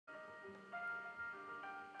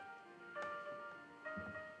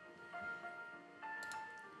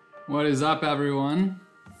What is up, everyone?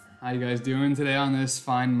 How you guys doing today on this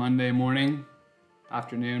fine Monday morning?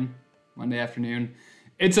 Monday afternoon.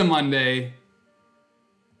 It's a Monday.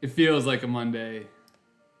 It feels like a Monday.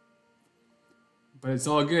 But it's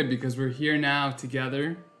all good because we're here now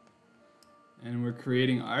together and we're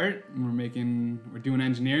creating art and we're doing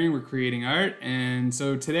engineering, we're creating art. And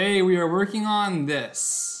so today we are working on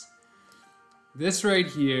this. This right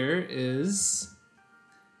here is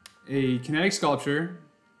a kinetic sculpture,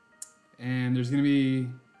 and there's gonna be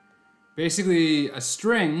basically a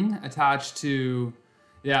string attached to,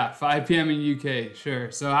 5 p.m. in UK,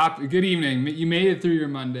 sure. So good evening. You made it through your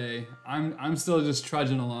Monday. I'm still just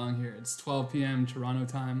trudging along here. It's 12 p.m. Toronto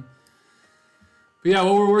time. But yeah,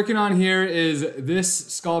 what we're working on here is this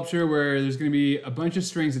sculpture where there's gonna be a bunch of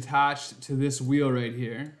strings attached to this wheel right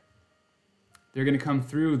here. They're gonna come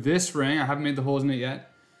through this ring. I haven't made the holes in it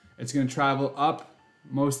yet. It's gonna travel up,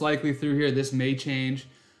 most likely through here. This may change,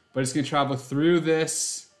 but it's gonna travel through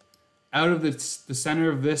this, out of the center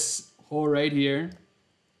of this hole right here.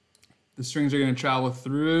 The strings are gonna travel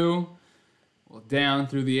through, down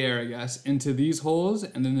through the air, I guess, into these holes,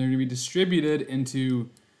 and then they're gonna be distributed into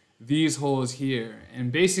these holes here.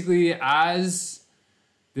 And basically, as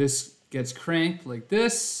this gets cranked like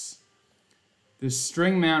this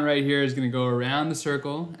string mount right here is gonna go around the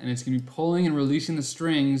circle, and it's gonna be pulling and releasing the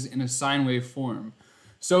strings in a sine wave form.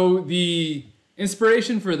 So the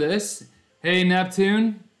inspiration for this, hey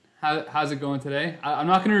Neptune, how's it going today? I'm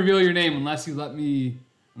not gonna reveal your name unless you let me,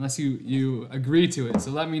 you agree to it. So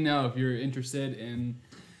let me know if you're interested in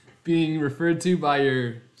being referred to by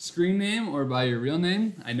your screen name or by your real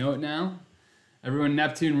name. I know it now. Everyone,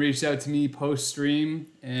 Neptune reached out to me post-stream,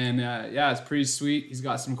 and yeah, it's pretty sweet. He's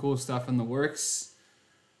got some cool stuff in the works.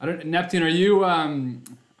 Neptune, do you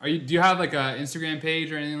have like a Instagram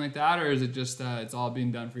page or anything like that, or is it just it's all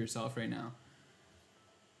being done for yourself right now?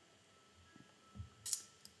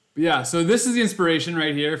 But yeah, so this is the inspiration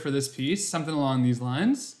right here for this piece, something along these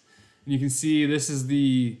lines. And you can see this is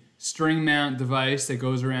the string mount device that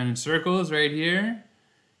goes around in circles right here.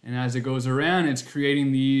 And as it goes around, it's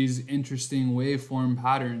creating these interesting waveform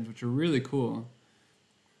patterns, which are really cool.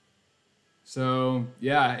 So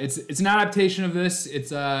yeah, it's an adaptation of this.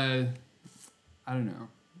 It's I don't know.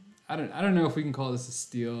 I don't know if we can call this a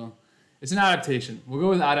steal. It's an adaptation. We'll go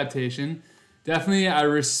with adaptation. Definitely, I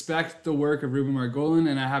respect the work of Ruben Margolin,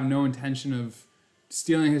 and I have no intention of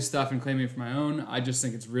stealing his stuff and claiming it for my own. I just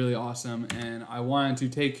think it's really awesome, and I wanted to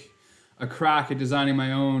take a crack at designing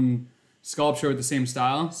my own sculpture with the same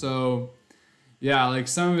style. So yeah, like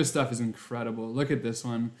some of his stuff is incredible. Look at this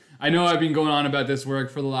one. I know I've been going on about this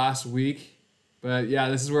work for the last week, but yeah,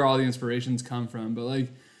 this is where all the inspirations come from. But like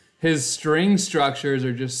his string structures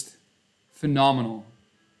are just phenomenal.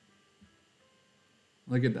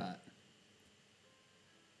 Look at that.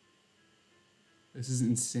 This is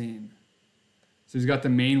insane. So he's got the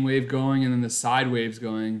main wave going and then the side waves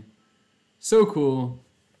going. So cool,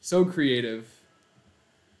 so creative.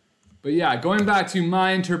 But yeah, going back to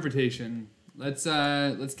my interpretation, let's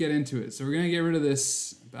get into it. So we're gonna get rid of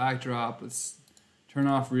this backdrop. Let's turn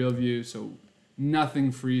off real view so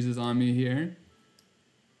nothing freezes on me here.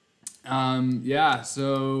 Yeah,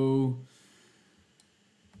 so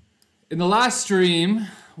in the last stream,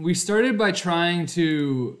 we started by trying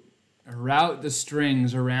to route the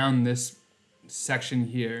strings around this section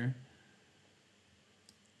here.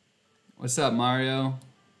 What's up, Mario?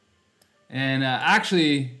 And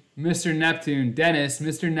actually, Mr. Neptune, Dennis,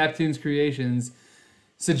 Mr. Neptune's Creations,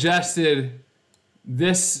 suggested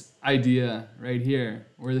this idea right here,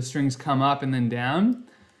 where the strings come up and then down.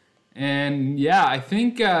 And yeah, I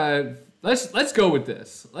think let's go with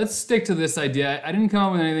this. Let's stick to this idea. I didn't come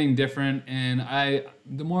up with anything different, and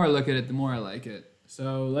the more I look at it, the more I like it.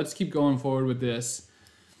 So let's keep going forward with this.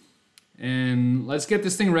 And let's get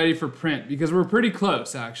this thing ready for print, because we're pretty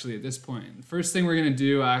close actually at this point. The first thing we're gonna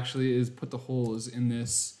do actually is put the holes in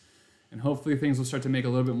this, and hopefully things will start to make a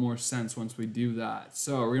little bit more sense once we do that.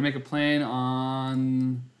 So we're gonna make a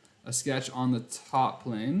sketch on the top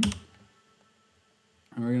plane.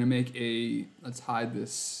 And we're gonna make let's hide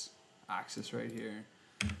this axis right here.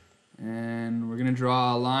 And we're gonna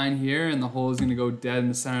draw a line here, and the hole is gonna go dead in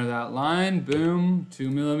the center of that line. Boom, 2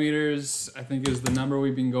 millimeters, I think is the number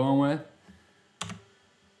we've been going with.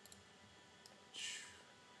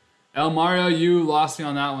 El Mario, you lost me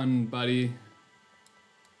on that one, buddy.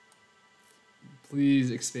 Please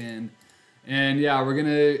expand. And yeah, we're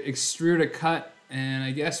gonna extrude a cut, and I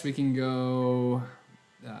guess we can go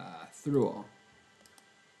through all.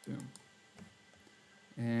 Boom.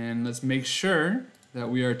 And let's make sure that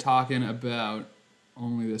we are talking about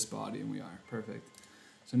only this body, and we are. Perfect.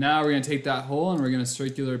 So now we're going to take that hole and we're going to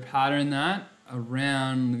circular pattern that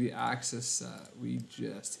around the axis that we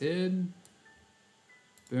just hid.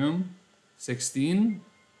 Boom. 16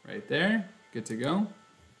 right there. Good to go.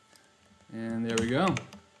 And there we go.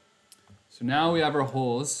 So now we have our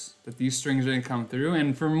holes that these strings are going to come through.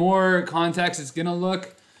 And for more context, it's going to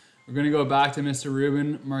look, we're going to go back to Mr.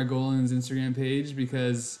 Ruben Margolin's Instagram page,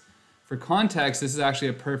 because for context, this is actually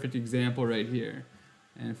a perfect example right here.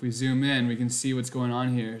 And if we zoom in, we can see what's going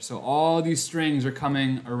on here. So all these strings are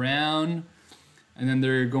coming around, and then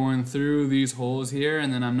they're going through these holes here,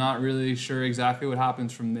 and then I'm not really sure exactly what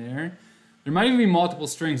happens from there. There might even be multiple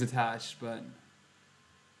strings attached, but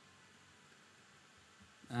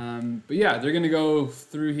yeah, they're gonna go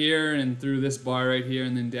through here and through this bar right here,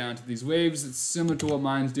 and then down to these waves. It's similar to what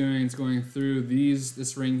mine's doing. It's going through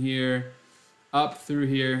this ring here, up through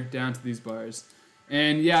here, down to these bars.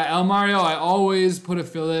 And yeah, El Mario, I always put a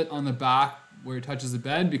fillet on the back where it touches the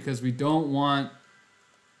bed, because we don't want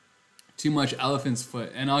too much elephant's foot.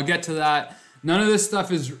 And I'll get to that. None of this stuff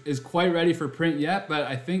is quite ready for print yet, but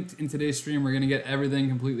I think in today's stream we're gonna get everything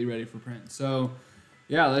completely ready for print. So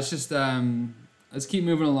yeah, let's just let's keep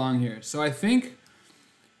moving along here. So I think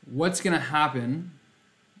what's gonna happen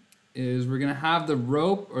is we're gonna have the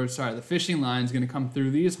rope, or sorry, the fishing line is gonna come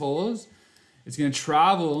through these holes. It's gonna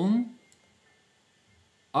travel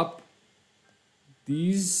up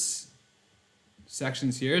these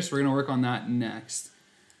sections here, so we're gonna work on that next.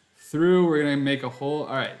 Through, we're gonna make a hole.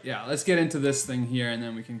 All right, yeah, let's get into this thing here and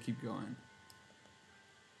then we can keep going.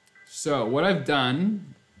 So what I've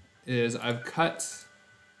done is I've cut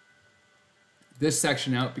this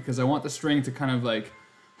section out because I want the string to kind of like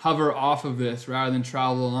hover off of this rather than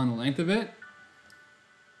travel along the length of it.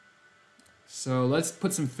 So let's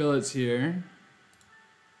put some fillets here.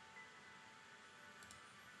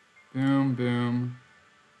 Boom, boom,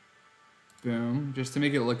 boom, just to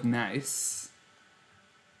make it look nice.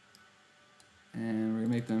 And we're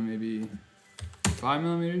gonna make them maybe 5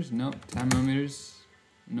 millimeters, nope, 10 millimeters,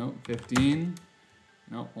 nope, 15,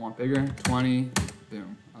 nope, I want bigger, 20,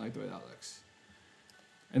 boom. I like the way that looks.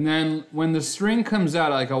 And then when the string comes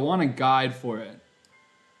out, like I want a guide for it.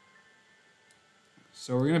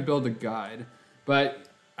 So we're gonna build a guide, but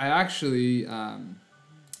I actually,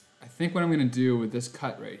 I think what I'm gonna do with this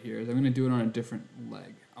cut right here is I'm gonna do it on a different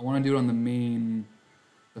leg. I wanna do it on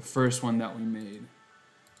the first one that we made,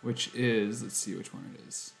 which is, let's see which one it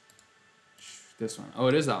is. This one. Oh,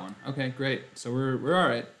 it is that one. Okay, great. So we're all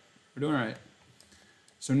right. We're doing all right.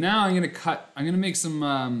 So now I'm gonna make some,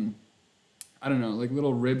 I don't know, like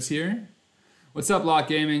little ribs here. What's up, Lock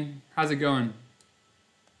Gaming? How's it going?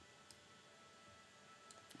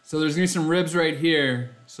 So there's gonna be some ribs right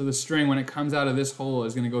here. So the string, when it comes out of this hole,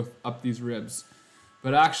 is gonna go up these ribs.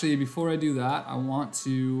 But actually, before I do that, I want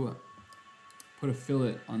to put a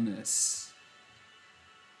fillet on this.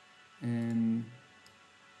 And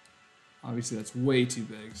obviously that's way too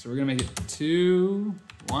big. So we're gonna make it 2,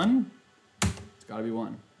 1. It's gotta be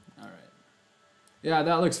 1. All right. Yeah,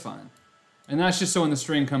 that looks fine. And that's just so when the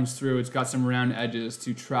string comes through, it's got some round edges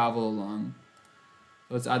to travel along.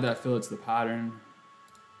 So let's add that fillet to the pattern.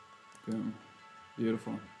 Boom.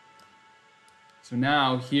 Beautiful. So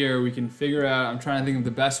now here we can figure out, I'm trying to think of the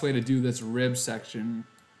best way to do this rib section.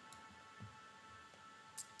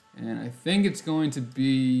 And I think it's going to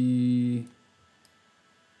be,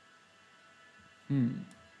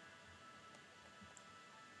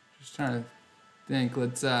 just trying to think,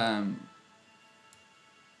 let's,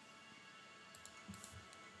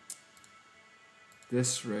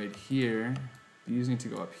 this right here, these need to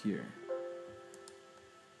go up here.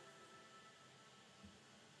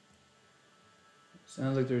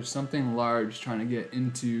 Sounds like there's something large trying to get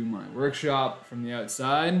into my workshop from the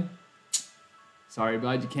outside. Sorry,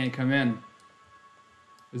 bud, you can't come in.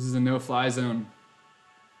 This is a no-fly zone.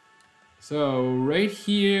 So right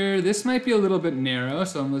here, this might be a little bit narrow,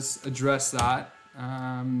 so let's address that.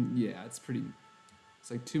 Yeah, it's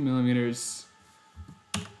like 2 millimeters.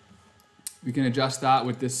 We can adjust that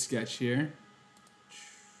with this sketch here.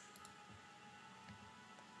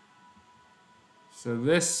 So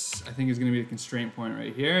this, I think, is going to be the constraint point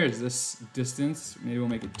right here, is this distance. Maybe we'll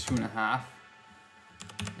make it 2.5.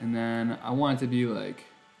 And then I want it to be like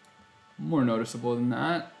more noticeable than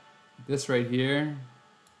that. This right here,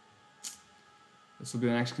 this will be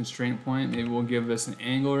the next constraint point. Maybe we'll give this an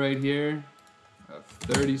angle right here of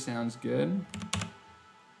 30, sounds good.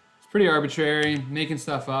 It's pretty arbitrary, making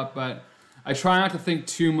stuff up, but I try not to think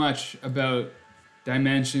too much about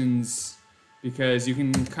dimensions, because you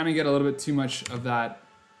can kind of get a little bit too much of that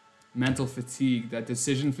mental fatigue, that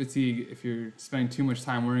decision fatigue, if you're spending too much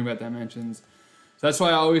time worrying about dimensions. So that's why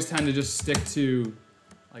I always tend to just stick to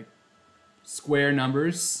square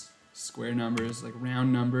numbers, like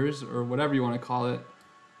round numbers, or whatever you want to call it.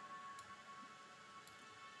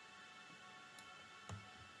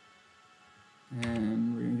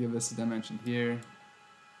 And we're going to give this a dimension here.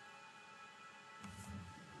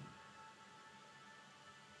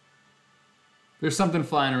 There's something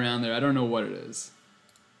flying around there. I don't know what it is.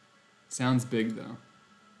 Sounds big though.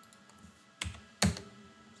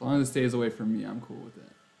 As long as it stays away from me, I'm cool with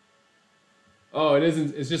it. Oh, it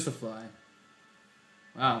isn't. It's just a fly.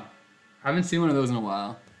 Wow. Haven't seen one of those in a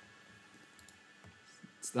while.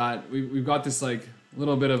 It's that we've got this like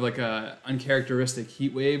little bit of like a uncharacteristic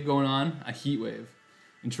heat wave going on. A heat wave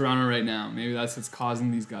in Toronto right now. Maybe that's what's causing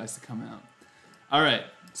these guys to come out. All right.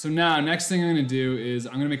 So now, next thing I'm going to do is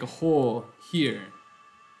I'm going to make a hole here.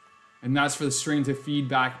 And that's for the string to feed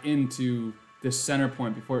back into this center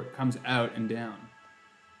point before it comes out and down.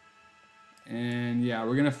 And yeah,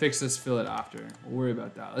 we're going to fix this fillet after. We'll worry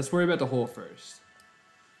about that. Let's worry about the hole first.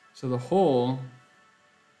 So the hole,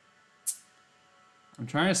 I'm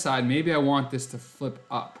trying to decide, maybe I want this to flip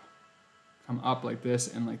up. Come up like this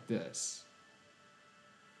and like this.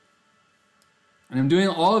 And I'm doing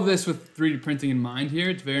all of this with 3D printing in mind here.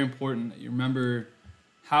 It's very important that you remember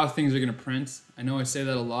how things are going to print. I know I say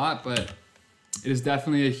that a lot, but it is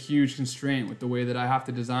definitely a huge constraint with the way that I have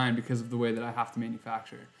to design because of the way that I have to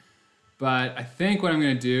manufacture. But I think what I'm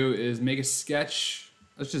going to do is make a sketch.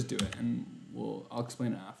 Let's just do it, and I'll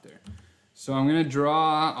explain it after. So I'm going to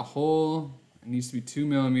draw a hole. It needs to be 2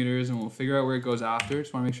 millimeters, and we'll figure out where it goes after.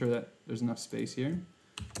 Just want to make sure that there's enough space here.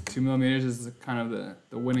 2 millimeters is kind of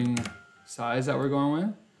the winning size that we're going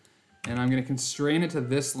with. And I'm going to constrain it to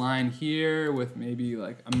this line here with maybe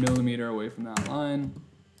like a millimeter away from that line.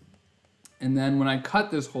 And then when I cut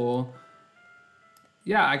this hole,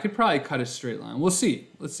 yeah, I could probably cut a straight line. We'll see.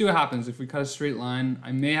 Let's see what happens if we cut a straight line.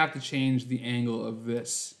 I may have to change the angle of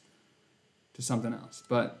this to something else.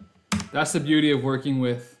 But that's the beauty of working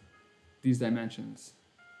with these dimensions.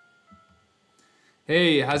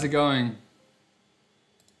 Hey, how's it going?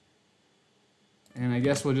 And I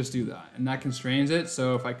guess we'll just do that. And that constrains it.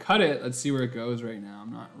 So if I cut it, let's see where it goes right now.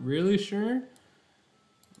 I'm not really sure.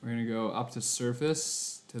 We're going to go up to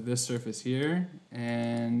surface, to this surface here.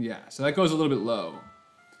 And yeah, so that goes a little bit low.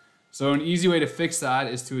 So an easy way to fix that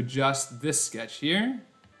is to adjust this sketch here.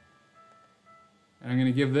 And I'm going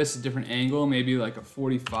to give this a different angle, maybe like a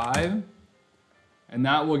 45. And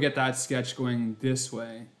that will get that sketch going this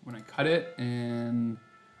way when I cut it. And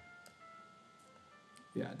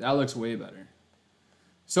yeah, that looks way better.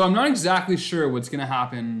 So I'm not exactly sure what's going to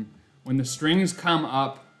happen when the strings come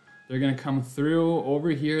up. They're going to come through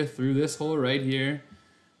over here, through this hole right here,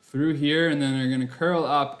 through here, and then they're going to curl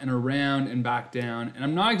up and around and back down. And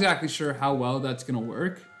I'm not exactly sure how well that's going to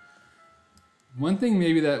work. One thing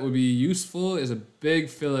maybe that would be useful is a big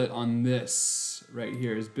fillet on this right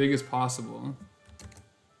here, as big as possible.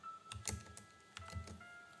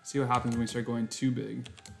 See what happens when we start going too big.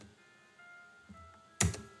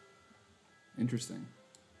 Interesting.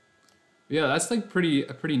 Yeah, that's like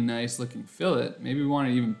a pretty nice looking fillet. Maybe we want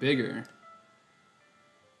it even bigger.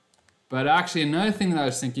 But actually another thing that I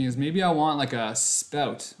was thinking is maybe I want like a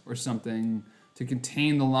spout or something to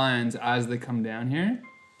contain the lines as they come down here.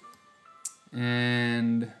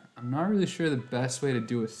 And I'm not really sure the best way to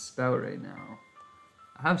do a spout right now.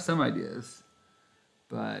 I have some ideas,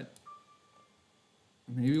 but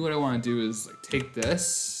maybe what I want to do is like take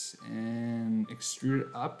this and extrude it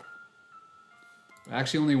up. I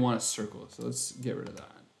actually only want a circle, so let's get rid of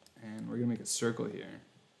that. And we're gonna make a circle here.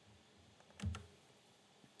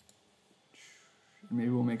 Maybe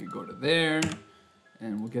we'll make it go to there,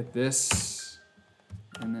 and we'll get this,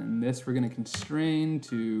 and then this we're gonna constrain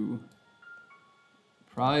to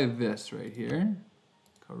probably this right here,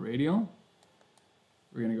 co-radial.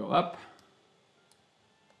 We're gonna go up,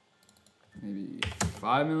 maybe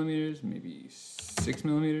 5 millimeters, maybe 6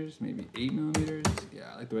 millimeters, maybe 8 millimeters.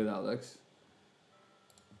 Yeah, I like the way that looks.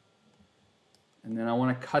 And then I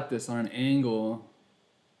want to cut this on an angle,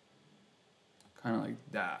 kind of like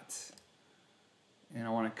that. And I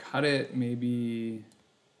want to cut it maybe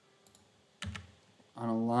on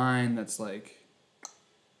a line that's like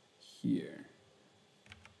here.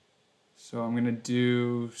 So I'm going to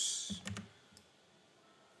do,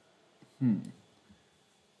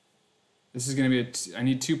 this is going to be, I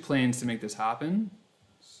need 2 planes to make this happen.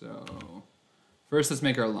 So first let's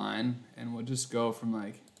make our line, and we'll just go from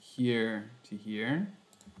like here to here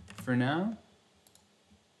for now.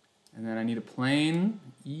 And then I need a plane,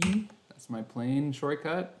 E, that's my plane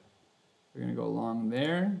shortcut. We're gonna go along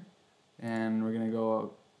there, and we're gonna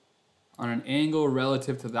go on an angle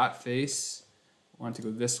relative to that face. want it to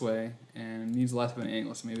go this way, and it needs less of an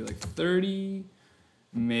angle, so maybe like 30,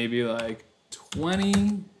 maybe like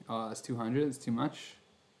 20. Oh, that's 200, that's too much.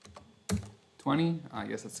 20, I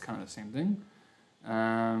guess that's kind of the same thing.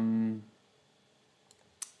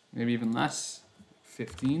 Maybe even less,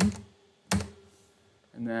 15.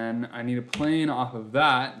 And then I need a plane off of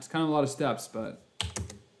that. It's kind of a lot of steps, but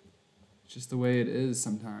it's just the way it is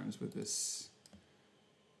sometimes with this,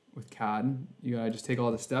 with CAD. You gotta just take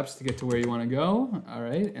all the steps to get to where you wanna go. All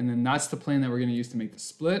right, and then that's the plane that we're gonna use to make the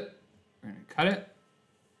split. We're gonna cut it,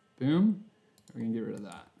 boom. We're gonna get rid of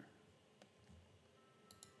that.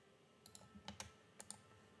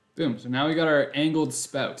 Boom, so now we got our angled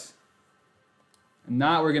spout. And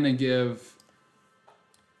that we're gonna give,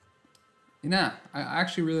 I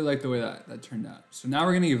actually really like the way that turned out. So now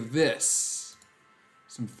we're gonna give this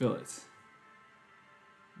some fillet.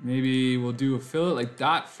 Maybe we'll do a fillet like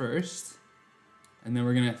that first, and then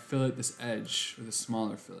we're gonna fillet this edge with a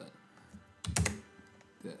smaller fillet.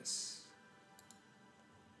 This.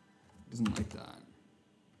 Doesn't like that.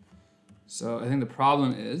 So I think the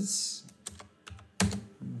problem is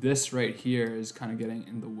this right here is kind of getting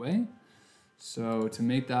in the way. So to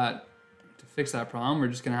make that, to fix that problem, we're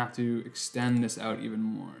just gonna have to extend this out even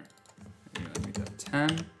more. Make that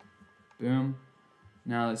 10, boom.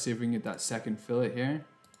 Now let's see if we can get that second fillet here.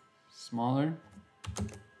 Smaller.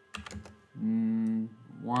 1,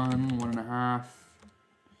 1.5.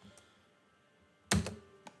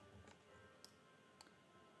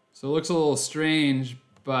 So it looks a little strange,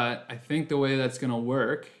 but I think the way that's gonna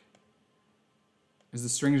work is the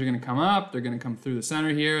strings are gonna come up, they're gonna come through the center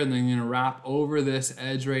here, and then you're gonna wrap over this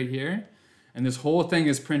edge right here. And this whole thing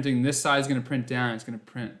is printing, this side's gonna print down, it's gonna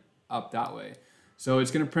print up that way. So it's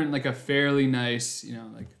gonna print like a fairly nice,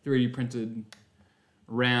 like 3D printed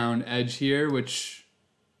round edge here, which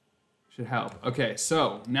should help. Okay,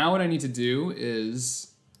 so now what I need to do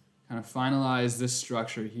is kind of finalize this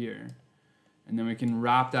structure here. And then we can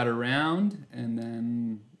wrap that around, and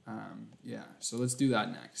then, yeah, so let's do that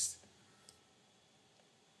next.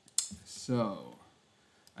 So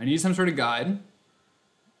I need some sort of guide,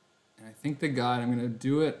 and I think the guide, I'm gonna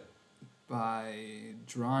do it by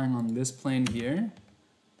drawing on this plane here.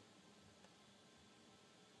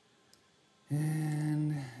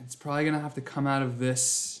 And it's probably gonna have to come out of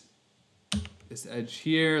this edge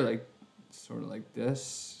here, like sort of like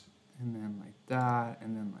this, and then like that,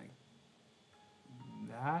 and then like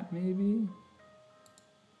that maybe?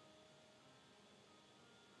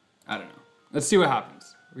 I don't know. Let's see what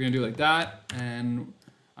happens. We're gonna do like that, and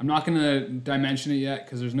I'm not gonna dimension it yet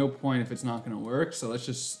because there's no point if it's not gonna work, so let's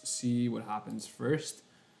just see what happens first.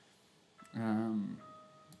 If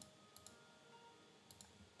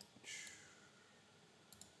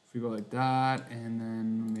we go like that, and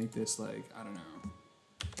then make this like, I don't know,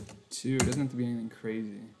 2, it doesn't have to be anything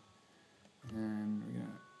crazy. And we're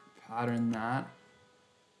gonna pattern that,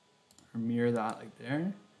 or mirror that like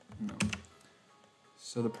there. No.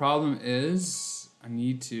 So the problem is I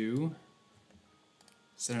need to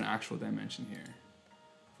set an actual dimension here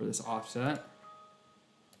for this offset.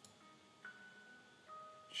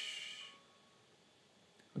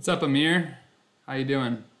 What's up, Amir? How you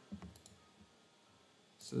doing?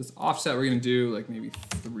 So this offset we're gonna do like maybe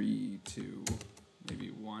 3 to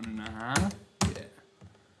maybe 1.5. Yeah.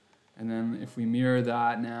 And then if we mirror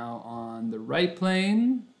that now on the right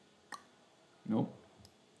plane, nope.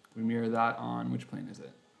 We mirror that on, which plane is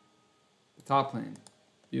it? The top plane.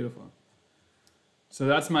 Beautiful. So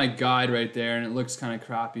that's my guide right there, and it looks kind of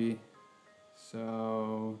crappy.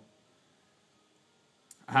 So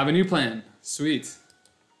I have a new plan. Sweet.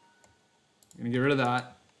 I'm gonna get rid of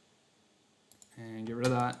that. And get rid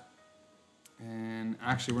of that. And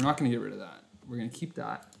actually, we're not gonna get rid of that. We're gonna keep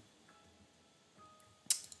that.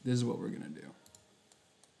 This is what we're gonna do.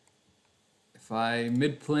 If I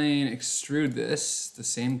mid-plane extrude this, the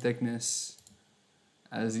same thickness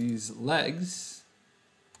as these legs,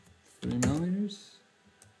 3 millimeters,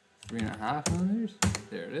 3.5 millimeters,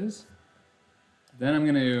 there it is. Then I'm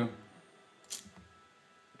gonna,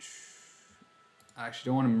 I actually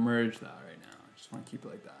don't wanna merge that right now. I just wanna keep it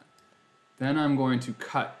like that. Then I'm going to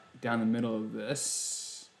cut down the middle of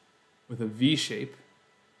this with a V shape.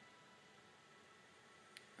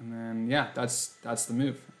 And then, yeah, that's the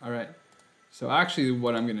move. All right. So actually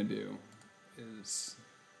what I'm gonna do is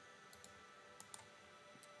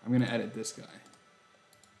I'm gonna edit this guy.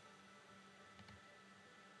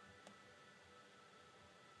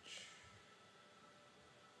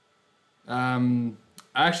 I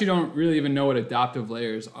actually don't really even know what adaptive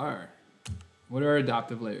layers are. What are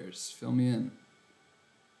adaptive layers? Fill me in.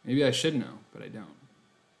 Maybe I should know, but I don't.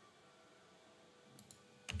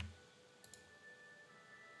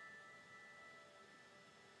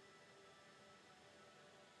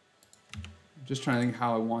 Just trying to think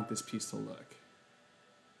how I want this piece to look.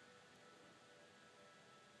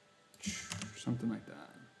 Something like that.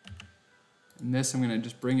 And this, I'm gonna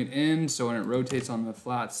just bring it in so when it rotates on the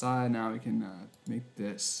flat side, now we can make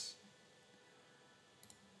this.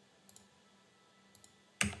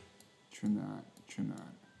 Trim that, trim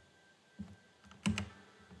that.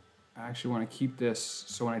 I actually want to keep this,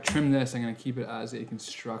 so when I trim this, I'm gonna keep it as a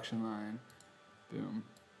construction line. Boom.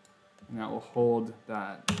 And that will hold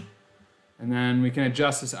that. And then we can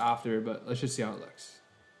adjust this after, but let's just see how it looks.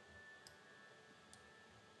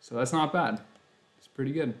 So that's not bad. It's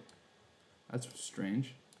pretty good. That's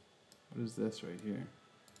strange. What is this right here?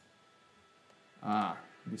 Ah,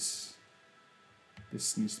 this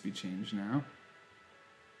needs to be changed now.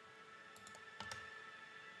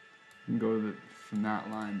 You can go from that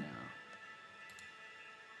line now.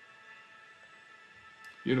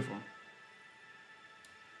 Beautiful.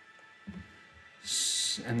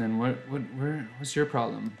 And then what's your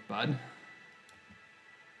problem, bud?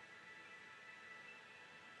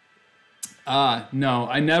 No,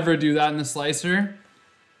 I never do that in the slicer.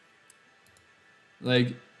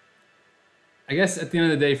 Like, I guess at the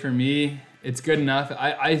end of the day for me, it's good enough.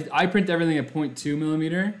 I print everything at 0.2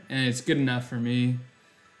 millimeter and it's good enough for me.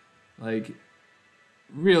 Like,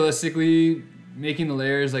 realistically, making the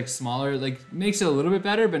layers like smaller, like makes it a little bit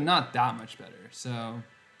better, but not that much better. So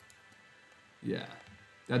yeah,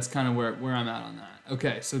 that's kind of where I'm at on that.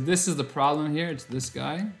 Okay, so this is the problem here. It's this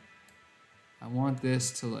guy. I want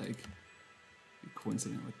this to like be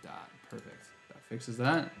coincident with that. Perfect. That fixes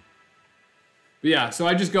that. But yeah, so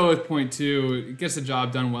I just go with 0.2. It gets the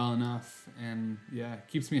job done well enough, and yeah,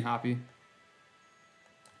 keeps me happy.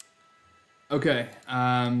 Okay,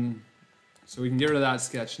 so we can get rid of that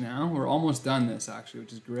sketch now. We're almost done this actually,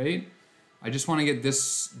 which is great. I just want to get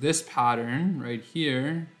this pattern right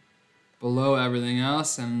here below everything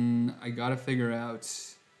else, and I gotta figure out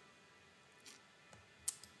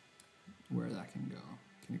where that can go.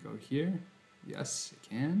 Can it go here? Yes, it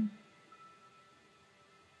can.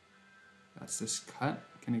 That's this cut.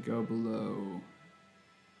 Can it go below?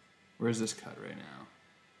 Where's this cut right now?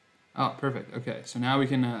 Oh, perfect. Okay, so now we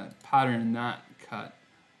can pattern that cut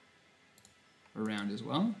around as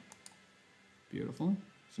well. Beautiful.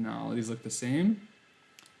 So now all these look the same.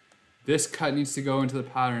 This cut needs to go into the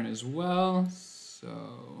pattern as well,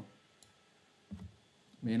 so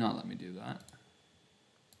may not let me do that.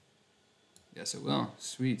 Yes, it will.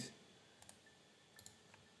 Sweet.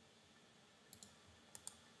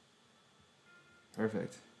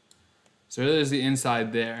 Perfect. So there's the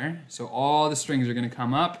inside there. So all the strings are going to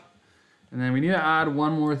come up. And then we need to add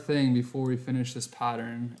one more thing before we finish this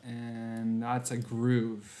pattern, and that's a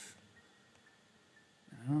groove.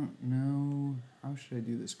 I don't know, how should I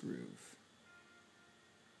do this groove?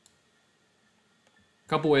 A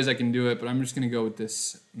couple ways I can do it, but I'm just going to go with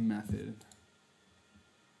this method.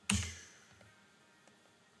 I'm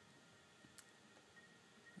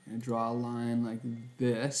going to draw a line like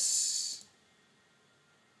this.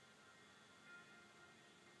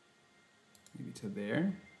 Maybe to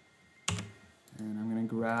there. And I'm going to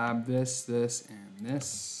grab this, this, and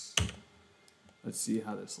this. Let's see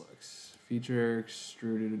how this looks. Feature,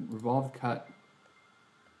 extruded, revolved cut.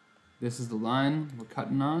 This is the line we're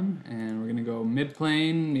cutting on, and we're going to go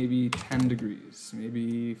mid-plane, maybe 10 degrees,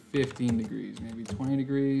 maybe 15 degrees, maybe 20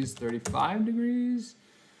 degrees, 35 degrees,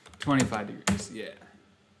 25 degrees, yeah.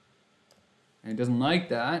 And it doesn't like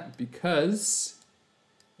that because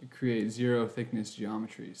it creates zero thickness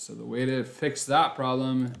geometry. So the way to fix that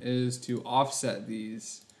problem is to offset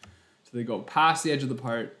these. So they go past the edge of the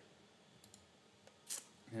part.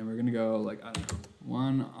 And we're gonna go like, I don't know,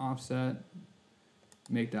 one offset,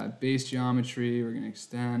 make that base geometry. We're gonna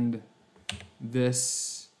extend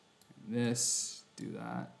this, and this, do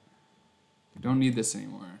that. We don't need this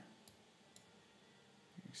anymore.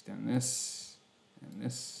 Extend this,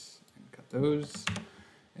 and cut those.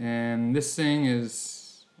 And this thing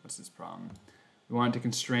is, what's this problem? We want it to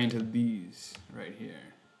constrain to these right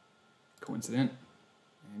here. Coincident.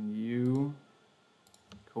 And you,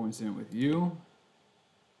 coincident with you.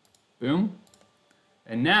 Boom.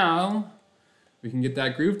 And now we can get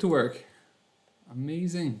that groove to work.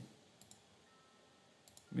 Amazing.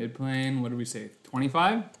 Mid-plane, what did we say?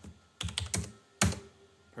 25?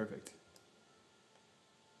 Perfect.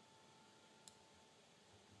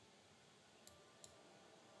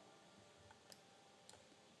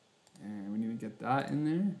 And we need to get that in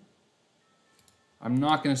there. I'm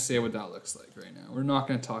not going to say what that looks like right now. We're not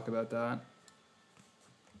going to talk about that.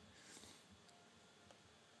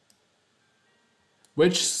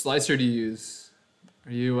 Which slicer do you use?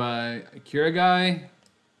 Are you a Cura guy?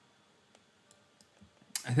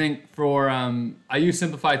 I think for, I use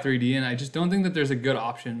Simplify 3D, and I just don't think that there's a good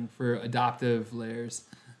option for adaptive layers.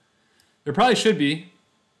 There probably should be,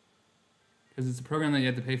 because it's a program that you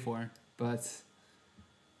have to pay for, but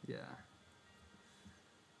yeah.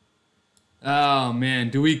 Oh man,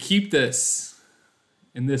 do we keep this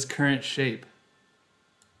in this current shape?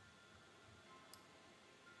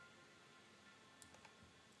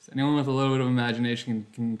 So anyone with a little bit of imagination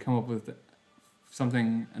can come up with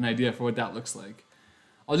something, an idea for what that looks like.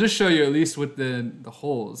 I'll just show you at least with the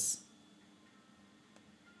holes.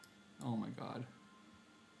 Oh my god.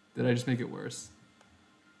 Did I just make it worse?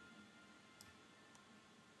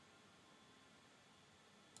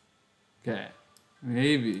 Okay,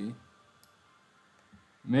 maybe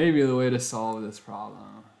the way to solve this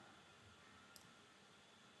problem.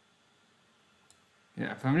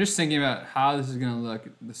 Yeah, if I'm just thinking about how this is gonna look,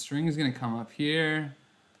 the string is gonna come up here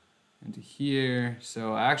into here,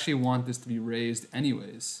 so I actually want this to be raised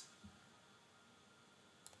anyways.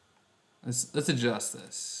 Let's adjust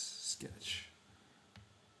this sketch.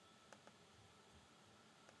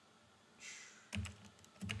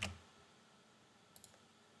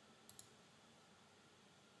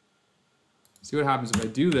 See what happens if I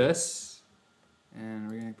do this, and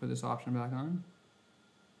we're gonna put this option back on.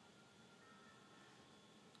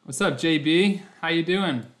 What's up, JB? How you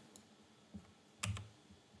doing?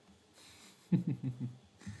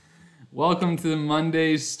 Welcome to the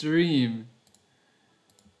Monday stream.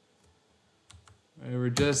 We're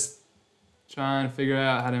just trying to figure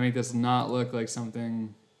out how to make this not look like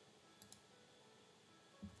something.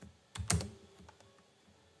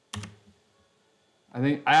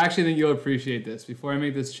 I actually think you'll appreciate this. Before I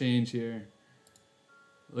make this change here,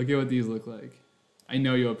 look at what these look like. I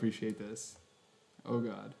know you'll appreciate this. Oh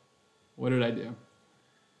God, what did I do?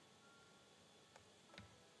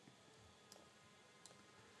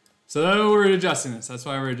 So we're adjusting this. That's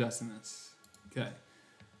why we're adjusting this. Okay,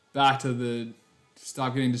 back to the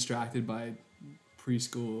stop getting distracted by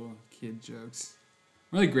preschool kid jokes.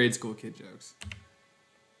 Really grade school kid jokes.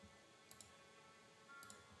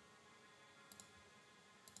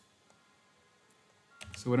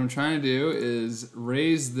 So what I'm trying to do is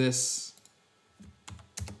raise this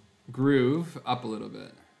groove up a little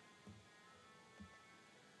bit.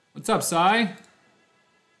 What's up, Sai?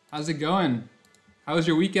 How's it going? How was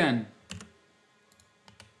your weekend?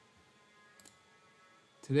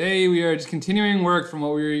 Today we are just continuing work from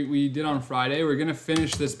what we did on Friday. We're gonna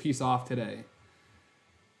finish this piece off today.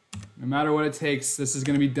 No matter what it takes, this is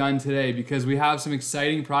gonna be done today because we have some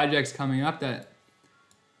exciting projects coming up that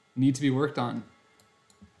need to be worked on.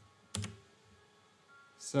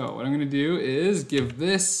 So what I'm gonna do is give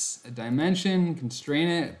this a dimension, constrain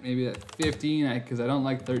it, maybe at 15, because I don't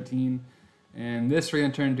like 13. And this we're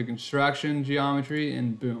gonna turn into construction geometry,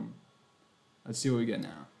 and boom. Let's see what we get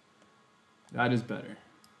now. That is better.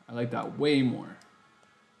 I like that way more.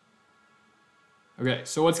 Okay,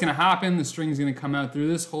 so what's gonna happen, the string's gonna come out through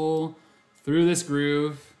this hole, through this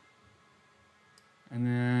groove, and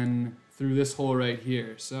then through this hole right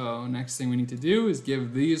here. So next thing we need to do is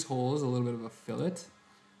give these holes a little bit of a fillet.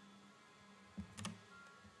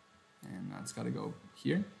 And that's got to go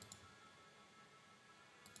here.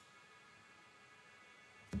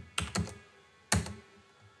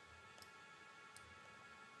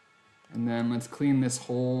 And then let's clean this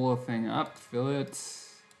whole thing up, fill it.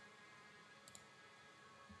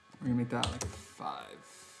 We're gonna make that like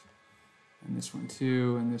 5. And this one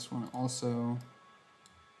too, and this one also.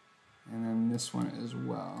 And then this one as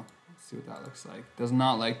well. Let's see what that looks like. Does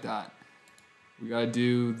not like that. We gotta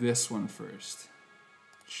do this one first.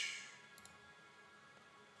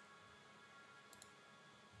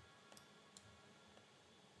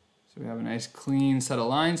 So we have a nice clean set of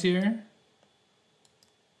lines here.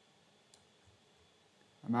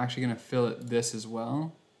 I'm actually gonna fillet this as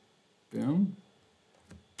well. Boom.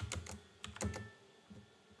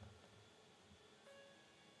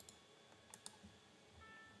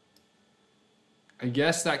 I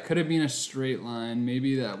guess that could have been a straight line.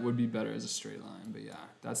 Maybe that would be better as a straight line, but yeah,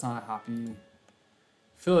 that's not a happy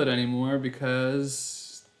fillet anymore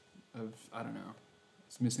because of, I don't know,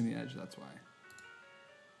 it's missing the edge, that's why.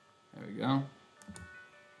 There we go.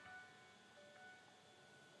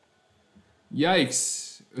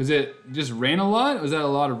 Yikes. Was it just rain a lot? Was that a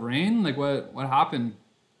lot of rain? Like what happened?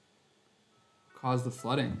 Caused the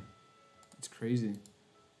flooding. It's crazy.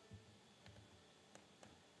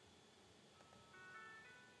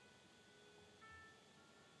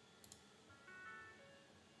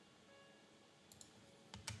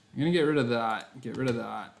 I'm gonna get rid of that,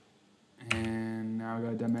 and now we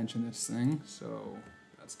gotta dimension this thing, so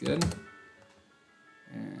that's good.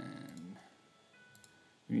 And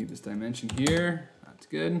We need this dimension here. That's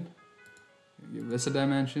good. Give this a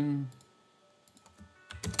dimension.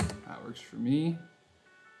 That works for me.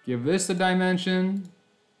 Give this a dimension.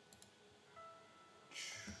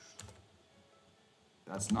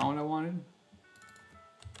 That's not what I wanted.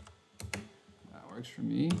 That works for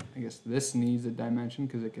me. I guess this needs a dimension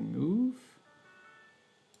because it can move.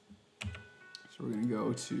 So we're gonna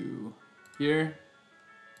go to here.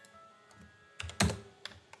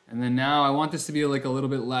 And then now I want this to be like a little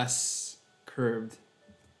bit less curved.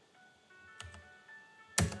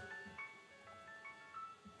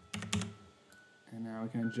 And now we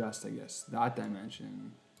can adjust, I guess, that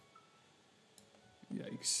dimension.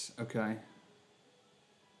 Yikes, okay.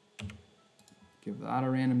 Give that a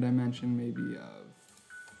random dimension, maybe of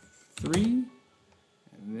 3. And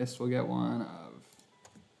this will get one of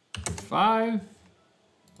 5.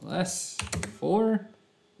 Less 4.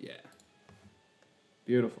 Yeah.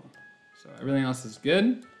 Beautiful. So everything else is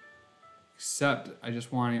good, except I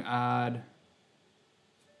just want to add,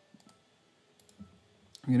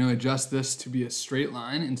 I'm going to adjust this to be a straight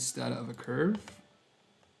line instead of a curve.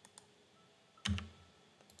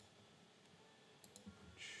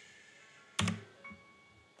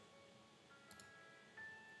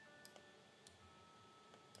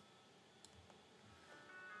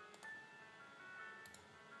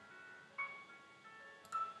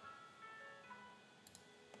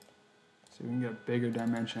 So we can get a bigger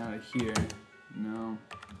dimension out of here. No.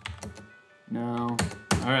 No.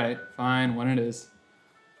 All right, fine, one it is.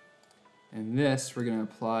 And this we're gonna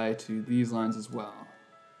apply to these lines as well.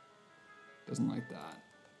 Doesn't like that.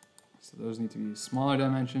 So those need to be smaller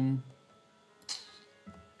dimension.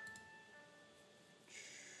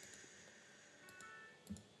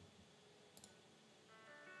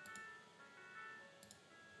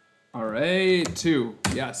 All right, 2,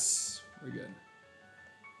 yes, we're good.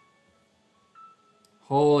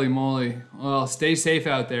 Holy moly. Well, stay safe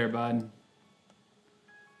out there, bud.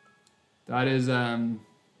 That is,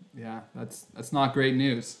 yeah, that's not great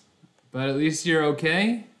news. But at least you're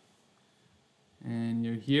okay. And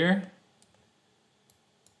you're here.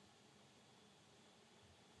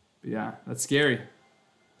 But yeah, that's scary.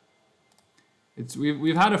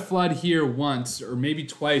 We've had a flood here once, or maybe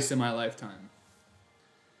twice in my lifetime.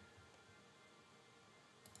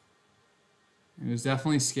 It was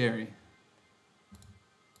definitely scary.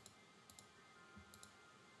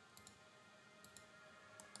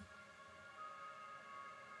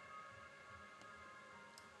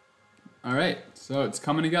 All right, so it's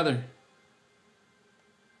coming together.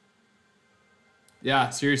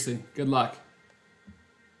 Yeah, seriously, good luck.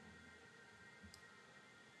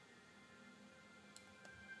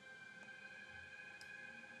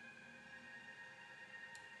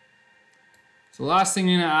 So the last thing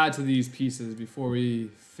I'm gonna add to these pieces before we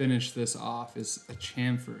finish this off is a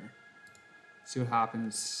chamfer. See what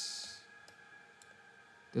happens.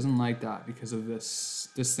 Doesn't like that because of this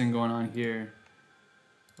thing going on here.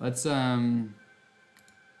 Let's hide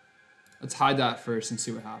that first and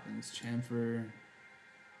see what happens. Chamfer.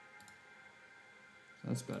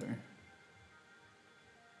 That's better.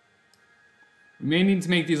 We may need to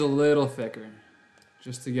make these a little thicker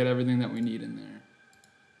just to get everything that we need in there.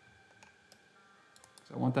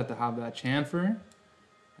 So I want that to have that chamfer.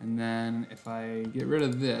 And then if I get rid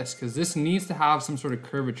of this, because this needs to have some sort of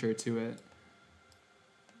curvature to it.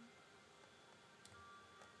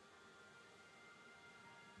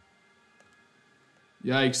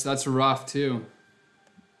 Yikes, that's rough too.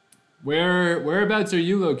 Whereabouts are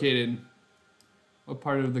you located? What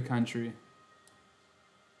part of the country?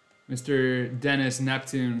 Mr. Dennis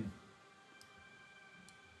Neptune.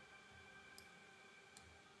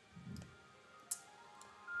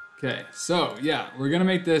 Okay, so yeah, we're gonna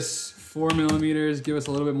make this 4 millimeters, give us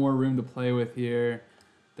a little bit more room to play with here.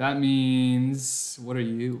 That means, what are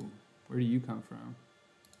you? Where do you come from?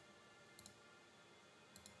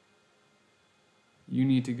 You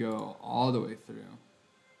need to go all the way through.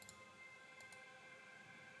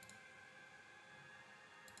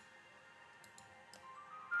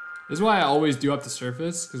 This is why I always do up the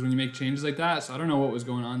surface, because when you make changes like that, so I don't know what was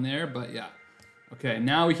going on there, but yeah. Okay,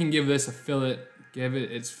 now we can give this a fillet, give it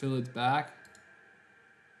its fillets back.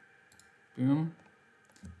 Boom.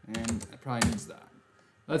 And it probably needs that.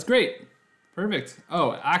 That's great. Perfect.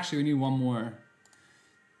 Oh, actually we need one more.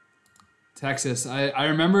 Texas. I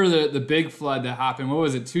remember the big flood that happened. What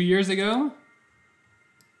was it, 2 years ago?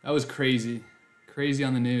 That was crazy. Crazy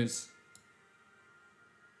on the news.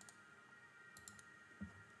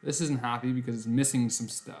 This isn't happy because it's missing some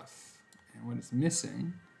stuff. And what it's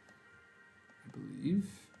missing, I believe,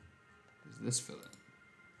 is this fillet.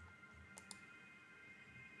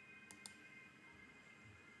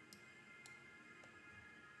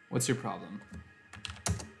 What's your problem?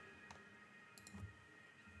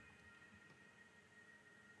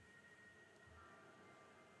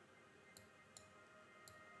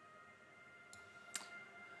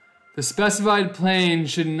 The specified plane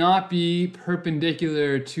should not be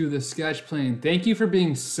perpendicular to the sketch plane. Thank you for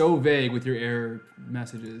being so vague with your error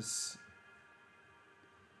messages.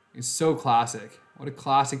 It's so classic. What a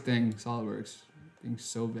classic thing, SolidWorks, being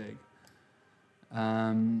so vague.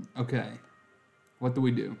 Okay, what do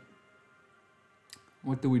we do?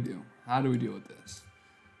 What do we do? How do we deal with this?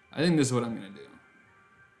 I think this is what I'm gonna do.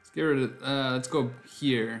 Let's get rid of, let's go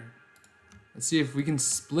here. Let's see if we can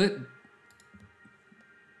split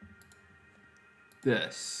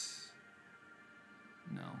this.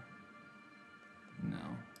 No. No.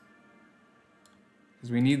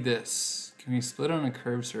 Because we need this. Can we split on a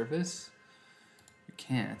curved surface? We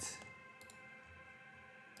can't.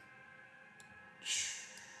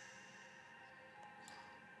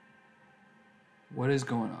 What is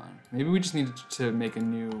going on? Maybe we just need to make a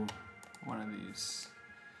new one of these.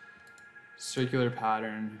 Circular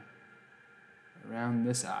pattern around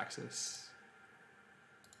this axis.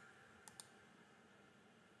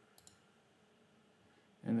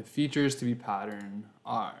 And the features to be patterned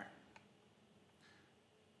are.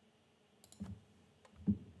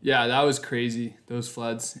 Yeah, that was crazy, those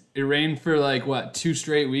floods. It rained for like, what, 2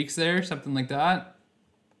 straight weeks there? Something like that?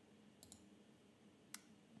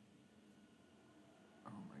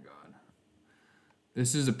 Oh my God.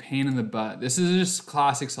 This is a pain in the butt. This is just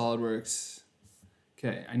classic SolidWorks.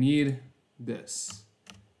 Okay, I need this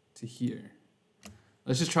to here.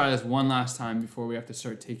 Let's just try this one last time before we have to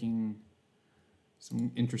start taking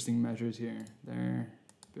some interesting measures here. There,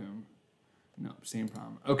 boom. No, same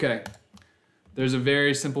problem. Okay. There's a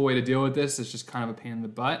very simple way to deal with this. It's just kind of a pain in the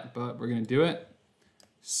butt, but we're gonna do it.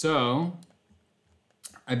 So,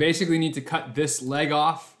 I basically need to cut this leg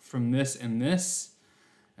off from this, and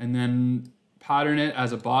then pattern it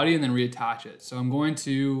as a body and then reattach it. So I'm going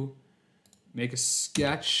to make a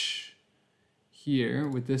sketch here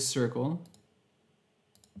with this circle.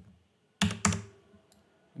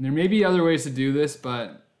 And there may be other ways to do this,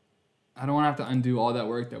 but I don't want to have to undo all that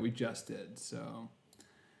work that we just did. So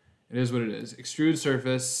it is what it is. Extrude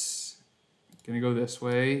surface, gonna go this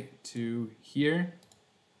way to here,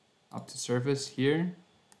 up to surface here,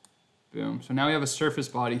 boom. So now we have a surface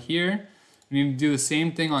body here. We need to do the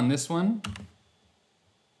same thing on this one.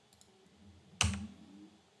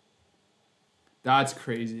 That's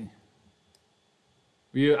crazy.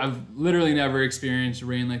 I've literally never experienced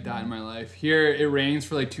rain like that in my life. Here it rains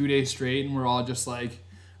for like 2 days straight and we're all just like,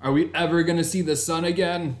 are we ever gonna see the sun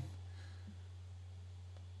again?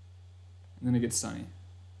 And then it gets sunny.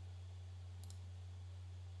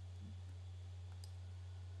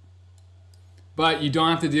 But you don't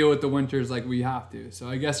have to deal with the winters like we have to. So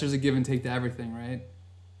I guess there's a give and take to everything, right?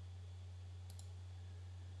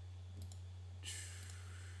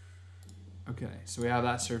 Okay, so we have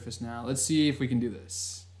that surface now. Let's see if we can do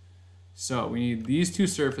this. So we need these two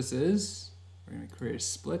surfaces. We're gonna create a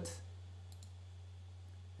split.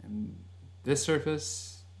 And this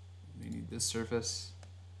surface, we need this surface.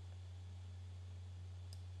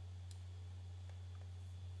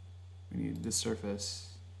 We need this surface.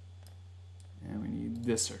 And we need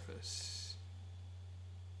this surface.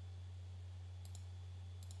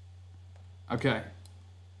 Okay.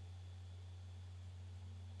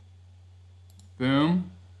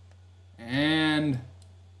 Boom. And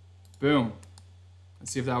boom.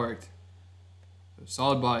 Let's see if that worked. So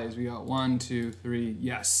solid bodies, we got 1, 2, 3.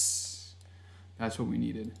 Yes. That's what we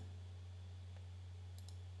needed.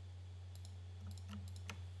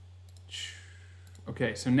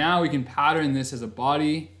 Okay, so now we can pattern this as a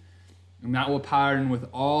body, and that will pattern with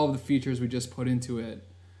all of the features we just put into it.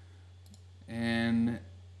 And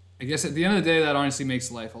I guess at the end of the day, that honestly makes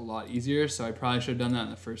life a lot easier, so I probably should have done that in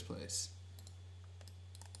the first place.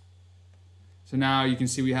 So now you can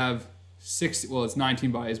see we have it's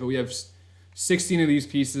 19 bodies, but we have 16 of these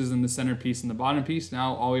pieces in the center piece and the bottom piece.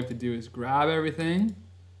 Now all we have to do is grab everything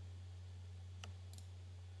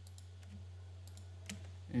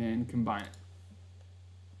and combine it.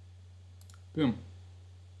 Boom.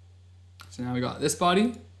 So now we got this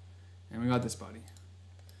body and we got this body.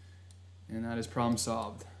 And that is problem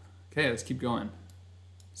solved. Okay, let's keep going.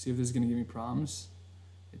 See if this is gonna give me problems.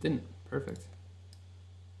 It didn't. Perfect.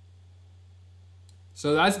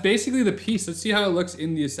 So that's basically the piece. Let's see how it looks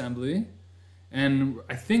in the assembly. And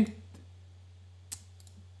I think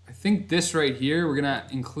this right here we're gonna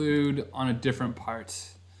include on a different part.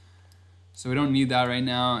 So we don't need that right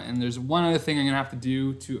now. And there's one other thing I'm gonna have to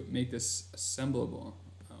do to make this assemblable.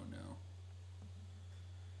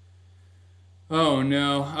 Oh Oh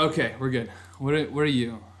no. Okay, we're good. What are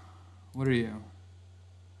you? What are you?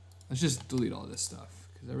 Let's just delete all this stuff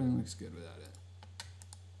because everything looks good without it.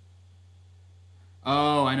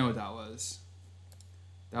 Oh, I know what that was.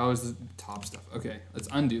 That was the top stuff. Okay, let's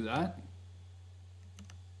undo that.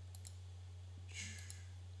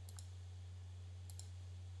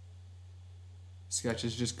 Sketch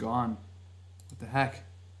is just gone. What the heck?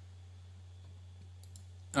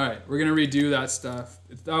 All right, we're gonna redo that stuff.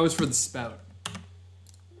 That was for the spout.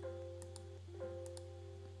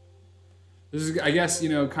 This is, I guess, you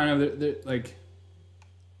know, kind of like,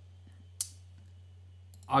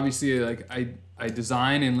 obviously, like I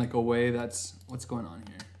design in like a way that's, what's going on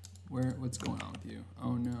here? What's going on with you?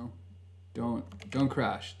 Oh no, don't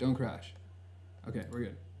crash, don't crash. Okay, we're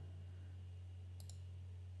good.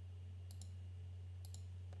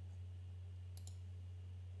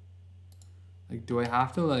 Like, do I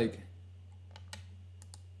have to like,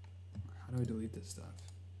 how do I delete this stuff?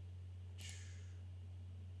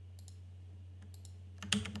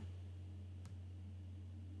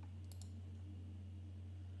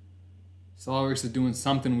 SolidWorks is doing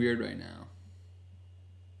something weird right now.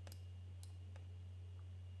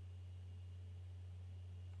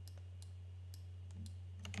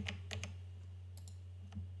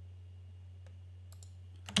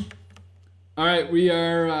 All right, we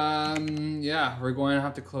are, yeah, we're going to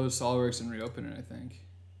have to close SolidWorks and reopen it, I think.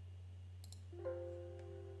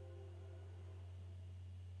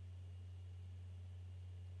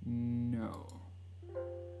 No.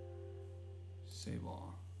 Save all.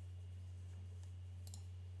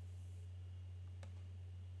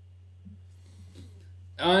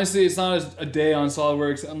 Honestly, it's not a day on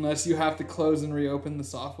SolidWorks unless you have to close and reopen the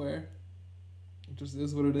software. It just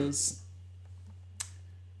is what it is.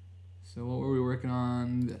 So what were we working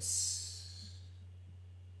on? This.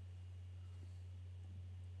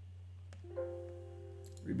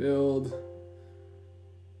 Rebuild.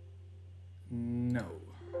 No.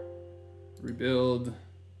 Rebuild.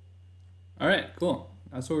 All right, cool.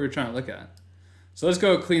 That's what we were trying to look at. So let's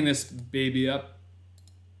go clean this baby up.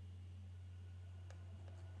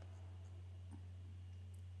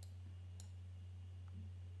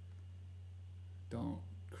 Don't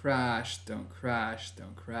crash, don't crash,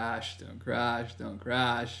 don't crash, don't crash, don't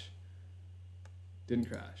crash. Didn't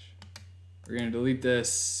crash. We're gonna delete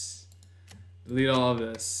this. Delete all of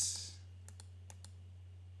this.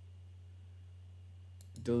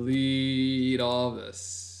 Delete all of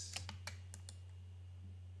this.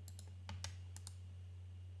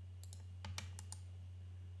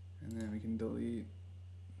 And then we can delete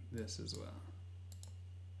this as well.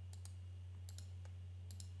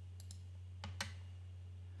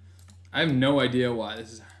 I have no idea why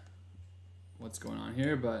this is what's going on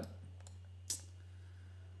here, but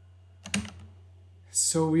it's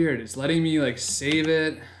so weird. It's letting me like save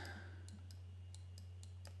it.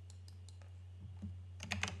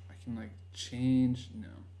 I can like change. No,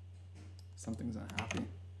 something's not happy.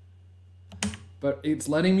 But it's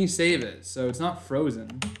letting me save it, so it's not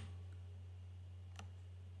frozen.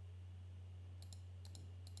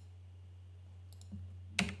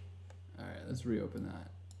 All right, let's reopen that.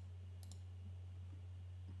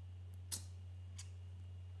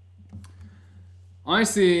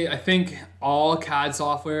 Honestly, I think all CAD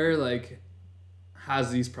software like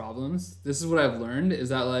has these problems. This is what I've learned is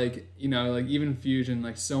that like, you know, like even Fusion,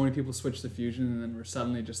 like so many people switch to Fusion and then we're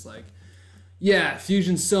suddenly just like, yeah,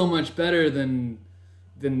 Fusion's so much better than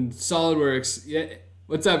SolidWorks. Yeah,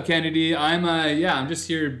 what's up, Kennedy? I'm just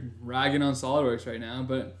here ragging on SolidWorks right now,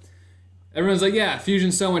 but everyone's like, yeah,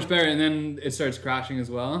 Fusion's so much better, and then it starts crashing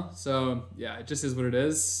as well. So yeah, it just is what it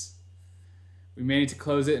is. We may need to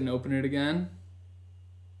close it and open it again.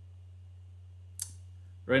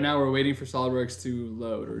 Right now we're waiting for SolidWorks to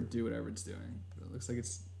load or do whatever it's doing. But it looks like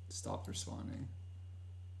it's stopped responding.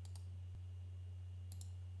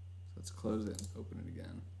 So let's close it and open it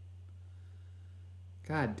again.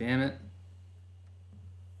 God damn it.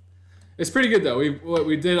 It's pretty good though.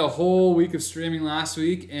 We did a whole week of streaming last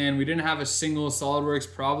week and we didn't have a single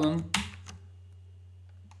SolidWorks problem.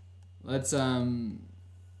 Let's we're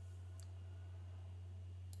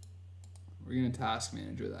gonna task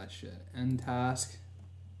manager that shit. End task.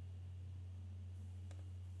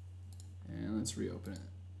 And let's reopen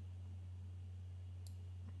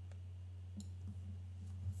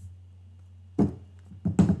it.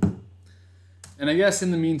 And I guess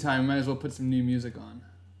in the meantime, we might as well put some new music on.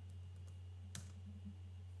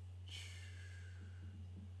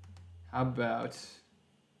 How about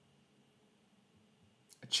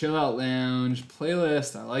a chill out lounge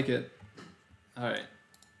playlist? I like it. All right.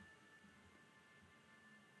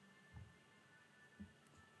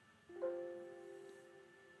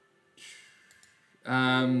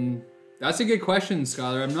 That's a good question,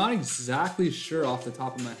 Scholar. I'm not exactly sure off the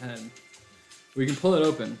top of my head. We can pull it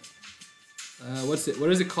open. What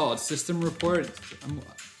is it called? System report?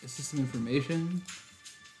 System information?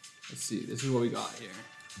 Let's see, this is what we got here.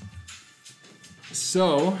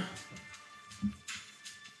 So,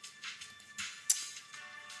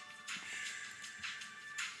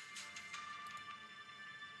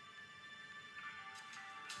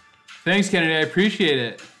 thanks, Kennedy, I appreciate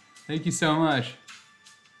it. Thank you so much.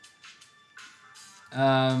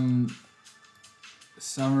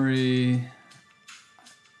 Summary.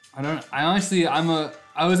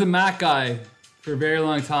 I was a Mac guy for a very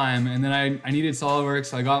long time, and then I needed SolidWorks,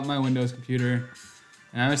 so I got my Windows computer,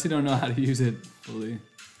 and I honestly don't know how to use it fully.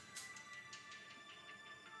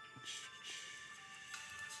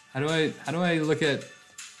 How do I look at,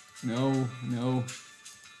 no.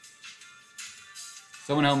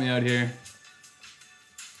 Someone help me out here.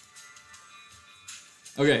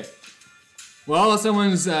 Okay. Well,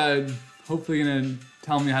 someone's hopefully gonna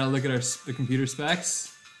tell me how to look at the computer specs.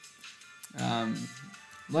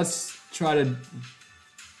 Let's try to,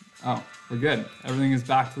 oh, we're good. Everything is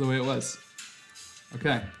back to the way it was.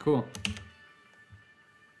 Okay, cool.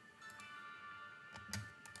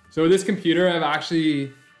 So with this computer, I've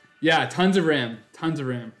actually, yeah, tons of RAM.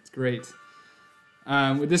 It's great.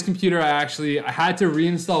 With this computer, I had to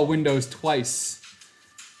reinstall Windows twice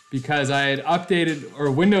because I had updated,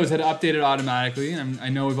 or Windows had updated automatically. I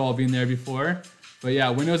know we've all been there before, but yeah,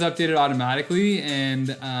 Windows updated automatically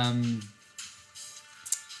and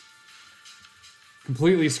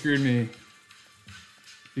completely screwed me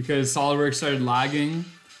because SolidWorks started lagging.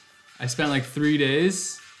 I spent like 3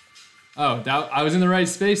 days. Oh, I was in the right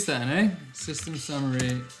space then, eh? System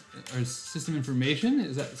summary, or system information?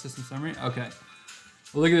 Is that system summary? Okay.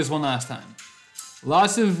 We'll look at this one last time.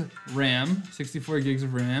 Lots of RAM, 64 gigs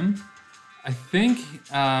of RAM. I think,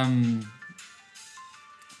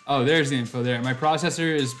 oh, there's the info there. My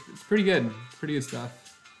processor is pretty good stuff.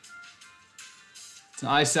 It's an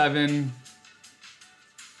i7.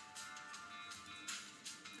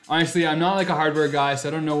 Honestly, I'm not like a hardware guy, so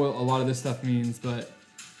I don't know what a lot of this stuff means, but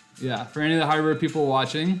yeah, for any of the hardware people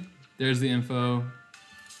watching, there's the info.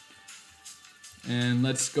 And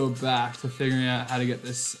let's go back to figuring out how to get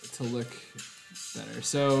this to look better.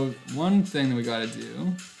 So one thing that we gotta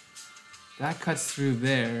do, that cuts through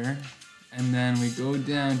there, and then we go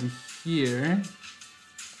down to here,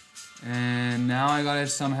 and now I gotta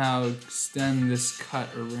somehow extend this cut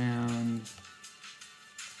around.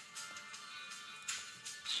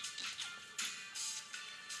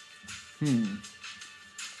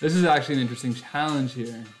 This is actually an interesting challenge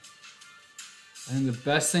here. I think the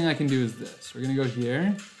best thing I can do is this. We're gonna go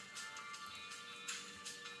here.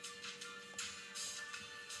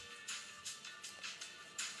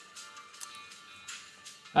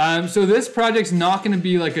 So this project's not gonna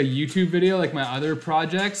be like a YouTube video like my other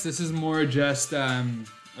projects. This is more just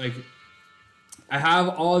like I have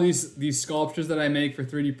all these sculptures that I make for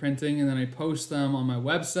 3D printing, and then I post them on my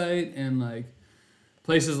website and like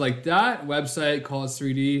places like that. Website calls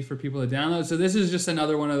 3D for people to download. So this is just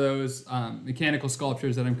another one of those mechanical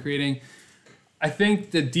sculptures that I'm creating. I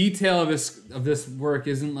think the detail of this work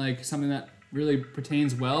isn't like something that really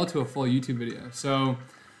pertains well to a full YouTube video. So,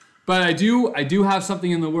 but I do have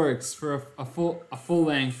something in the works for a full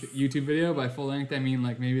length YouTube video. By full length, I mean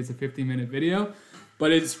like maybe it's a 15-minute video,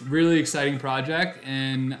 but it's really exciting project,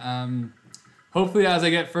 and hopefully as I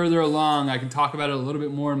get further along, I can talk about it a little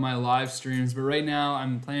bit more in my live streams, but right now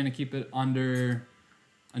I'm planning to keep it under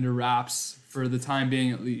wraps for the time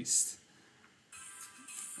being at least.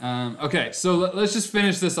 Okay, so let's just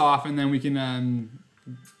finish this off, and then we can,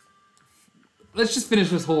 let's just finish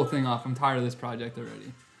this whole thing off. I'm tired of this project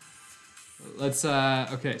already. Let's,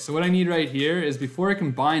 okay, so what I need right here is before I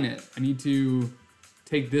combine it, I need to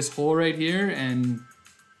take this hole right here and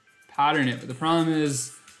pattern it, but the problem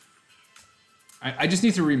is, I just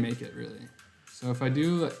need to remake it, really. So if I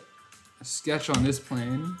do a sketch on this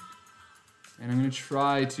plane, and I'm going to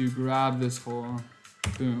try to grab this hole,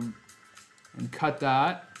 boom, and cut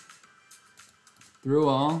that through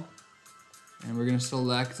all, and we're going to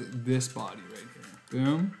select this body right here,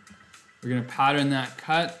 boom. We're going to pattern that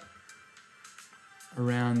cut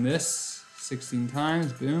around this 16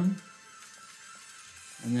 times, boom.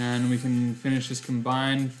 And then we can finish this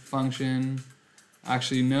combine function.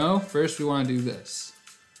 Actually, no. First, we want to do this.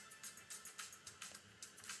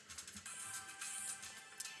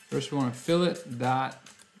 First, we want to fillet that.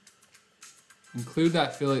 Include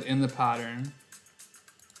that fillet in the pattern.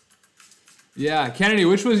 Yeah, Kennedy,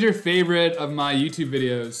 which was your favorite of my YouTube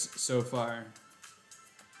videos so far?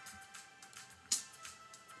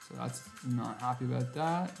 So that's not happy about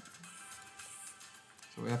that.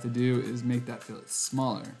 So what we have to do is make that fillet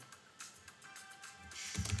smaller.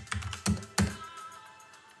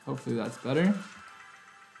 Hopefully that's better.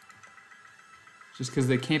 Just because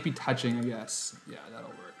they can't be touching, I guess. Yeah, that'll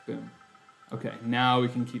work. Boom. Okay, now we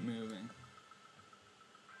can keep moving.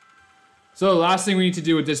 So the last thing we need to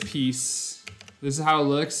do with this piece, this is how it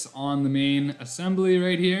looks on the main assembly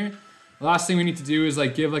right here. The last thing we need to do is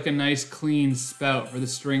like give like a nice clean spout for the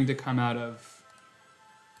string to come out of.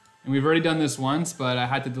 And we've already done this once, but I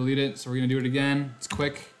had to delete it, so we're gonna do it again. It's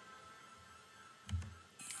quick.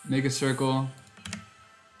 Make a circle,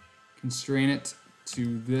 constrain it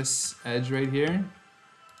to this edge right here,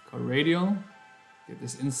 called radial. Get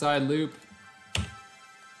this inside loop,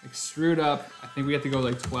 extrude up. I think we have to go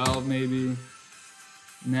like 12 maybe.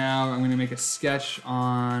 Now I'm gonna make a sketch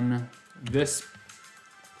on this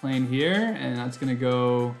plane here, and that's gonna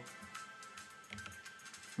go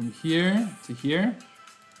from here to here.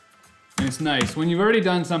 And it's nice. When you've already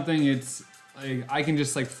done something, it's like I can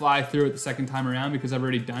just like fly through it the second time around because I've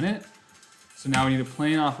already done it. So now we need a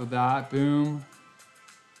plane off of that, boom.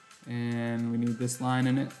 And we need this line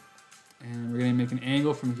in it. And we're gonna make an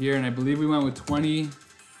angle from here, and I believe we went with 20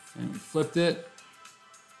 and we flipped it.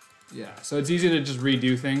 Yeah, so it's easy to just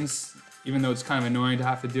redo things, even though it's kind of annoying to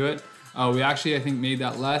have to do it. We actually, I think, made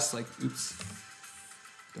that less, like, oops,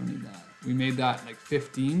 don't need that. We made that like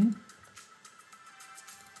 15.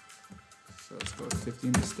 So let's go with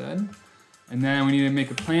 15 instead. And then we need to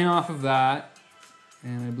make a plane off of that.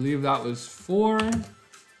 And I believe that was 4.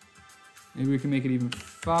 Maybe we can make it even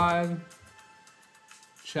 5.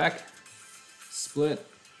 Check. Split.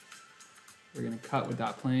 We're gonna cut with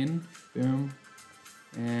that plane. Boom.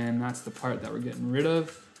 And that's the part that we're getting rid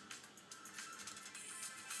of.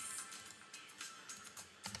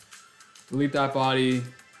 Delete that body.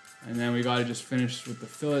 And then we gotta just finish with the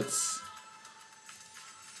fillets.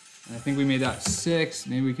 And I think we made that 6.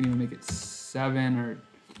 Maybe we can even make it 7 or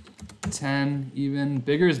 10 even.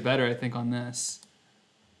 Bigger is better, I think, on this.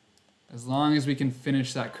 As long as we can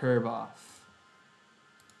finish that curve off.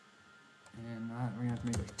 And that, we're gonna have to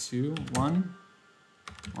make like 2, 1,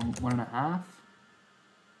 1.5.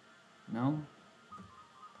 No.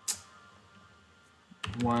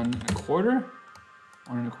 1.25.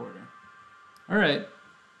 1.25. All right.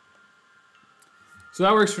 So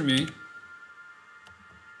that works for me.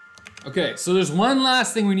 Okay, so there's one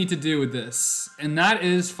last thing we need to do with this, and that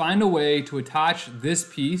is find a way to attach this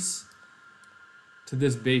piece to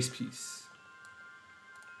this base piece.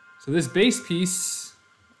 So this base piece,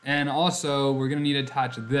 and also we're gonna need to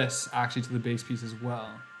attach this actually to the base piece as well.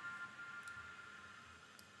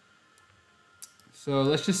 So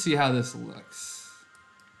let's just see how this looks.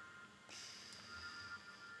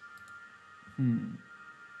 I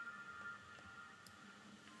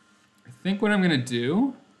think what I'm gonna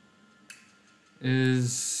do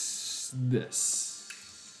is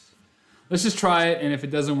this. Let's just try it, and if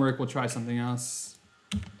it doesn't work, we'll try something else.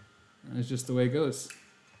 And it's just the way it goes.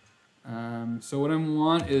 So what I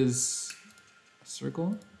want is a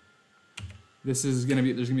circle. This is gonna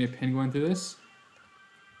be, there's gonna be a pin going through this.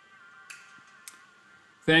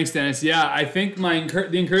 Thanks, Dennis. Yeah, I think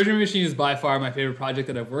the encouragement machine is by far my favorite project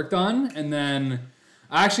that I've worked on. And then,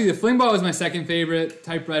 actually, the Flingbot was my second favorite.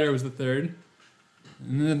 Typewriter was the third.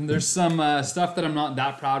 And then there's some stuff that I'm not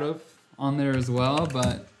that proud of on there as well.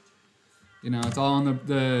 But you know, it's all on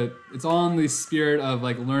it's all in the spirit of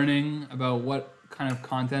like learning about what kind of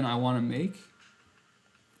content I want to make.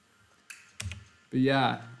 But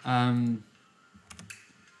yeah,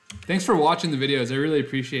 thanks for watching the videos. I really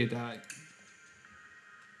appreciate that.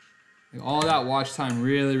 Like, all that watch time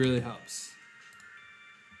really, really helps.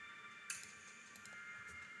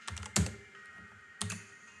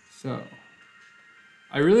 So,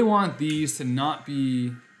 I really want these to not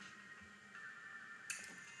be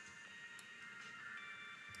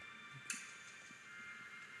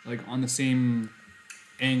like on the same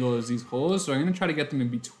angle as these holes. So I'm gonna try to get them in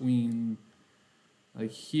between,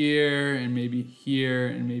 like here and maybe here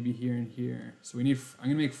and maybe here and here. So I'm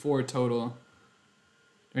gonna make 4 total.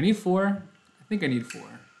 Do I need 4? I think I need 4.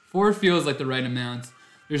 4 feels like the right amount.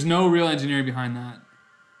 There's no real engineering behind that.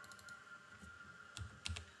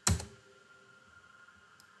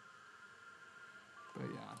 But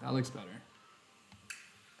yeah, that looks better.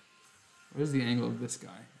 What is the angle of this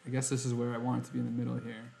guy? I guess this is where I want it to be in the middle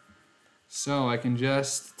here. So I can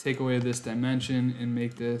just take away this dimension and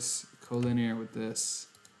make this collinear with this.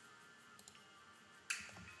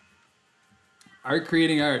 Art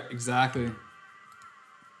creating art, exactly.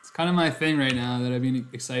 It's kind of my thing right now that I've been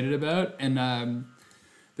excited about. And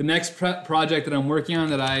the next project that I'm working on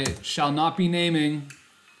that I shall not be naming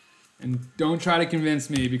And don't try to convince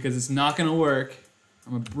me because it's not gonna work.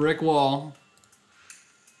 I'm a brick wall.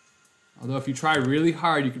 Although if you try really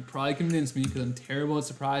hard, you could probably convince me because I'm terrible at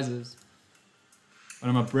surprises. But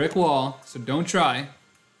I'm a brick wall, so don't try.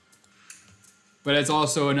 But it's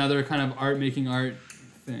also another kind of art making art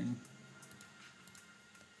thing.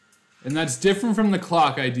 And that's different from the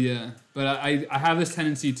clock idea. But I have this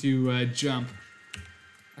tendency to jump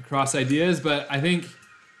across ideas, but I think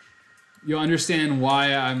you'll understand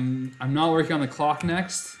why I'm not working on the clock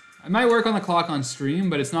next. I might work on the clock on stream,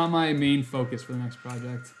 but it's not my main focus for the next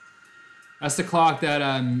project. That's the clock that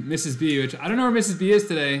Mrs. B, which I don't know where Mrs. B is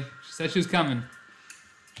today. She said she was coming.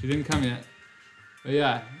 She didn't come yet. But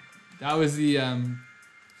yeah, that was the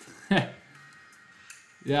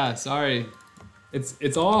yeah, sorry.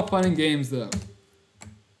 It's all fun and games though.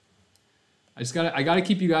 I gotta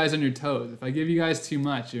keep you guys on your toes. If I give you guys too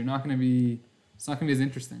much, it's not gonna be as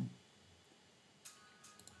interesting.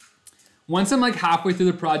 Once I'm like halfway through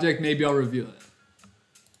the project, maybe I'll reveal it.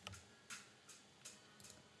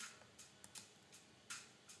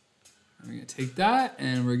 We're gonna take that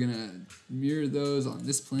and we're gonna mirror those on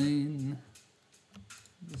this plane.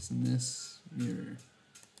 This and this, mirror.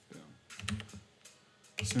 Boom.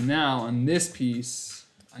 So now on this piece,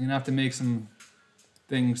 I'm gonna have to make some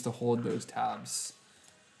things to hold those tabs.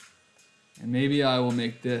 And maybe I will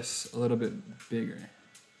make this a little bit bigger.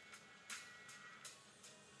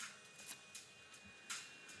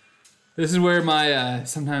 This is where my,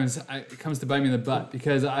 sometimes it comes to bite me in the butt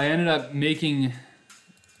because I ended up making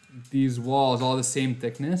these walls all the same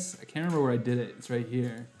thickness. I can't remember where I did it. It's right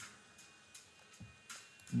here.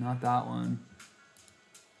 Not that one.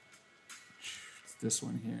 It's this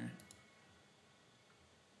one here.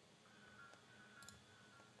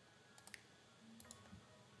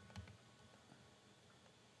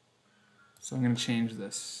 So I'm going to change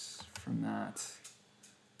this from that.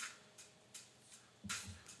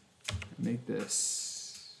 Make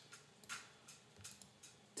this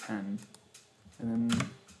 10. And then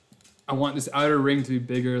I want this outer ring to be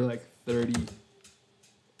bigger, like 30.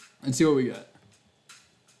 And see what we get.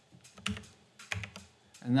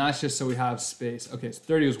 And that's just so we have space. Okay, so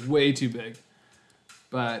 30 was way too big.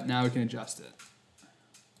 But now we can adjust it.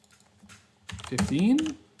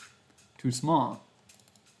 15, too small.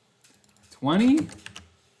 20,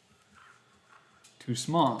 too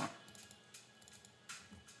small.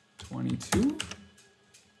 22,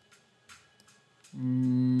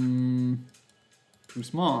 too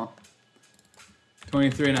small.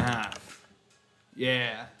 23 and a half.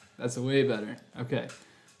 Yeah, that's way better. Okay,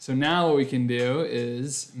 so now what we can do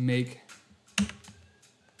is we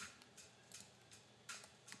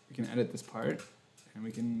can edit this part and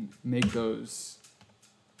we can make those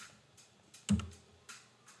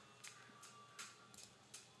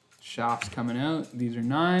shafts coming out. These are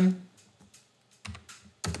 9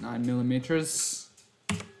 millimeters.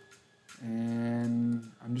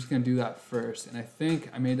 And I'm just gonna do that first. And I think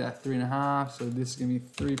I made that 3.5, so this is gonna be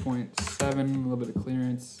 3.7, a little bit of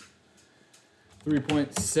clearance.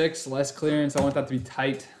 3.6, less clearance. I want that to be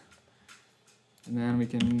tight. And then we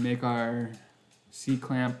can make our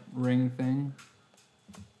C-clamp ring thing.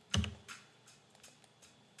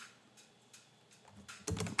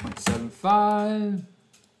 0.75,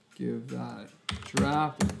 give that a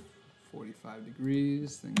draft of 45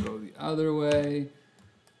 degrees, then go the other way.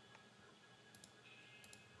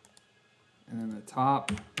 And then the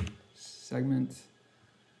top segment,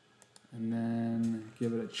 and then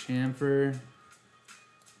give it a chamfer.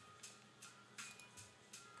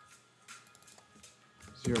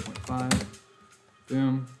 0.5,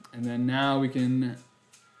 boom. And then now we can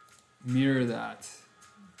mirror that.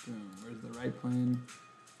 Boom, where's the right plane?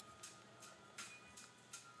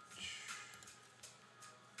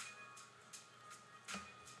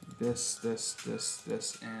 This,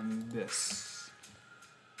 and this.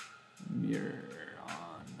 Mirror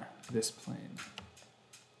on this plane.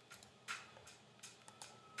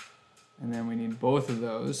 And then we need both of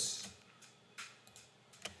those.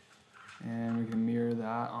 And we can mirror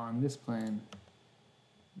that on this plane.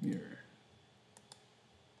 Mirror.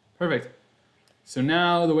 Perfect. So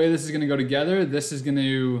now the way this is going to go together, this is going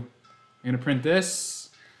to, I'm going to print this.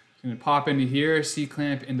 It's going to pop into here,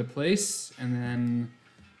 C-clamp into place, and then,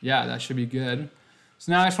 yeah, that should be good.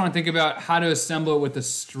 So now I just want to think about how to assemble it with the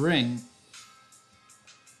string.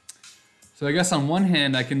 So I guess on one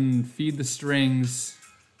hand, I can feed the strings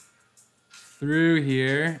through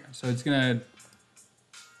here. So it's gonna,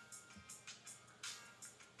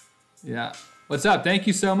 yeah. What's up? Thank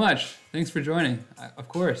you so much. Thanks for joining, of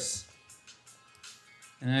course.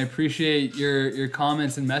 And I appreciate your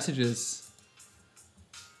comments and messages.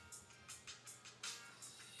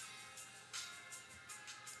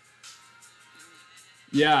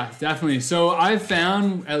 Yeah, definitely. So I've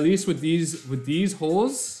found, at least with these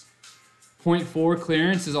holes, 0.4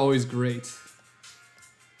 clearance is always great.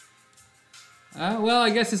 Well, I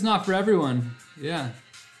guess it's not for everyone. Yeah.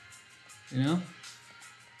 You know?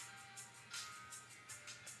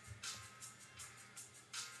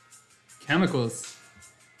 Chemicals.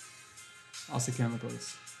 Also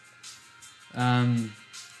chemicals.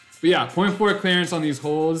 But yeah, 0.4 clearance on these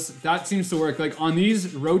holes. That seems to work. Like on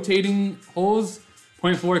these rotating holes,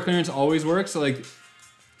 0.4 clearance always works. So like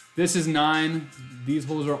this is 9. These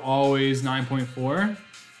holes are always 9.4 when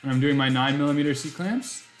I'm doing my 9mm C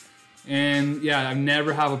clamps. And yeah, I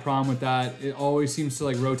never have a problem with that. It always seems to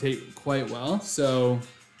like rotate quite well. So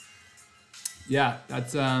yeah,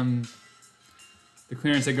 that's the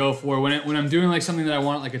clearance I go for. When I'm doing like something that I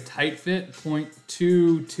want like a tight fit,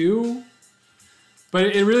 0.22. But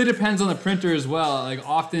it really depends on the printer as well. Like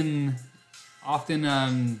often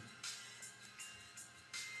on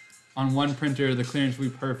one printer the clearance will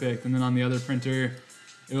be perfect, and then on the other printer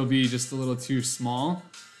it'll be just a little too small.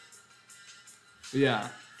 But yeah,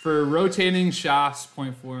 for rotating shafts,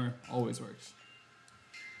 0.4 always works.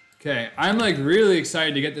 Okay, I'm like really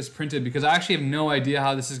excited to get this printed because I actually have no idea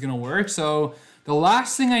how this is gonna work. So the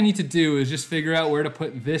last thing I need to do is just figure out where to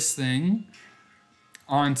put this thing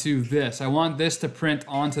onto this. I want this to print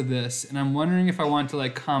onto this, and I'm wondering if I want to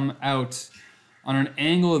like come out on an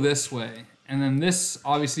angle this way, and then this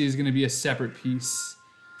obviously is going to be a separate piece,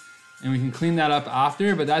 and we can clean that up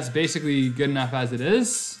after, but that's basically good enough as it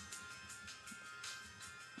is.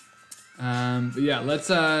 But yeah, let's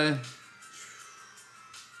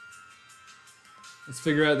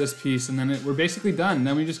figure out this piece, and then we're basically done.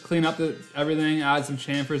 Then we just clean up everything, add some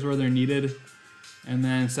chamfers where they're needed, and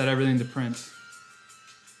then set everything to print.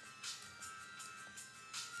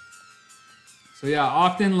 So yeah,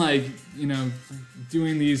 often like, you know,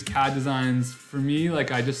 doing these CAD designs, for me, like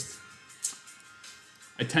I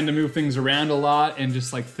tend to move things around a lot and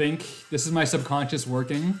just like think. This is my subconscious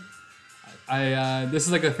working. This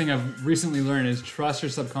is like a thing I've recently learned is trust your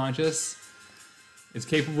subconscious. It's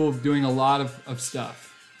capable of doing a lot of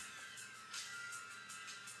stuff.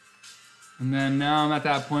 And then now I'm at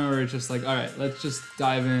that point where it's just like, all right, let's just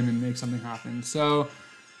dive in and make something happen. So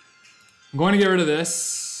I'm going to get rid of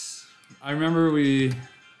this. I remember we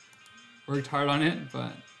worked hard on it,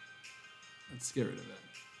 but let's get rid of it.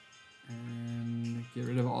 And get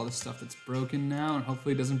rid of all the stuff that's broken now, and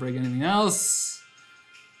hopefully it doesn't break anything else.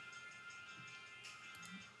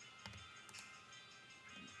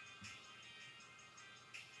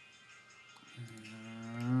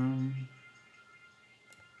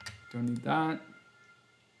 Don't need that.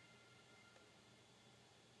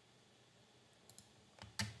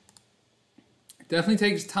 Definitely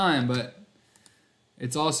takes time, but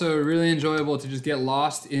it's also really enjoyable to just get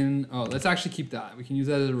lost in. Oh, let's actually keep that. We can use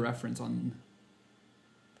that as a reference on.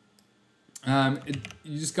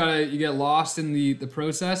 You get lost in the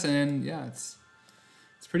process, and yeah, it's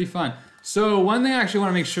pretty fun. So one thing I actually want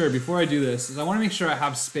to make sure before I do this is I want to make sure I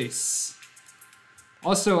have space.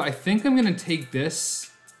 Also, I think I'm gonna take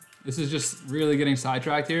this. This is just really getting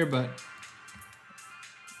sidetracked here, but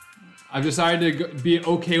I've decided to be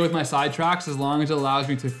okay with my sidetracks as long as it allows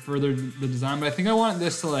me to further the design, but I think I want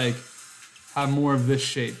this to like have more of this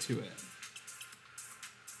shape to it.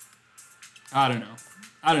 I don't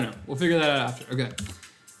know. We'll figure that out after. Okay.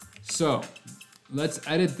 So let's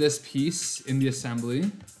edit this piece in the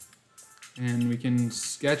assembly, and we can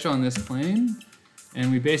sketch on this plane,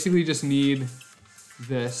 and we basically just need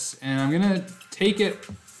this, and I'm gonna take it,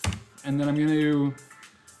 and then I'm gonna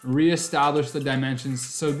reestablish the dimensions.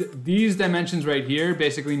 So these dimensions right here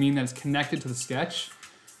basically mean that it's connected to the sketch.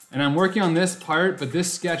 And I'm working on this part, but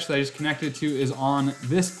this sketch that I just connected to is on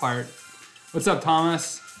this part. What's up,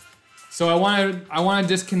 Thomas? So I want to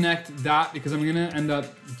disconnect that because I'm gonna end up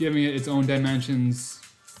giving it its own dimensions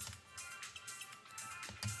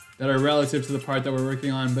that are relative to the part that we're working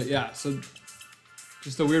on. But yeah, so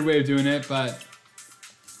just a weird way of doing it, but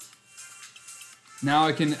now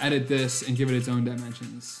I can edit this and give it its own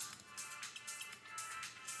dimensions.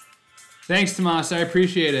 Thanks, Tomas. I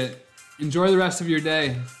appreciate it. Enjoy the rest of your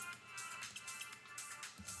day.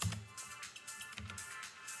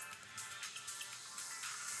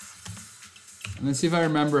 And let's see if I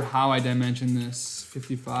remember how I dimension this.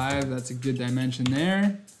 55, that's a good dimension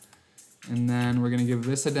there. And then we're gonna give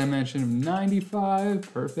this a dimension of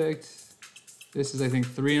 95, perfect. This is, I think,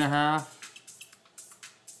 3.5.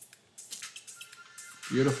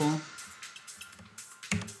 Beautiful.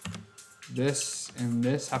 This and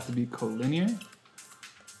this have to be collinear.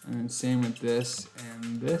 And then same with this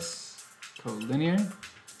and this, collinear.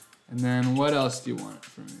 And then what else do you want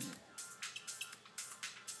from me?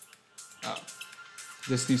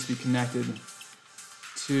 this needs to be connected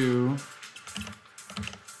to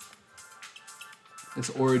this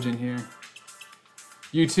origin here.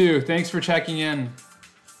 You too, thanks for checking in.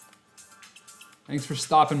 Thanks for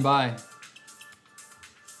stopping by.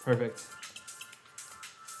 Perfect.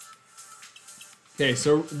 Okay,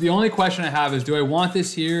 so the only question I have is, do I want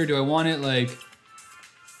this here? Do I want it like,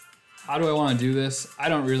 how do I want to do this? I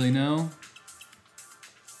don't really know.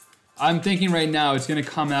 I'm thinking right now it's gonna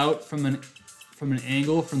come out from an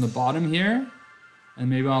angle from the bottom here, and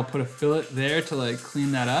maybe I'll put a fillet there to like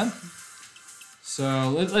clean that up. So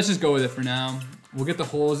let's just go with it for now. We'll get the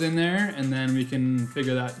holes in there, and then we can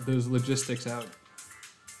figure those logistics out.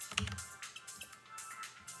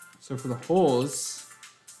 So for the holes,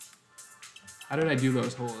 how did I do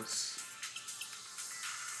those holes?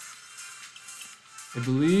 I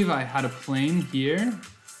believe I had a plane here,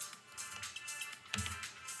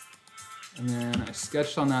 and then I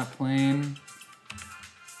sketched on that plane.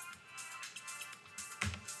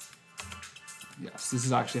 Yes, this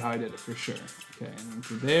is actually how I did it for sure. Okay, and then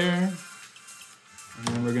to there, and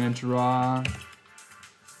then we're gonna draw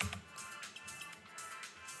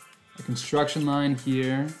a construction line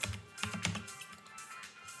here.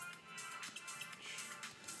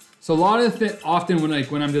 So a lot of often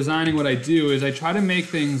when I'm designing, what I do is I try to make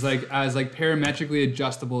things as parametrically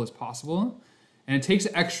adjustable as possible, and it takes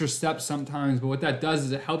extra steps sometimes. But what that does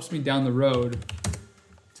is it helps me down the road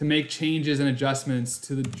to make changes and adjustments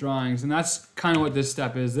to the drawings, and that's kind of what this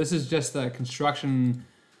step is. This is just a construction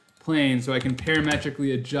plane, so I can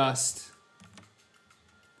parametrically adjust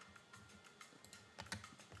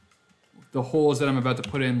the holes that I'm about to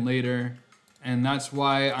put in later, and that's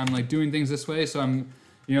why I'm like doing things this way. So I'm,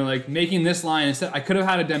 like making this line instead. I could have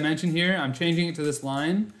had a dimension here. I'm changing it to this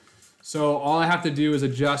line, so all I have to do is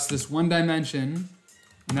adjust this one dimension,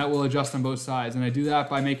 and that will adjust on both sides. And I do that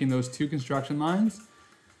by making those two construction lines,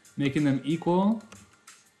 making them equal.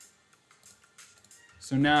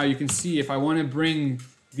 So now you can see if I want to bring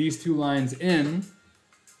these two lines in,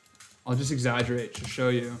 I'll just exaggerate to show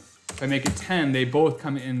you. If I make it 10, they both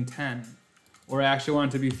come in 10. Or I actually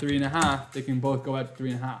want it to be 3.5, they can both go at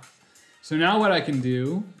 3.5. So now what I can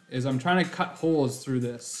do is I'm trying to cut holes through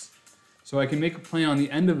this. So I can make a plane on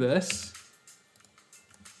the end of this,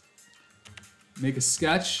 make a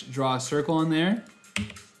sketch, draw a circle in there.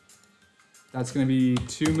 That's going to be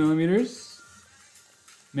 2 millimeters.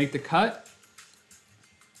 Make the cut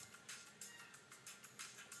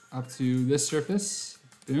up to this surface.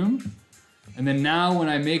 Boom. And then now when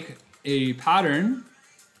I make a pattern,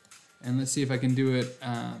 and let's see if I can do it.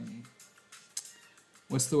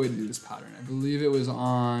 What's the way to do this pattern? I believe it was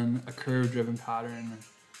on a curve-driven pattern,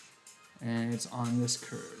 and it's on this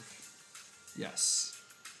curve. Yes.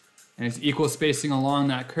 And it's equal spacing along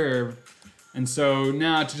that curve. And so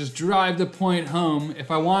now to just drive the point home,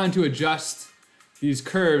 if I wanted to adjust these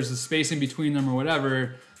curves, the spacing between them or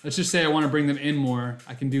whatever, let's just say I want to bring them in more,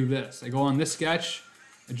 I can do this. I go on this sketch,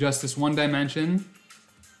 adjust this one dimension,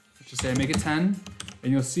 let's just say I make it 10,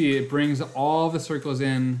 and you'll see it brings all the circles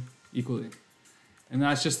in equally. And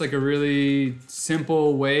that's just like a really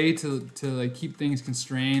simple way to like keep things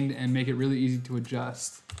constrained and make it really easy to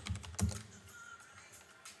adjust.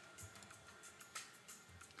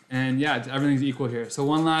 And yeah, everything's equal here. So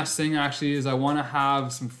one last thing actually is I want to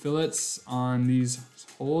have some fillets on these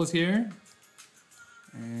holes here.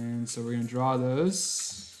 And so we're going to draw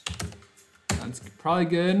those. That's probably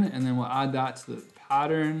good. And then we'll add that to the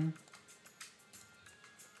pattern.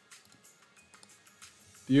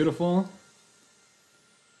 Beautiful.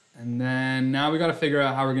 And then now we got to figure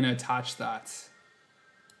out how we're going to attach that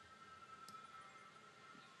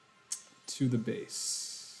to the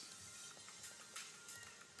base.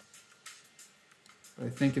 But I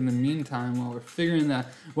think in the meantime, while we're figuring that,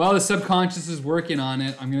 while the subconscious is working on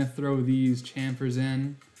it, I'm going to throw these chamfers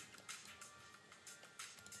in.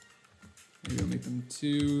 Maybe I'll make them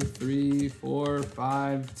 2, 3, 4,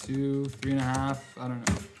 5, 2, 3.5. I don't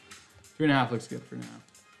know. 3.5 looks good for now.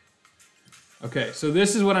 Okay, so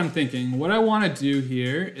this is what I'm thinking. What I want to do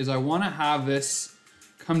here is I want to have this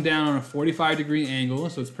come down on a 45-degree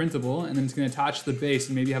angle, so it's printable, and then it's going to attach to the base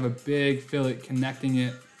and maybe have a big fillet connecting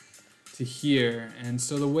it to here. And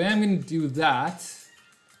so the way I'm going to do that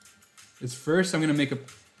is first I'm going to make a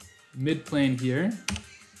mid-plane here.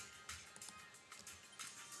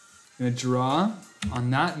 I'm going to draw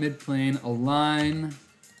on that mid-plane a line,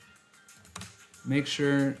 make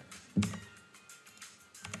sure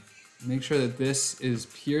that this is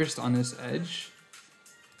pierced on this edge.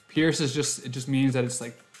 Pierce is it just means that it's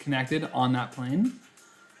like connected on that plane.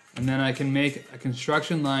 And then I can make a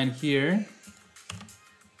construction line here.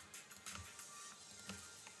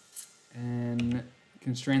 And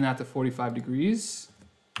constrain that to 45 degrees.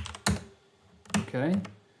 Okay.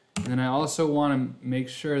 And then I also want to make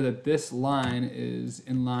sure that this line is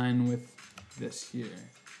in line with this here.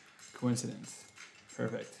 Coincidence.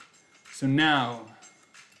 Perfect. So now,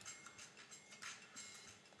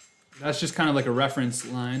 that's just kind of like a reference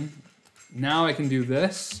line. Now I can do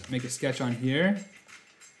this, make a sketch on here,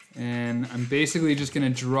 and I'm basically just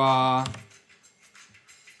going to draw.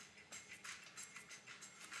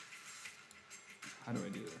 How do I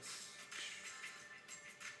do this?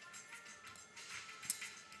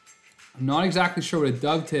 I'm not exactly sure what a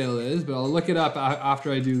dovetail is, but I'll look it up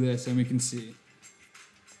after I do this and we can see.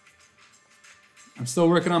 I'm still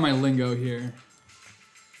working on my lingo here.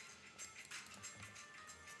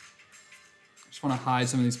 I just want to hide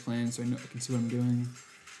some of these planes so I can see what I'm doing.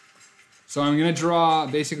 So I'm going to draw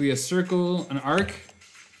basically a circle, an arc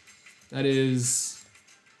that is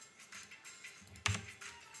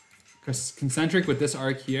concentric with this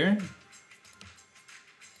arc here.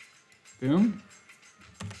 Boom.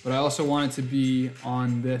 But I also want it to be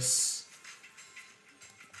on this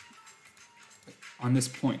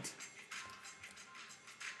point.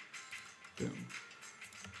 Boom.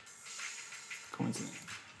 Coincident.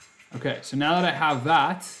 Okay, so now that I have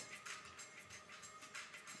that,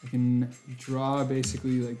 I can draw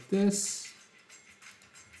basically like this.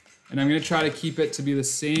 And I'm going to try to keep it to be the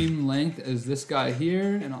same length as this guy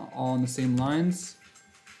here and all on the same lines.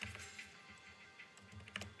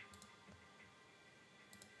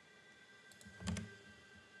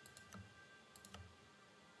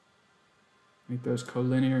 Make those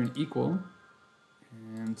collinear and equal.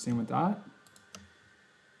 And same with that.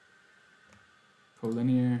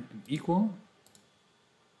 Collinear and equal.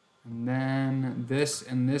 And then this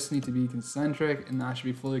and this need to be concentric, and that should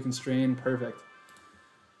be fully constrained. Perfect.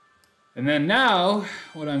 And then now,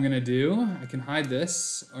 what I'm going to do, I can hide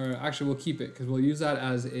this, or actually we'll keep it because we'll use that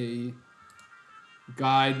as a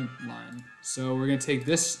guideline. So we're going to take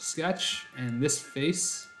this sketch and this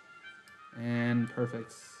face, and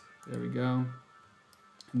perfect. There we go.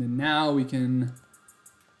 And then now we can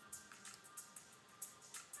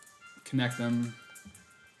connect them.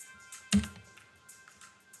 So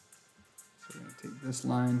we're going to take this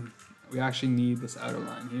line. We actually need this outer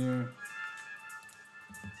line here.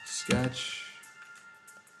 Sketch.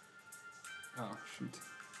 Oh, shoot.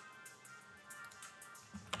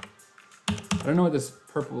 I don't know what this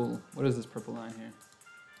purple, what is this purple line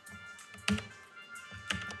here?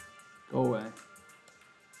 Go away.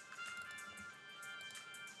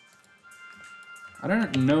 I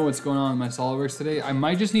don't know what's going on with my SolidWorks today. I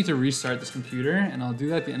might just need to restart this computer, and I'll do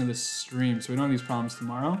that at the end of this stream so we don't have these problems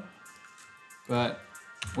tomorrow. But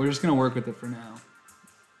we're just going to work with it for now.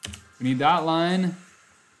 We need that line,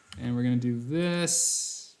 and we're going to do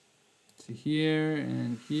this to here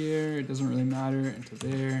and here. It doesn't really matter, and to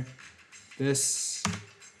there. This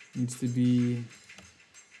needs to be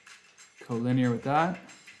collinear with that.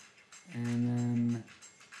 And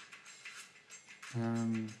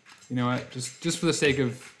then, you know what, just for the sake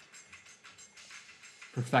of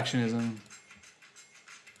perfectionism,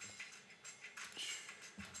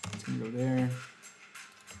 it's gonna go there.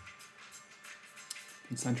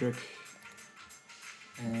 Concentric.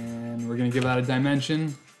 And we're gonna give that a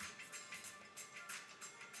dimension.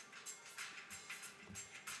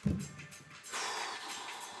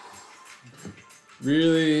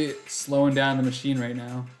 Really slowing down the machine right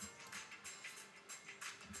now.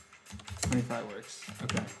 25 works.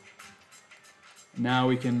 Okay. Now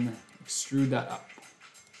we can extrude that up.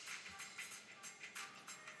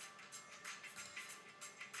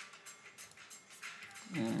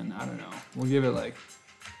 And I don't know. We'll give it like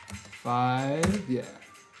 5. Yeah.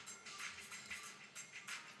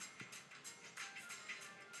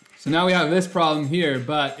 So now we have this problem here,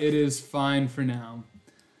 but it is fine for now.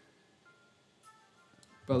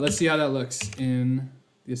 But let's see how that looks in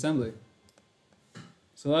the assembly.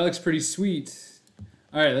 So that looks pretty sweet.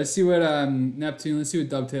 All right, let's see what Neptune, let's see what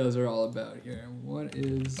dovetails are all about here. What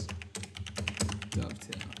is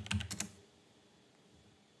dovetail?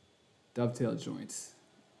 Dovetail joints.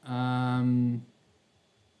 I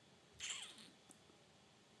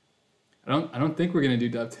don't think we're gonna do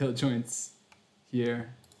dovetail joints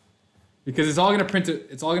here because it's all gonna print it.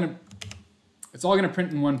 It's all gonna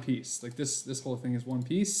print in one piece. Like this whole thing is one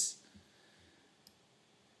piece.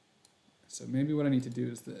 So maybe what I need to do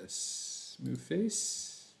is this. Move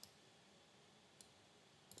face.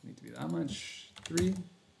 Doesn't need to be that much. 3,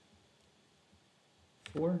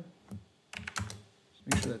 4. Just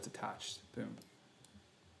make sure that's attached. Boom.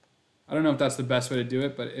 I don't know if that's the best way to do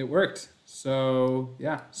it, but it worked. So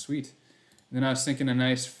yeah, sweet. And then I was thinking a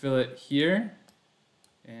nice fillet here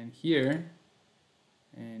and here.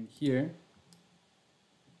 and here.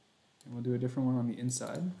 And we'll do a different one on the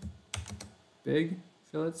inside. Big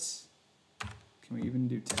fillets. Can we even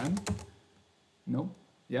do 10? Nope.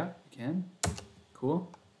 Yeah, we can.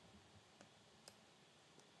 Cool.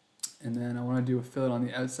 And then I want to do a fillet on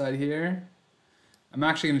the outside here. I'm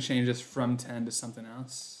actually going to change this from 10 to something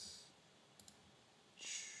else.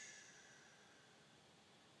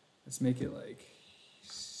 Let's make it like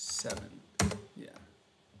 7. Yeah.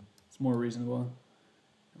 It's more reasonable.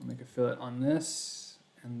 I'll make a fillet on this,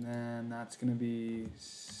 and then that's going to be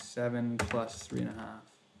 7 plus 3.5.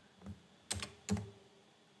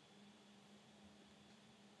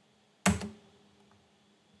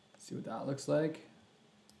 See what that looks like.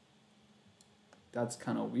 That's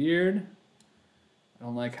kind of weird. I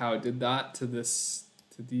don't like how it did that to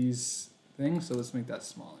these things, so let's make that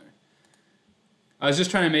smaller. I was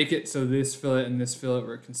just trying to make it so this fillet and this fillet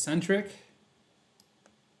were concentric,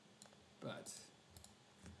 but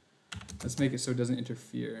let's make it so it doesn't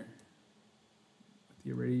interfere with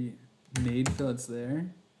the already made fillets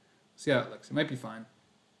there. See how it looks. It might be fine.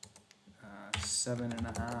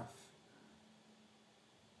 7.5.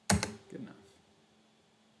 Good enough.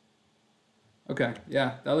 Okay,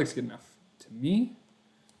 yeah, that looks good enough to me.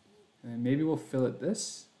 And then maybe we'll fillet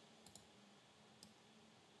this.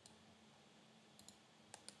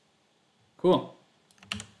 Cool.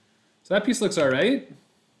 So that piece looks all right,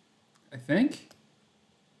 I think.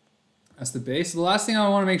 That's the base. The last thing I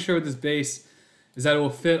want to make sure with this base is that it will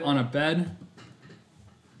fit on a bed.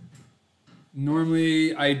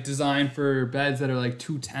 Normally I design for beds that are like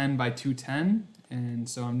 210 by 210. And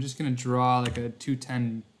so I'm just going to draw like a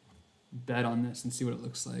 210 bed on this and see what it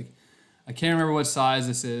looks like. I can't remember what size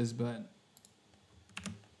this is, but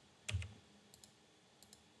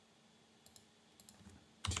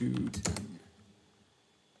you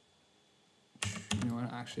know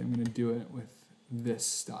what, actually I'm going to do it with this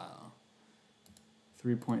style.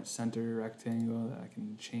 3-point center rectangle that I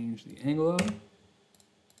can change the angle of.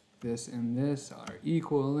 This and this are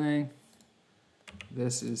equal length.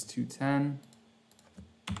 This is 210.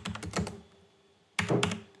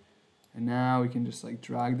 And now we can just like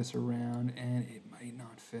drag this around and it might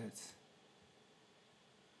not fit.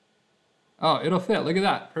 Oh, it'll fit. Look at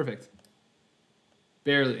that. Perfect.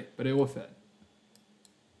 Barely, but it will fit.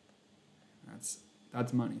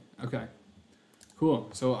 That's money. Okay. Cool.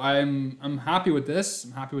 So I'm happy with this.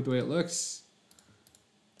 I'm happy with the way it looks.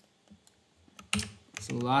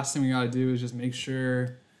 So the last thing we got to do is just make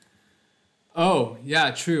sure. Oh,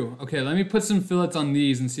 yeah, true. Okay, let me put some fillets on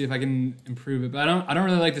these and see if I can improve it. But I don't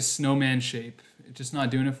really like the snowman shape. It's just not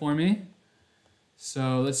doing it for me.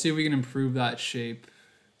 So let's see if we can improve that shape.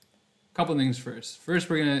 A couple things first. First,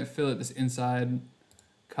 we're gonna fillet this inside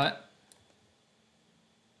cut.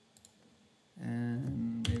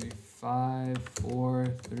 And maybe 5, 4,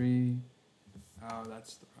 3. Oh,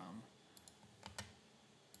 that's the problem.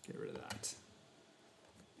 Get rid of that.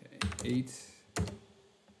 Okay, 8.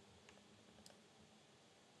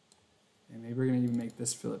 And maybe we're gonna even make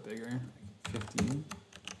this fillet bigger, like 15.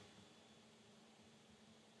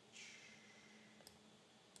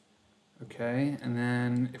 Okay, and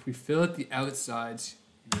then if we fillet the outsides,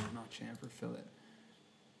 no, not chamfer, fillet.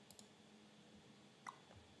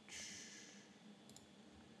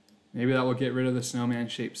 Maybe that will get rid of the snowman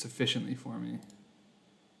shape sufficiently for me.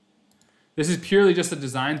 This is purely just a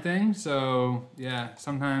design thing, so yeah,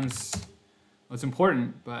 sometimes, well, it's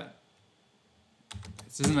important, but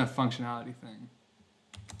this isn't a functionality thing.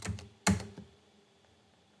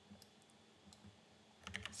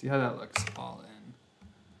 See how that looks all in.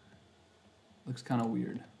 Looks kind of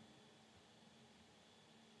weird.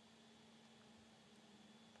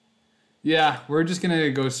 Yeah, we're just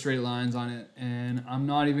gonna go straight lines on it, and I'm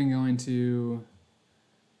not even going to,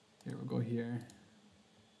 here, we'll go here.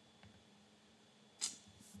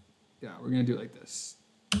 Yeah, we're gonna do it like this.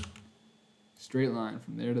 Straight line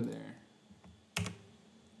from there to there.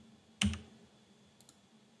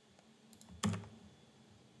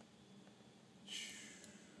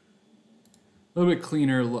 A little bit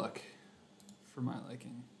cleaner look for my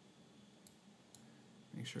liking.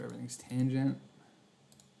 Make sure everything's tangent.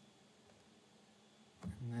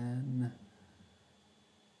 And then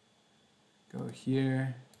go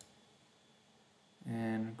here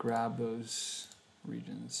and grab those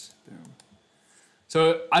regions. Boom.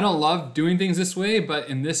 So I don't love doing things this way, but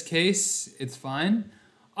in this case, it's fine.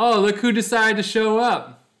 Oh, look who decided to show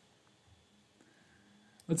up.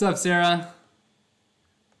 What's up, Sarah?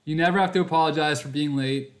 You never have to apologize for being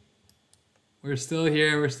late. We're still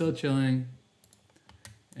here, we're still chilling.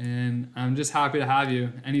 And I'm just happy to have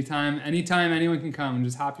you. Anytime anyone can come. I'm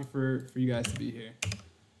just happy for you guys to be here.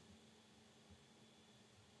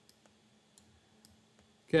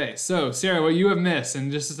 Okay, so Sarah, what you have missed, and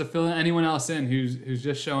just to fill anyone else in who's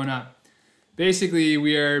just showing up, basically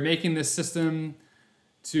we are making this system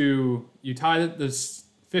to, you tie this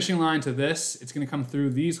fishing line to this, it's going to come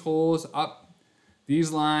through these holes, up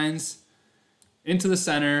these lines, into the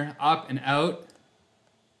center, up and out,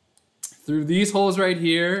 through these holes right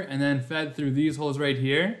here, and then fed through these holes right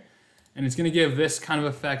here, and it's going to give this kind of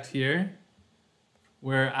effect here,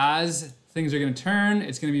 where as things are going to turn,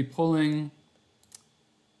 it's going to be pulling.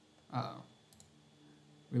 Uh-oh.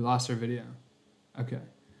 We lost our video. Okay.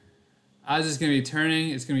 As it's going to be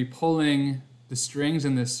turning, it's going to be pulling the strings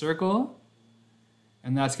in this circle,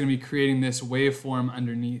 and that's going to be creating this waveform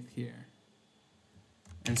underneath here.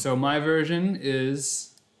 And so my version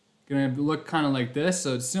is going to look kind of like this,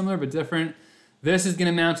 so it's similar but different. This is going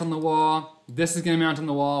to mount on the wall. This is going to mount on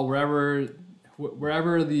the wall wherever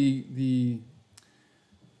the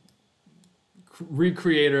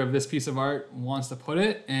recreator of this piece of art wants to put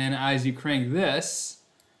it. And as you crank this,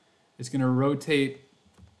 it's going to rotate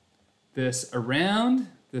this around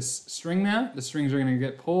this string mount. The strings are going to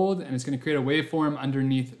get pulled, and it's going to create a waveform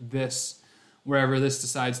underneath this, wherever this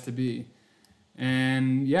decides to be.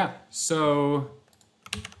 And yeah, so,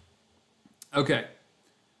 okay.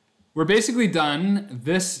 We're basically done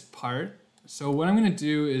this part. So what I'm going to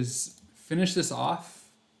do is finish this off,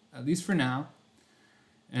 at least for now.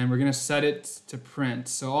 And we're going to set it to print.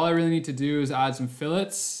 So all I really need to do is add some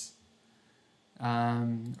fillets,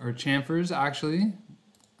 or chamfers actually.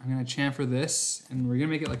 I'm going to chamfer this, and we're going to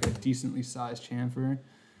make it like a decently sized chamfer.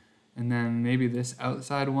 And then maybe this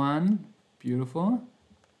outside one. Beautiful.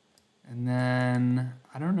 And then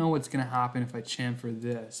I don't know what's going to happen if I chamfer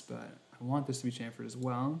this, but I want this to be chamfered as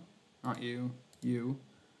well. Not you, you.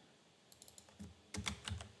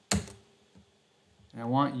 And I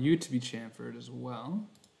want you to be chamfered as well.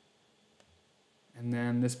 And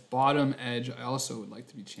then this bottom edge I also would like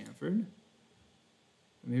to be chamfered.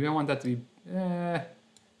 Maybe I want that to be,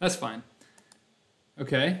 that's fine.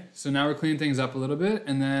 Okay, so now we're cleaning things up a little bit,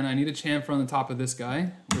 and then I need a chamfer on the top of this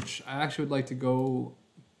guy, which I actually would like to go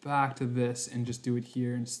back to this and just do it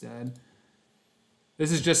here instead.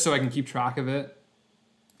 This is just so I can keep track of it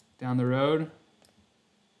down the road.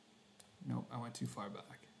 Nope, I went too far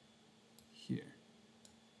back. Here.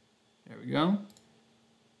 There we go.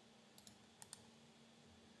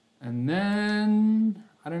 And then,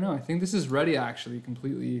 I don't know, I think this is ready actually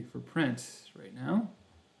completely for print right now.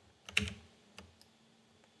 Let's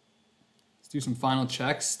do some final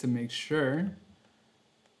checks to make sure.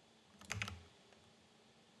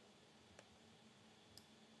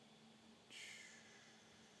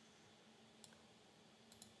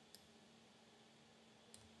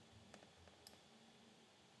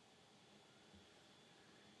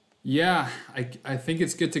 Yeah, I think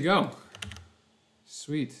it's good to go.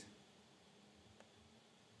 Sweet.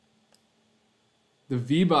 The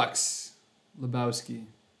V-Bucks, Lebowski.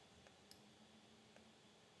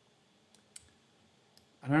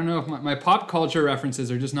 I don't know if my pop culture references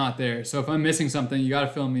are just not there. So if I'm missing something, you gotta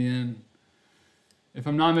fill me in. If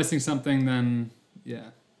I'm not missing something, then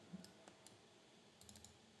yeah.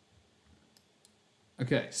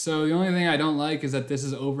 Okay, so the only thing I don't like is that this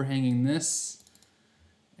is overhanging this.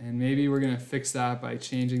 And maybe we're gonna fix that by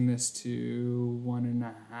changing this to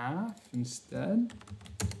 1.5 instead.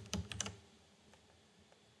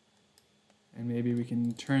 And maybe we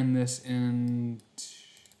can turn this in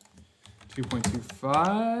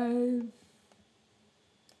 2.25.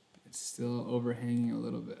 It's still overhanging a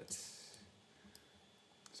little bit.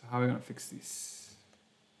 So how are we gonna fix these?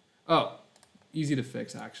 Oh, easy to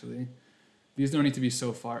fix actually. These don't need to be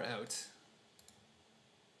so far out.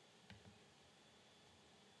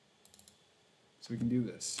 So we can do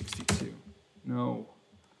this, 62. No,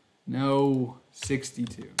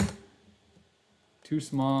 62. Too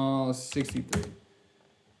small, 63.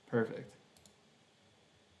 Perfect.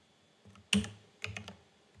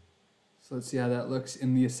 So let's see how that looks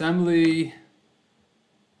in the assembly.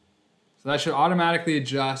 So that should automatically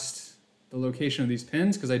adjust the location of these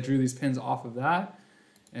pins because I drew these pins off of that.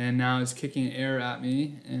 And now it's kicking error at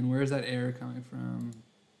me. And where's that error coming from?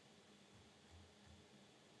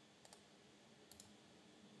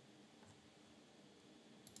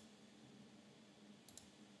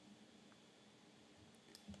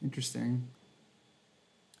 Interesting.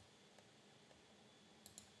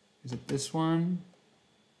 Is it this one?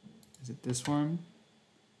 Is it this one?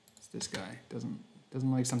 It's this guy.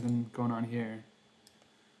 Doesn't like something going on here.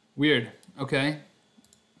 Weird. Okay.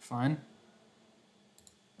 Fine.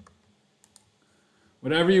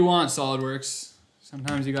 Whatever you want, SolidWorks.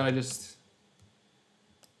 Sometimes you gotta just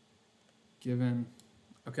give in.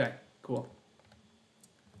 Okay, cool.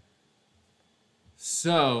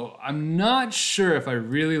 So I'm not sure if I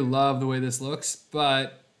really love the way this looks,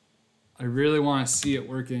 but I really want to see it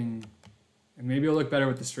working. And maybe it'll look better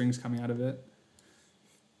with the strings coming out of it.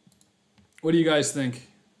 What do you guys think?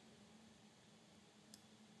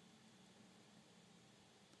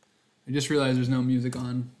 I just realized there's no music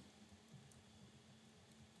on.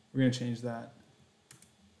 We're going to change that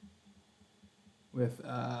with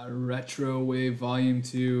Retro Wave Volume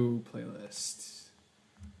 2 playlist.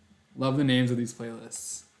 Love the names of these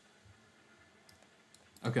playlists.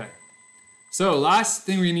 Okay. So last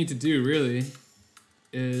thing we need to do really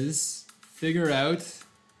is figure out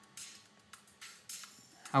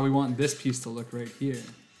how we want this piece to look right here.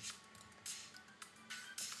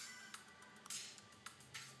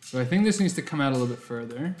 So I think this needs to come out a little bit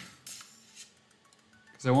further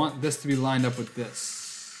because I want this to be lined up with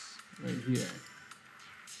this right here.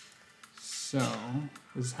 So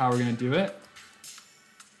this is how we're gonna do it.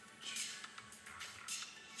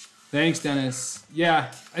 Thanks, Dennis.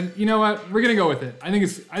 Yeah, you know what? We're gonna go with it. I think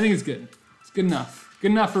it's good. It's good enough.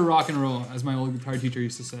 Good enough for rock and roll, as my old guitar teacher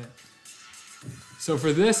used to say. So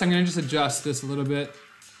for this, I'm gonna just adjust this a little bit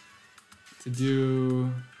to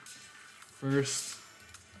do first.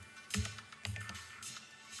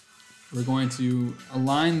 We're going to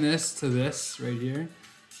align this to this right here.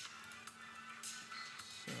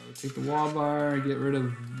 So take the wall bar, get rid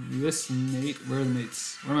of this mate. Where are the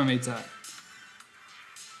mates? Where are my mates at?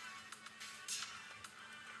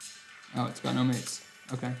 Oh, it's got no mates.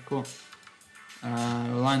 Okay, cool.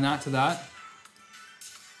 Align that to that.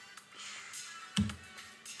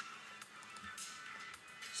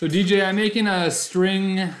 So DJ, I'm making a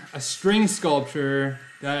string sculpture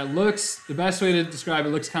that looks, the best way to describe it,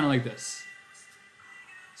 looks kind of like this.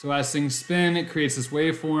 So as things spin, it creates this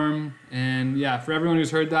waveform. And yeah, for everyone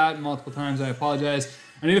who's heard that multiple times, I apologize.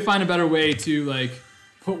 I need to find a better way to like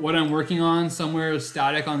put what I'm working on somewhere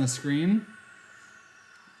static on the screen.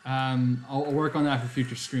 I'll work on that for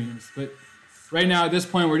future streams. But right now at this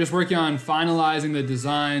point, we're just working on finalizing the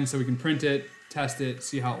design so we can print it, test it,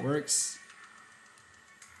 see how it works.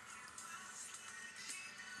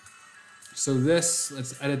 So this,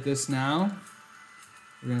 let's edit this now.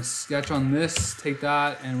 We're gonna sketch on this, take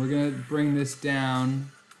that, and we're gonna bring this down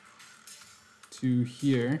to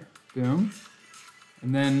here, boom.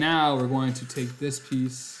 And then now we're going to take this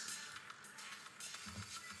piece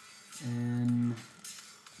and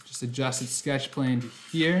just adjust its sketch plane to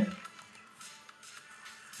here.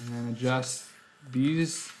 And then adjust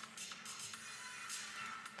these.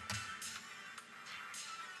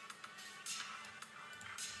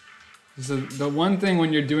 So the one thing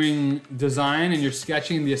when you're doing design and you're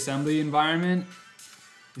sketching the assembly environment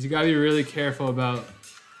is you gotta be really careful about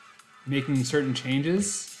making certain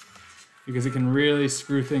changes because it can really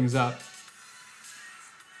screw things up.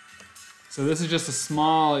 So this is just a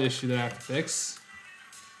small issue that I have to fix,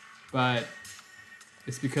 but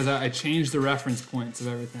it's because I changed the reference points of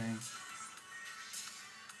everything.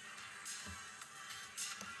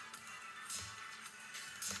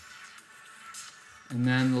 And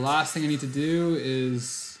then the last thing I need to do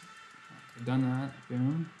is, I've done that,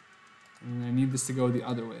 boom. And I need this to go the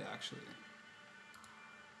other way, actually.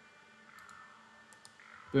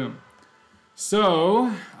 Boom. So,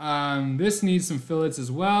 this needs some fillets as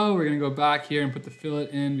well. We're gonna go back here and put the fillet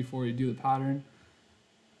in before we do the pattern.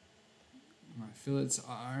 My fillets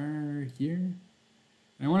are here. And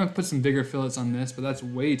I wanna put some bigger fillets on this, but that's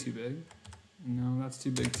way too big. No, that's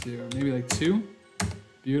too big too. Maybe like 2.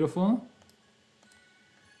 Beautiful.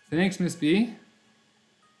 Thanks, Miss B.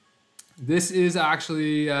 This is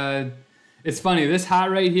actually, it's funny, this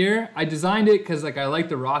hat right here, I designed it because like I like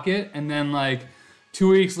the rocket, and then like 2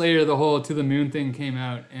 weeks later the whole To the Moon thing came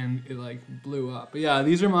out and it like blew up. But yeah,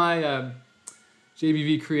 these are my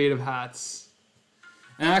JBV creative hats.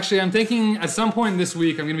 And actually I'm thinking at some point this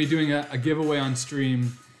week I'm gonna be doing a giveaway on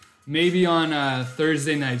stream, maybe on a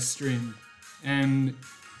Thursday night stream. And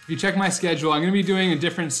if you check my schedule, I'm gonna be doing a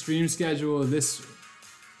different stream schedule this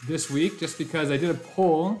week just because I did a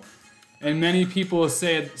poll and many people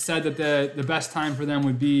said that the best time for them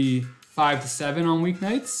would be 5 to 7 on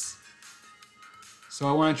weeknights. So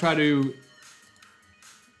I want to try to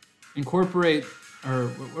incorporate, or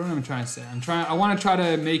what am I trying to say? I want to try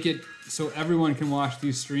to make it so everyone can watch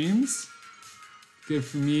these streams. Good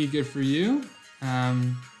for me, good for you.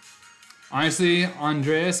 Honestly,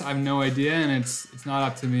 Andreas, I have no idea, and it's not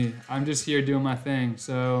up to me. I'm just here doing my thing.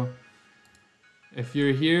 So if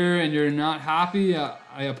you're here and you're not happy,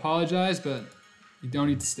 I apologize, but you don't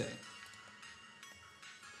need to stay.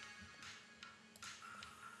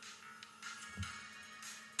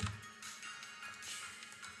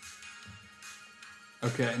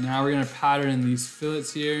 Okay, now we're gonna pattern these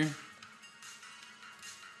fillets here.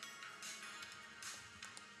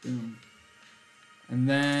 Boom. And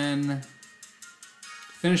then to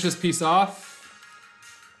finish this piece off,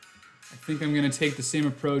 I think I'm gonna take the same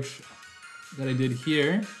approach that I did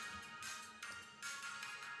here.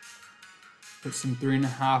 Put some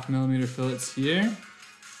 3.5mm fillets here.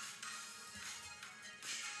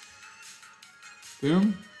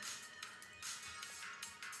 Boom.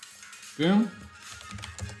 Boom.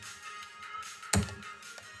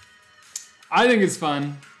 I think it's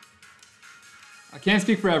fun. I can't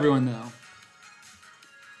speak for everyone though.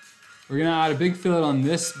 We're gonna add a big fillet on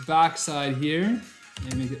this back side here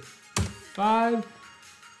and make it 5.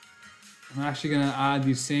 I'm actually gonna add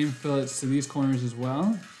these same fillets to these corners as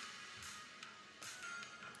well.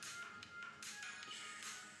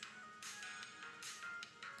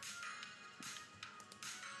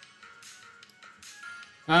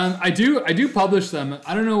 I do publish them.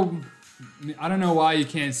 I don't know why you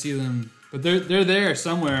can't see them, but they're there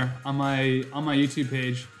somewhere on my YouTube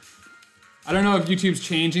page. I don't know if YouTube's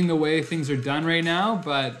changing the way things are done right now,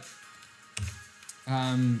 but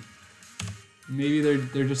maybe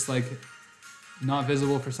they're just like not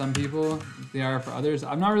visible for some people. They are for others.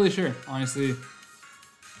 I'm not really sure, honestly.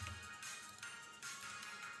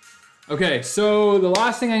 Okay, so the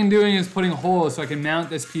last thing I'm doing is putting holes so I can mount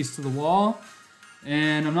this piece to the wall.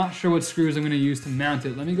 And I'm not sure what screws I'm going to use to mount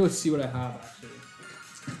it. Let me go see what I have actually.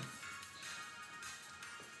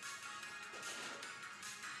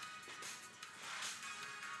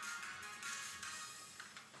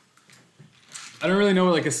 I don't really know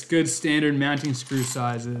what like a good standard mounting screw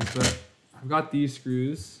size is, but I've got these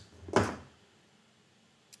screws.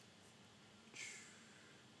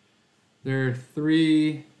 They're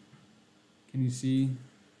 3, can you see?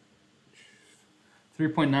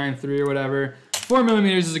 3.93 or whatever.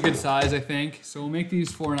 4mm is a good size, I think. So we'll make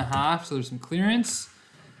these 4.5, so there's some clearance.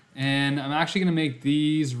 And I'm actually gonna make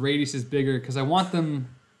these radiuses bigger because I want them,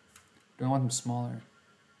 do I want them smaller?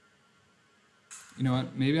 You know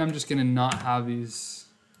what, maybe I'm just gonna not have these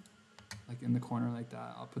like in the corner like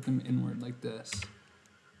that. I'll put them inward like this.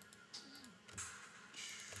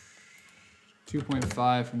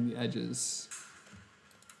 2.5 from the edges.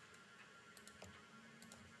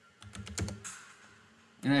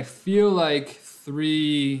 And I feel like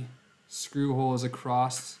 3 screw holes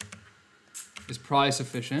across is probably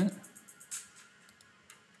sufficient.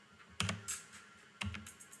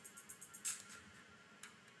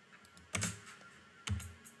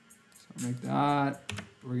 So make that.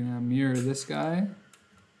 We're gonna mirror this guy.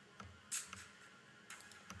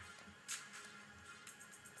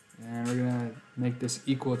 And we're gonna make this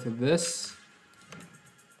equal to this.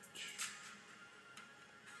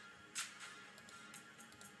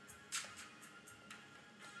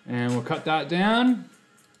 And we'll cut that down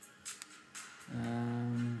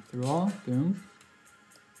through all, boom.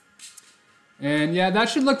 And yeah, that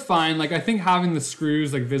should look fine. Like I think having the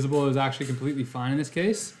screws like visible is actually completely fine in this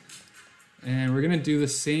case. And we're gonna do the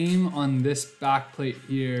same on this back plate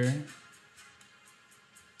here.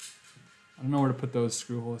 I don't know where to put those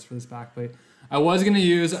screw holes for this back plate. I was gonna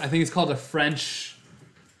use, I think it's called a French,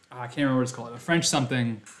 I can't remember what it's called, a French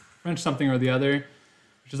something or the other,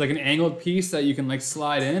 which is like an angled piece that you can like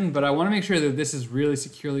slide in, but I wanna make sure that this is really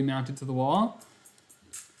securely mounted to the wall.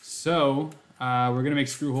 So we're gonna make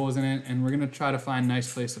screw holes in it and we're gonna try to find a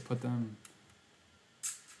nice place to put them.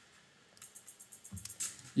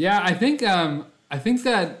 Yeah, I think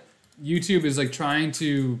that YouTube is like trying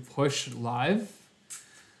to push live,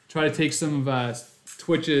 try to take some of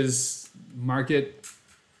Twitch's market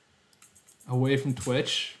away from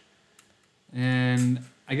Twitch. And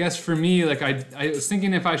I guess for me, like I was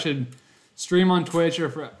thinking if I should stream on Twitch or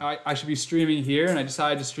if I should be streaming here, and I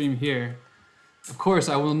decided to stream here. Of course,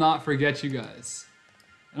 I will not forget you guys.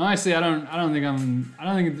 And honestly, I don't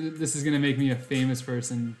think this is gonna make me a famous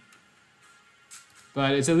person.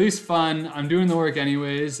 But it's at least fun. I'm doing the work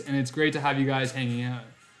anyways, and it's great to have you guys hanging out.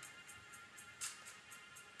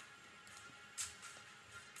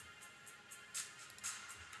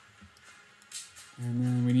 And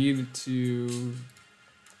then we need to,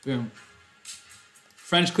 boom.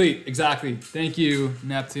 French cleat, exactly. Thank you,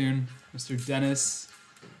 Neptune, Mr. Dennis.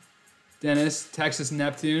 Dennis, Texas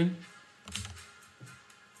Neptune.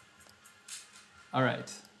 All right.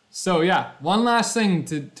 So yeah, one last thing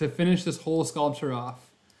to finish this whole sculpture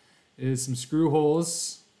off is some screw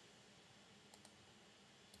holes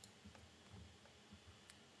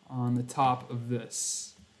on the top of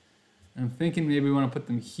this. And I'm thinking maybe we want to put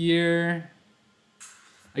them here.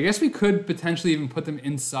 I guess we could potentially even put them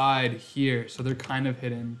inside here so they're kind of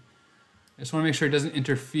hidden. I just want to make sure it doesn't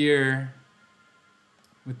interfere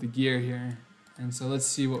with the gear here. And so let's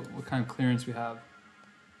see what kind of clearance we have.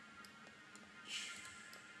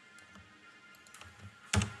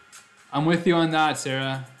 I'm with you on that,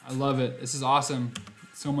 Sarah. I love it. This is awesome.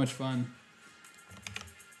 It's so much fun.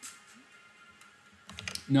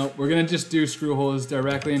 Nope, we're gonna just do screw holes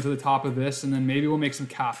directly into the top of this, and then maybe we'll make some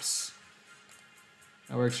caps.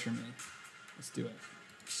 That works for me. Let's do it.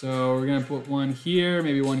 So we're gonna put one here,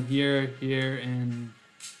 maybe one here, here, and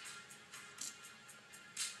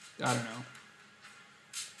I don't know.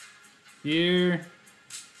 Here.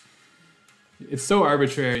 It's so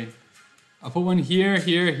arbitrary. I'll put one here,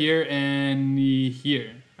 here, here, and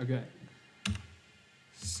here. Okay.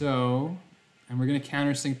 So, and we're gonna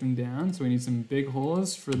countersink them down. So we need some big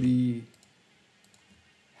holes for the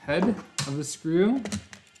head of the screw.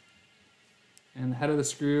 And the head of the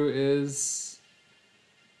screw is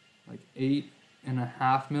like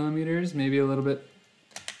 8.5 millimeters, maybe a little bit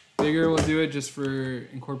bigger. We'll do it just for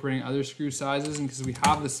incorporating other screw sizes and because we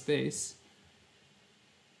have the space.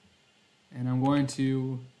 And I'm going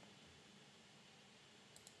to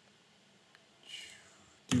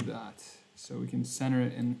do that so we can center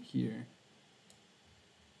it in here.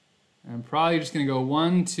 And I'm probably just gonna go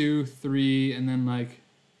 1, 2, 3, and then like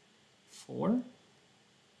 4,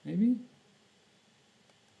 maybe?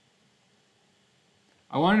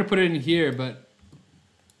 I wanted to put it in here, but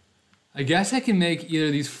I guess I can make either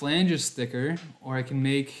these flanges thicker, or I can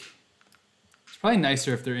make, it's probably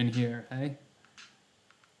nicer if they're in here, hey?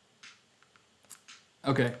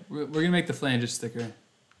 Okay, we're gonna make the flanges thicker.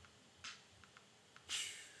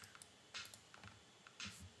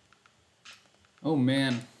 Oh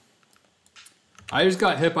man. I just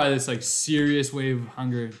got hit by this like serious wave of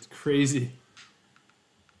hunger. It's crazy.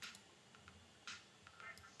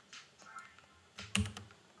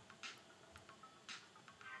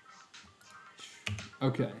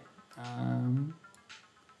 Okay.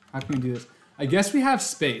 How can we do this? I guess we have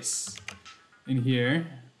space in here.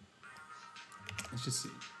 Let's just see.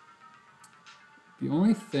 The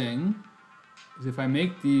only thing is if I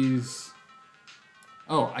make these...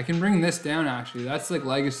 Oh, I can bring this down actually. That's like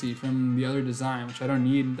legacy from the other design, which I don't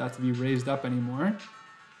need that to be raised up anymore.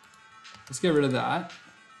 Let's get rid of that.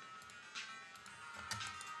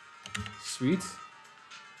 Sweet.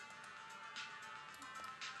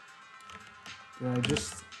 Did I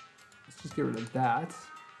just... Let's just get rid of that.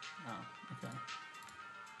 Oh, okay.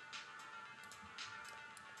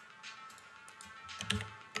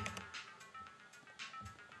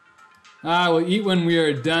 We'll eat when we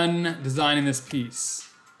are done designing this piece.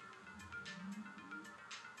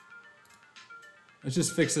 Let's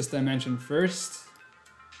just fix this dimension first.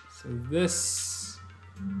 So this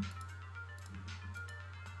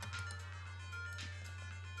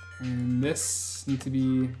and this need to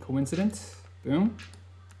be coincident. Boom.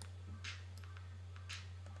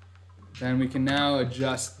 Then we can now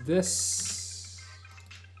adjust this.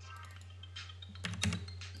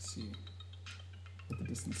 Let's see what the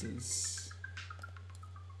distance is.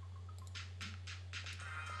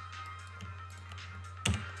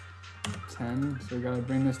 10, so we gotta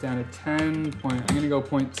bring this down to 10 point. I'm gonna go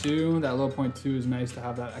 0.2. That little 0.2 is nice to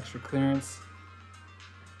have that extra clearance.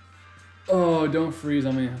 Oh, don't freeze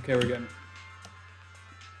on me. Okay, we're good.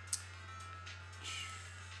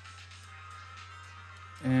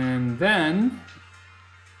 And then,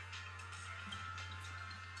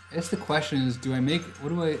 I guess the question is, do I make, what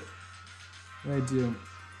do I do?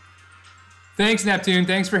 Thanks, Neptune.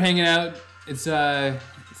 Thanks for hanging out. It's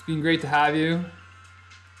been great to have you.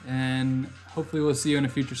 And hopefully we'll see you in a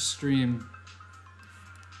future stream.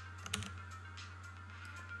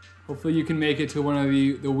 Hopefully you can make it to one of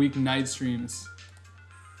the weeknight streams.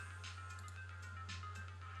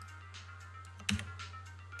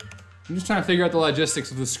 I'm just trying to figure out the logistics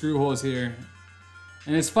of the screw holes here.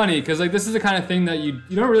 And it's funny, because like this is the kind of thing that you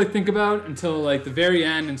don't really think about until like the very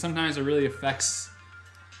end, and sometimes it really affects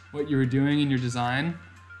what you were doing in your design.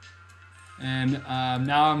 And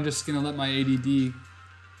now I'm just gonna let my ADD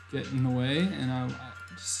get in the way, and I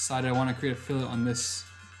just decided I want to create a fillet on this.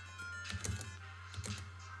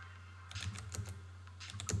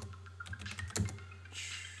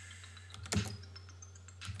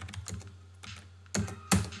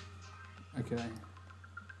 Okay,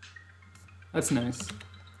 that's nice.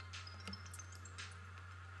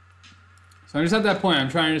 So I'm just at that point. I'm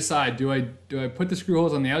trying to decide: do I put the screw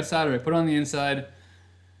holes on the outside, or do I put it on the inside?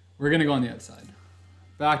 We're gonna go on the outside.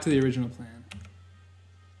 Back to the original plan.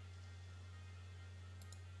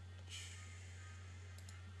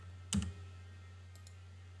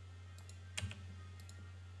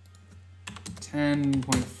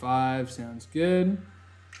 10.5 sounds good.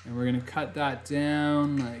 And we're gonna cut that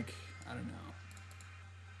down like, I don't know,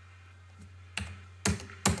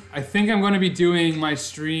 I think I'm going to be doing my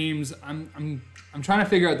streams. I'm trying to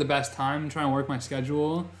figure out the best time. I'm trying to work my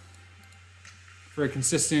schedule for a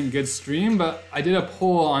consistent, good stream. But I did a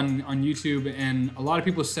poll on YouTube, and a lot of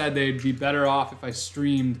people said they'd be better off if I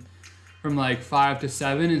streamed from like 5 to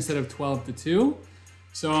 7 instead of 12 to 2.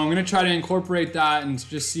 So I'm going to try to incorporate that and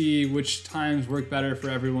just see which times work better for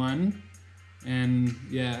everyone. And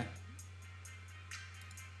yeah.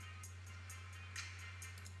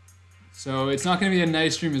 So it's not going to be a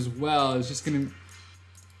night stream as well. It's just going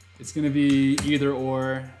to be either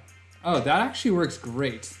or. Oh, that actually works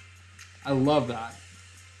great. I love that.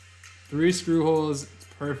 3 screw holes, it's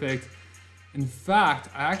perfect. In fact,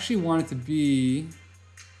 I actually want it to be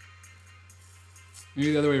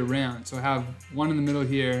maybe the other way around. So I have one in the middle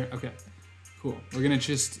here. Okay, cool. We're gonna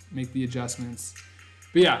just make the adjustments.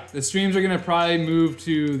 But yeah, the streams are gonna probably move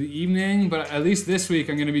to the evening, but at least this week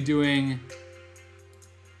I'm gonna be doing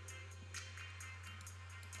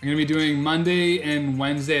Monday and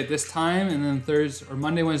Wednesday at this time, and then Thursday, or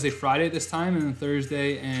Monday, Wednesday, Friday at this time, and then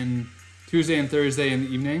Tuesday and Thursday in the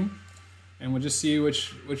evening. And we'll just see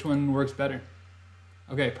which one works better.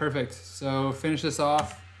 Okay, perfect. So finish this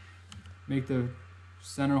off. Make the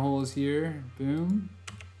center holes here, boom.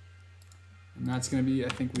 And that's gonna be, I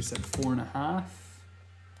think we said 4.5.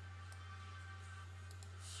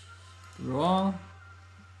 Through all.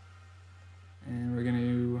 And we're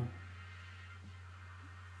gonna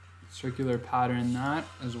circular pattern that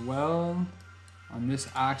as well. On this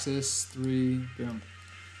axis, 3, boom.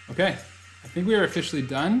 Okay, I think we are officially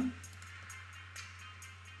done,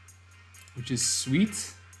 which is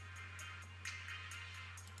sweet.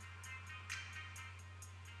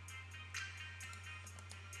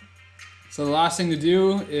 So the last thing to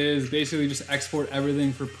do is basically just export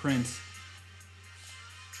everything for print.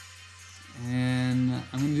 And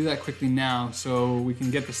I'm gonna do that quickly now so we can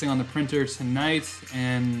get this thing on the printer tonight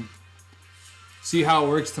and see how it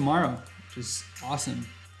works tomorrow, which is awesome.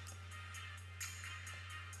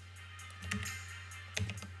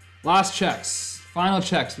 Last checks, final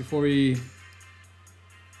checks before we...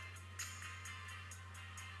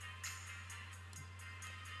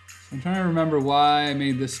 I'm trying to remember why I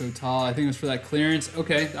made this so tall. I think it was for that clearance.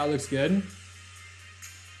 Okay, that looks good.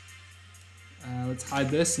 Let's hide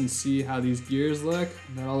this and see how these gears look.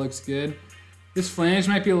 That all looks good. This flange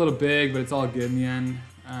might be a little big, but it's all good in the end.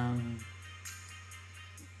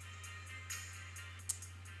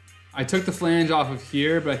 I took the flange off of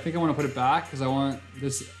here, but I think I want to put it back because I want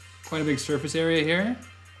this quite a big surface area here.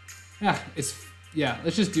 Yeah,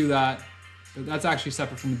 let's just do that. But that's actually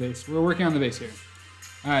separate from the base. We're working on the base here.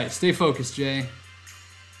 All right, stay focused, Jay.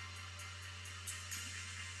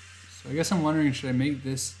 So I guess I'm wondering, should I make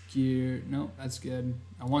this gear? No, that's good.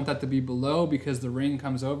 I want that to be below because the ring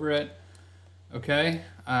comes over it. Okay,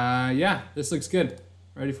 yeah, this looks good.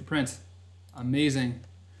 Ready for print. Amazing.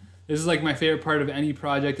 This is like my favorite part of any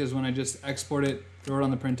project is when I just export it, throw it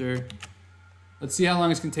on the printer. Let's see how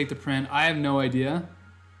long it's gonna take to print. I have no idea.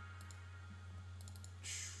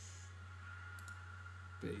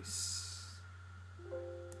 Base.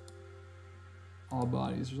 All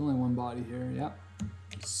bodies, there's only one body here, yep.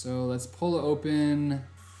 So let's pull it open,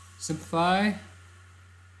 simplify.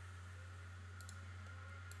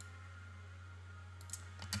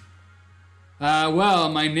 Well,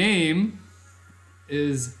 my name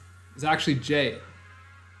is actually Jay.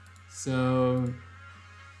 So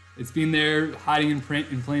it's been there hiding in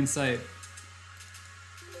plain sight.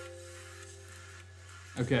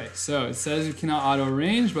 Okay, so it says you cannot auto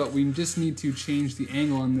arrange, but we just need to change the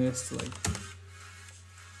angle on this to like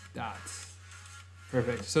that.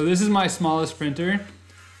 Perfect. So this is my smallest printer.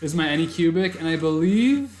 This is my Anycubic, and I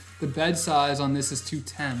believe the bed size on this is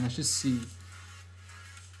 210. Let's just see.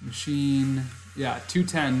 Machine, yeah,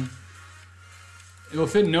 210. It'll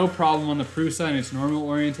fit no problem on the Prusa in its normal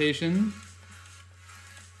orientation.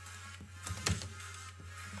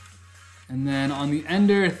 And then on the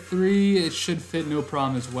Ender 3, it should fit no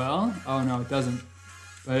problem as well. Oh no, it doesn't.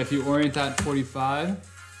 But if you orient that 45,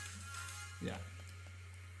 yeah.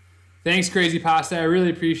 Thanks, Crazy Pasta. I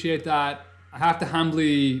really appreciate that. I have to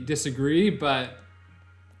humbly disagree, but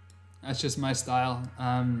that's just my style.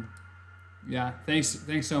 Yeah, thanks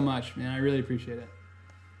so much, man. I really appreciate it.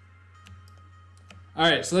 All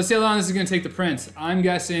right, so let's see how long this is gonna take to print. I'm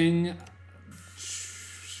guessing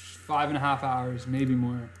 5.5 hours, maybe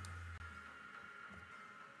more.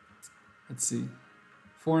 Let's see,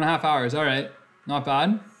 4.5 hours, all right, not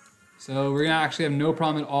bad. So we're gonna actually have no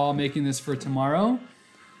problem at all making this for tomorrow.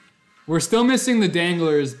 We're still missing the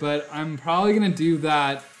danglers, but I'm probably gonna do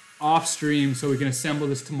that off stream so we can assemble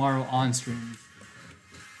this tomorrow on stream.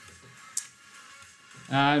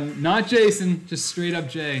 Not Jason, just straight up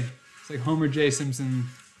J. It's like Homer J. Simpson.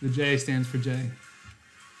 The J stands for J.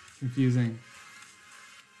 Confusing.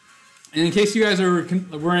 And in case you guys are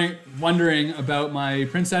wondering about my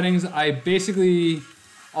print settings, I basically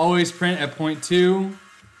always print at 0.2.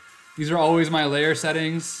 These are always my layer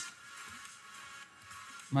settings.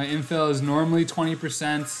 My infill is normally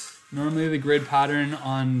 20%. Normally the grid pattern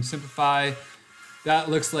on Simplify, that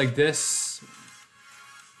looks like this.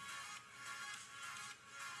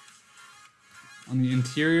 On the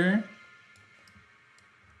interior.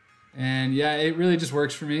 And yeah, it really just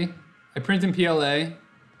works for me. I print in PLA.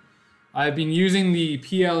 I've been using the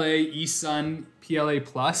PLA eSun PLA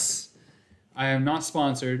Plus. I am not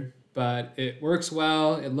sponsored, but it works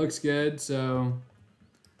well. It looks good, so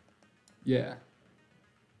yeah.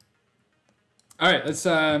 All right, let's,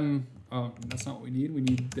 oh, that's not what we need. We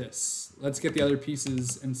need this. Let's get the other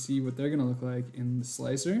pieces and see what they're gonna look like in the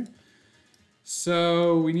slicer.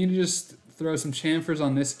 So we need to just throw some chamfers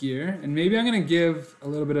on this gear, and maybe I'm gonna give a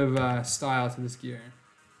little bit of style to this gear.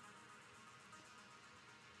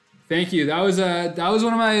 Thank you. That was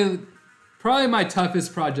one of my, probably my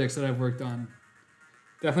toughest projects that I've worked on.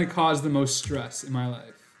 Definitely caused the most stress in my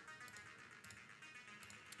life.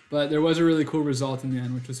 But there was a really cool result in the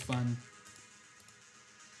end, which was fun.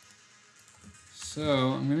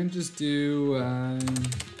 So I'm gonna just do, I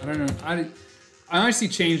don't know, I honestly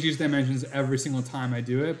change these dimensions every single time I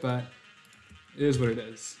do it, but it is what it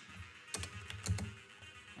is.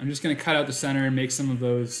 I'm just gonna cut out the center and make some of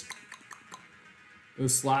those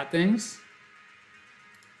slot things.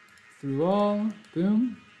 Through all,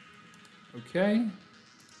 boom. Okay.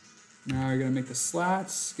 Now we're gonna make the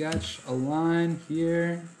slats, sketch a line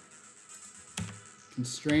here.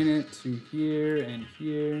 Constrain it to here and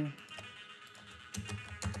here.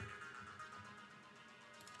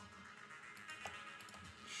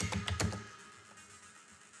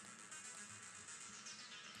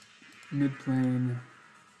 Midplane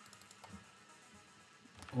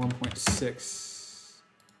 1.6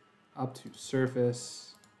 up to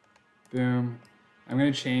surface. Boom. I'm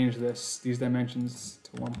going to change these dimensions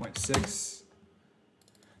to 1.6.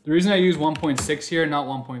 The reason I use 1.6 here, not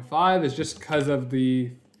 1.5, is just because of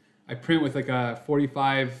I print with like a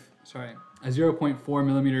 0.4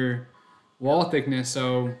 millimeter wall thickness,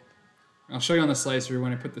 so I'll show you on the slicer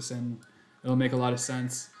when I put this in. It'll make a lot of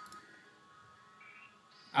sense.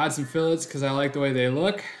 Add some fillets because I like the way they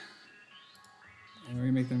look. And we're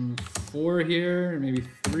gonna make them 4 here, or maybe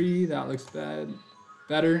 3. That looks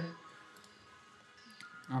better.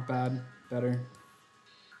 Not bad, better.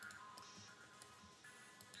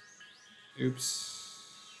 Oops.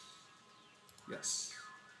 Yes.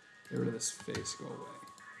 Get rid of this face, go away.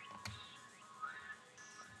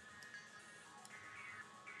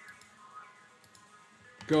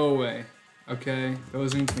 Go away. Okay,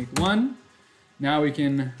 those need to make 1. Now we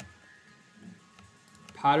can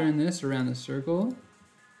pattern this around the circle.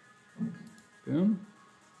 Boom.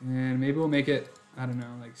 And maybe we'll make it, I don't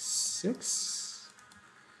know, like 6.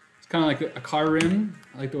 It's kind of like a car rim.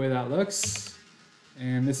 I like the way that looks.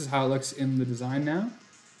 And this is how it looks in the design now.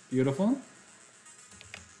 Beautiful.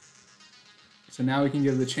 So now we can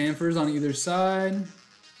give the chamfers on either side.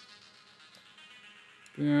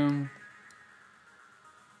 Boom.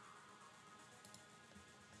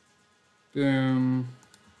 Boom.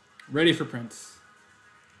 Ready for print.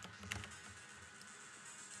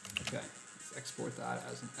 Okay, let's export that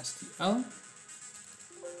as an STL.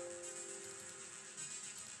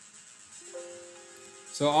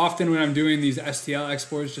 So often when I'm doing these STL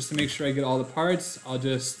exports, just to make sure I get all the parts, I'll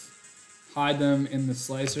just hide them in the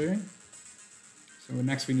slicer. So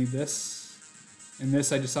next we need this. And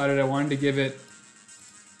this I decided I wanted to give it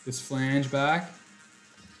this flange back.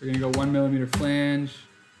 We're gonna go 1 millimeter flange.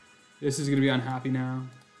 This is gonna be unhappy now.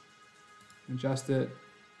 Adjust it.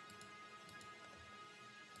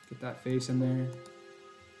 Get that face in there.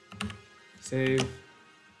 Save.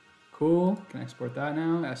 Cool. Can export that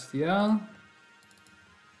now. STL.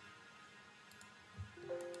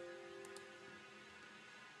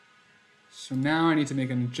 So now I need to make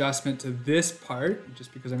an adjustment to this part,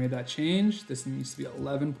 just because I made that change. This needs to be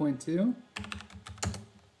 11.2.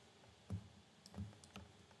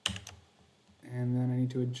 And then I need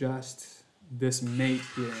to adjust this mate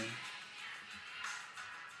here.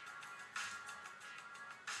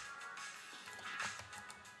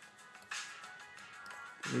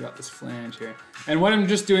 We got this flange here. And what I'm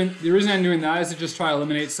just doing, the reason I'm doing that is to just try to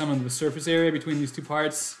eliminate some of the surface area between these two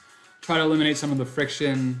parts. Try to eliminate some of the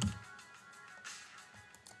friction.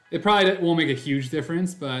 It probably won't make a huge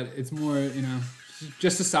difference, but it's more, you know,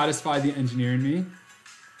 just to satisfy the engineer in me.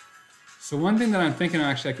 So one thing that I'm thinking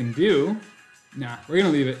actually I can do Nah, we're gonna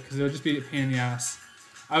leave it because it'll just be a pain in the ass.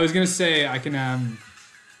 I was gonna say I can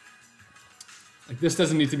like this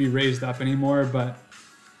doesn't need to be raised up anymore, but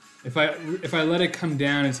if I let it come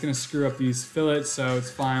down, it's gonna screw up these fillets, so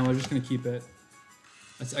it's fine. We're just gonna keep it.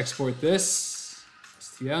 Let's export this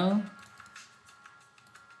STL.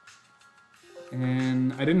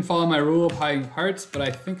 And I didn't follow my rule of hiding parts, but I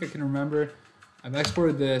think I can remember. I've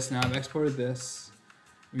exported this. Now I've exported this.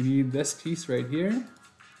 We need this piece right here.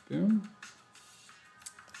 Boom.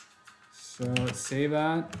 So let's save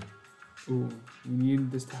that. Ooh, we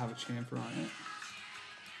need this to have a chamfer on it.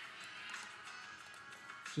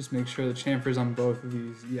 Just make sure the chamfer's on both of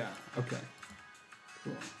these. Yeah, okay.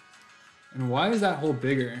 Cool. And why is that hole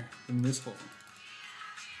bigger than this hole?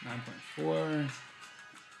 9.4.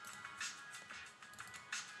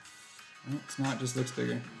 No, it's not, just looks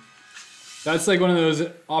bigger. That's like one of those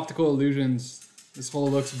optical illusions. This hole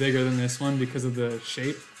looks bigger than this one because of the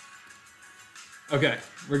shape. Okay,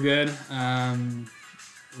 we're good.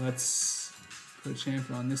 Let's put a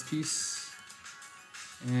chamfer on this piece.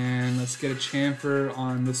 And let's get a chamfer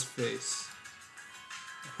on this face.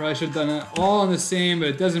 I probably should have done it all on the same, but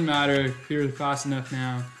it doesn't matter. Computer's fast enough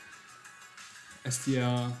now.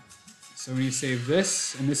 STL. So we need to save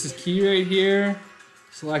this, and this is key right here.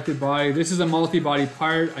 Selected body. This is a multi-body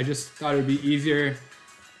part. I just thought it would be easier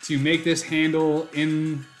to make this handle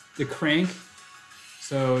in the crank.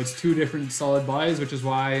 So it's two different solid bodies, which is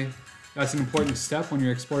why that's an important step when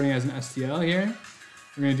you're exporting as an STL here.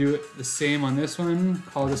 We're going to do it the same on this one.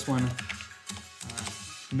 Call this one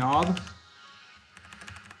knob.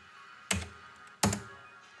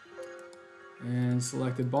 And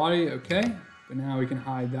selected body, okay. But now we can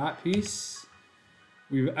hide that piece.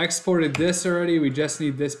 We've exported this already. We just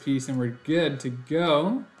need this piece and we're good to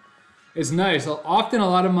go. It's nice. Often a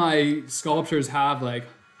lot of my sculptures have like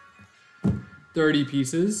 30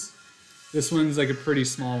 pieces. This one's like a pretty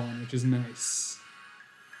small one, which is nice.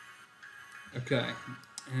 Okay,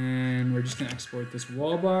 and we're just gonna export this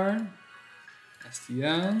wall bar,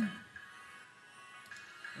 STL,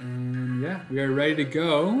 and yeah, we are ready to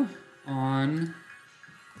go on.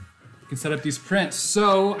 We can set up these prints.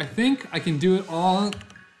 So I think I can do it all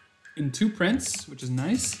in 2 prints, which is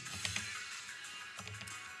nice.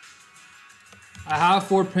 I have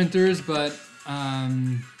 4 printers, but I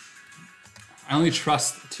only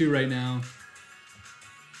trust 2 right now.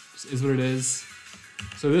 Just is what it is.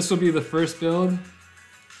 So this will be the first build.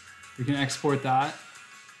 We can export that.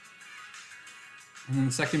 And then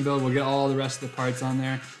the second build, we'll get all the rest of the parts on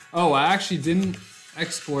there. Oh, I actually didn't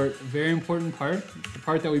export a very important part. The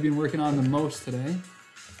part that we've been working on the most today.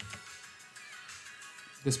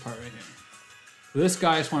 This part right here. So this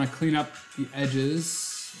guy, I just want to clean up the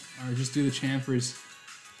edges, or just do the chamfers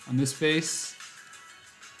on this face.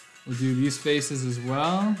 We'll do these faces as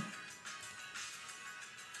well.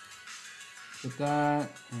 Put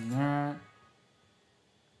that and that.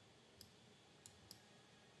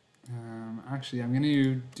 Actually, I'm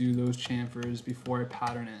gonna do those chamfers before I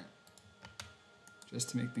pattern it, just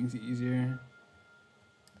to make things easier.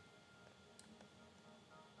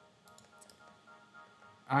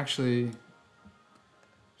 Actually,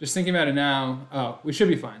 just thinking about it now, oh, we should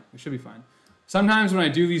be fine. We should be fine. Sometimes when I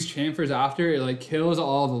do these chamfers after, it like kills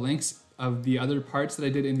all the links of the other parts that I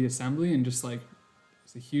did in the assembly and just like,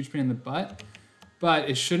 it's a huge pain in the butt. But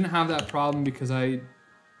it shouldn't have that problem because I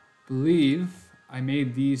believe I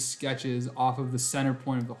made these sketches off of the center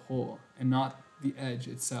point of the hole and not the edge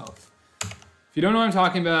itself. If you don't know what I'm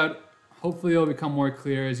talking about, hopefully it'll become more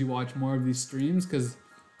clear as you watch more of these streams because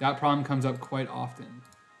that problem comes up quite often.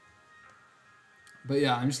 But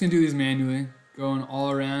yeah, I'm just gonna do these manually, going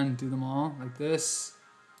all around, do them all like this.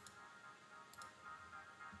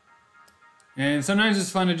 And sometimes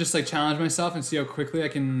it's fun to just like challenge myself and see how quickly I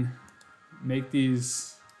can make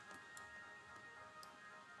these.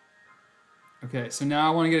 Okay, so now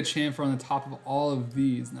I want to get a chamfer on the top of all of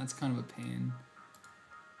these, and that's kind of a pain.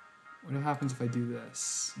 What happens if I do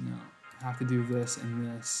this? No, I have to do this and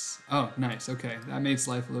this. Oh, nice, okay, that makes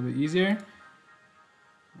life a little bit easier.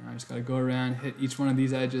 Now I just gotta go around, hit each one of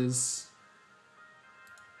these edges.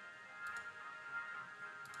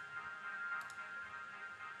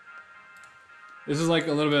 This is like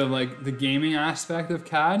a little bit of like the gaming aspect of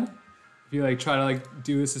CAD. If you like try to like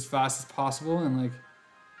do this as fast as possible and like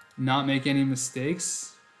not make any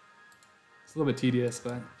mistakes. It's a little bit tedious,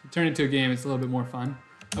 but if you turn it into a game, it's a little bit more fun.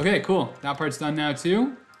 Okay, cool. That part's done now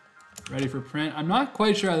too. Ready for print. I'm not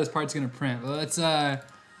quite sure how this part's gonna print, but let's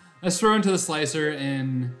throw it into the slicer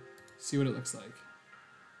and see what it looks like.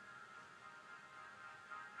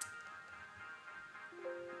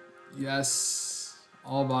 Yes,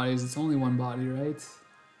 all bodies. It's only one body, right?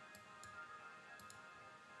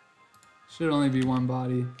 Should only be one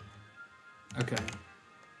body. Okay.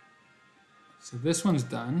 So this one's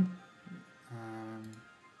done.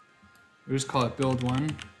 We'll just call it build one.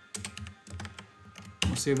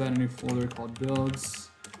 We'll save that in a new folder called builds.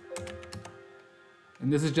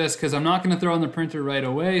 And this is just because I'm not going to throw on the printer right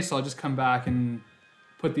away, so I'll just come back and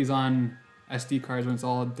put these on SD cards when it's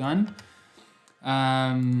all done.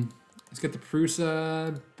 Let's get the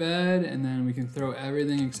Prusa bed, and then we can throw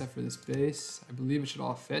everything except for this base. I believe it should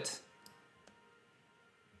all fit.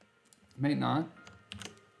 It might not.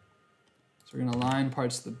 So we're going to line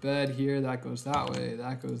parts of the bed here. That goes that way,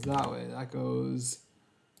 that goes that way, that goes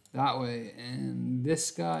that way, and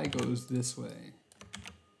this guy goes this way.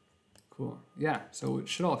 Cool. Yeah, so it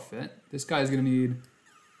should all fit. This guy's going to need,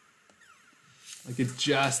 like, it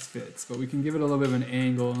just fits, but we can give it a little bit of an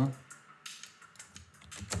angle.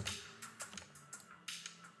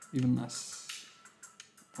 Even less.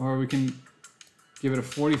 Or we can give it a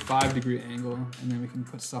 45-degree angle, and then we can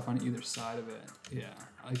put stuff on either side of it. Yeah,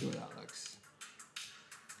 I like the way that looks.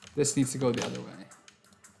 This needs to go the other way.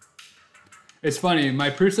 It's funny,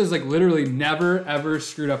 my Prusa's like literally never ever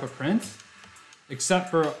screwed up a print,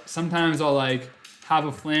 except for sometimes I'll like have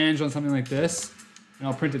a flange on something like this, and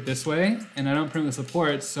I'll print it this way, and I don't print the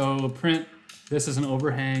support, so we'll print this as an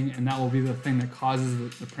overhang, and that will be the thing that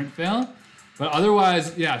causes the print fail. But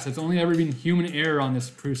otherwise, yeah, so it's only ever been human error on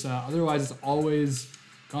this Prusa. Otherwise, it's always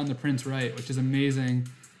gotten the prints right, which is amazing.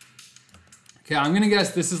 Okay, I'm gonna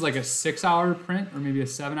guess this is like a 6-hour print or maybe a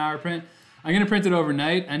 7-hour print. I'm gonna print it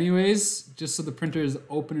overnight anyways, just so the printer is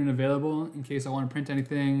open and available in case I wanna print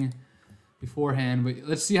anything beforehand. But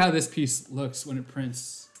let's see how this piece looks when it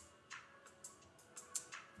prints.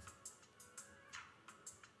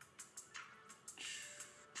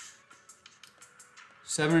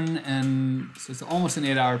 So it's almost an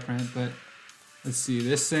 8-hour print, but let's see,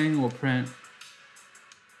 this thing will print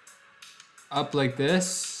up like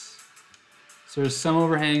this. So there's some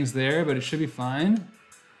overhangs there, but it should be fine.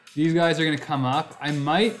 These guys are gonna come up. I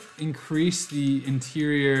might increase the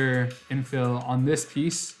interior infill on this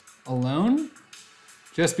piece alone,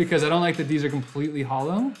 just because I don't like that these are completely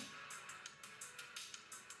hollow.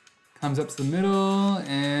 Comes up to the middle,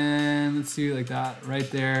 and let's see, like that,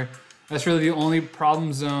 right there. That's really the only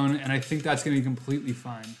problem zone, and I think that's gonna be completely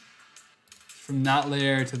fine. From that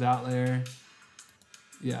layer to that layer.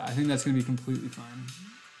 Yeah, I think that's gonna be completely fine.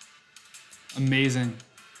 Amazing.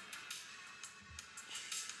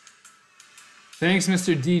 Thanks,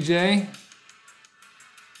 Mr. DJ.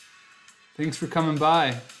 Thanks for coming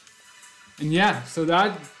by. And yeah, so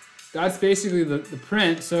that's basically the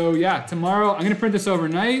print. So yeah, tomorrow I'm gonna print this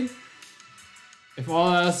overnight. If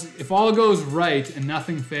all goes right and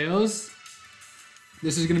nothing fails,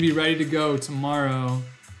 this is gonna be ready to go tomorrow,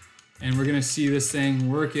 and we're gonna see this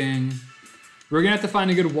thing working. We're gonna have to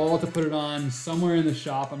find a good wall to put it on somewhere in the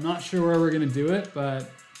shop. I'm not sure where we're gonna do it,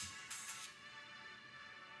 but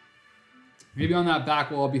maybe on that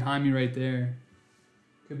back wall behind me right there.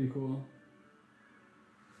 Could be cool.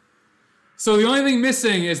 So the only thing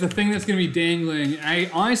missing is the thing that's gonna be dangling. I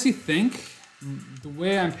honestly think the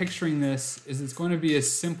way I'm picturing this is it's going to be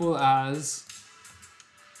as simple as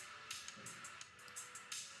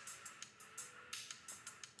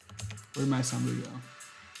where'd my assembly go?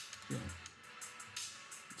 Yeah.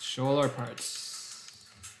 Let's show all our parts.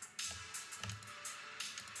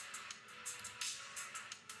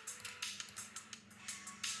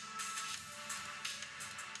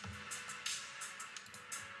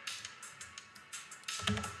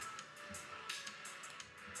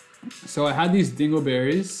 So I had these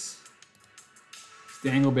dingleberries,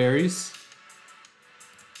 dangleberries,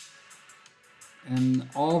 and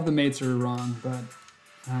all of the mates are wrong, but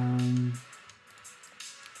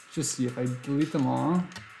just see if I delete them all.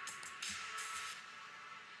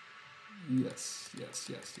 Yes, yes,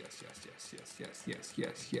 yes, yes, yes, yes, yes, yes, yes,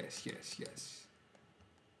 yes, yes, yes, yes.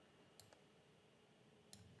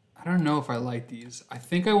 I don't know if I like these. I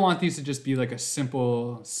think I want these to just be like a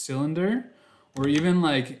simple cylinder, or even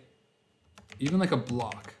like a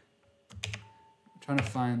block. I'm trying to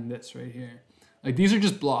find this right here. Like these are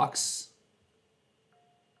just blocks.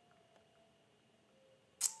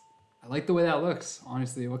 I like the way that looks,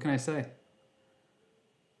 honestly. What can I say?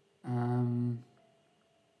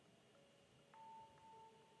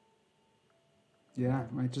 Yeah,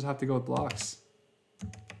 might just have to go with blocks.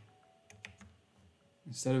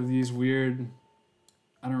 Instead of these weird,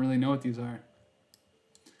 I don't really know what these are.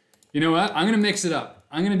 You know what? I'm gonna mix it up.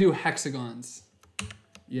 I'm gonna do hexagons.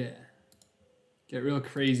 Yeah. Get real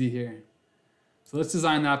crazy here. So let's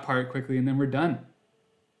design that part quickly and then we're done.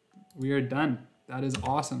 We are done. That is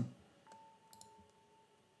awesome.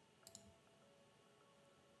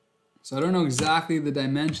 So I don't know exactly the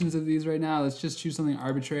dimensions of these right now. Let's just choose something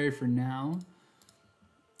arbitrary for now.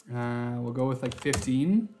 We'll go with like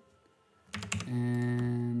 15.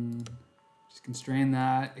 And just constrain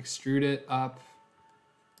that, extrude it up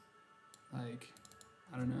like,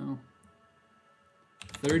 I don't know,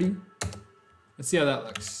 30. Let's see how that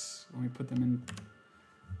looks when we put them in.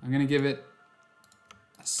 I'm gonna give it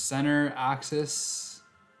a center axis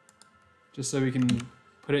just so we can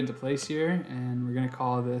put it into place here, and we're gonna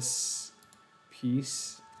call this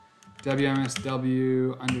piece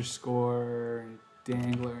WMSW underscore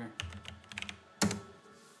dangler.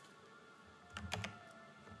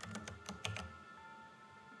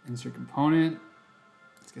 Insert component.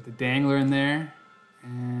 Let's get the dangler in there,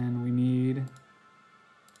 and we need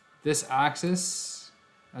this axis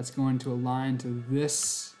that's going to align to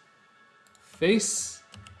this face.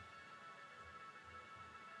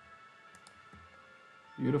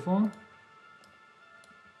 Beautiful.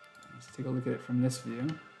 Let's take a look at it from this view.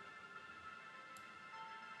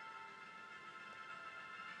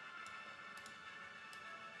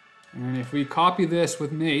 And if we copy this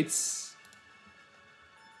with mates,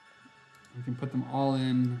 we can put them all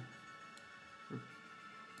in.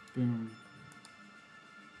 Boom.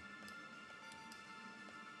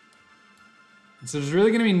 And so there's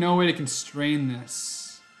really going to be no way to constrain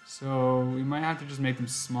this. So we might have to just make them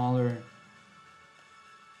smaller.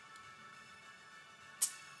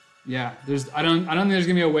 Yeah, I don't think there's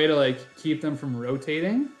going to be a way to like keep them from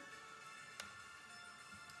rotating.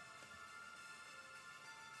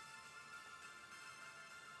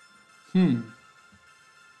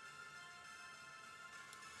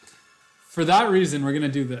 For that reason, we're going to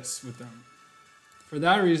do this with them. For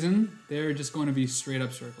that reason, they're just going to be straight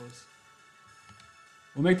up circles.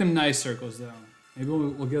 We'll make them nice circles, though. Maybe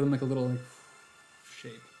we'll give them like a little like,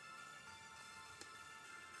 shape.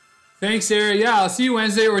 Thanks, Sarah. Yeah, I'll see you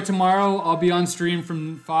Wednesday or tomorrow. I'll be on stream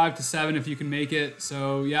from 5 to 7 if you can make it.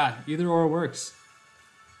 So, yeah, either or works.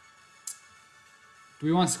 Do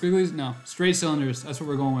we want squigglies? No, straight cylinders. That's what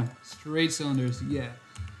we're going with. Straight cylinders, yeah.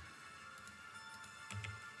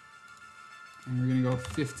 And we're gonna go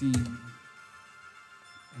 15.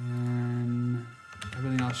 And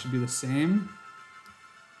everything else should be the same.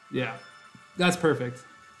 Yeah, that's perfect.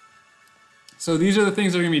 So these are the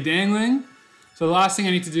things that are gonna be dangling. So the last thing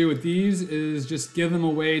I need to do with these is just give them a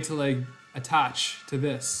way to like attach to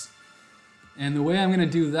this. And the way I'm gonna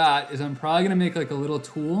do that is I'm probably gonna make like a little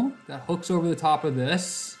tool that hooks over the top of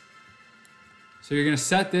this. So you're gonna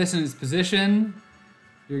set this in its position.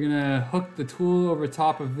 You're gonna hook the tool over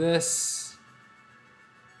top of this.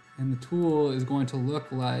 And the tool is going to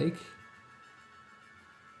look like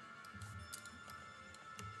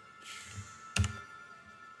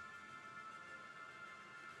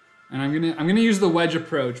and I'm gonna use the wedge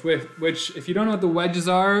approach, which if you don't know what the wedges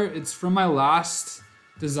are, it's from my last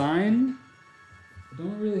design. I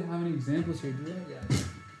don't really have any examples here, do I? Yeah.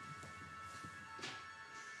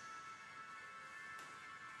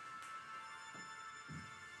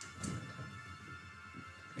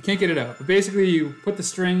 I can't get it out, but basically you put the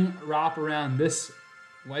string wrap around this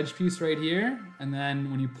wedge piece right here, and then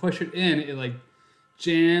when you push it in, it like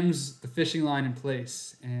jams the fishing line in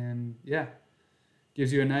place, and yeah,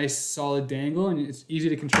 gives you a nice solid dangle, and it's easy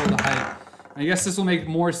to control the height. I guess this will make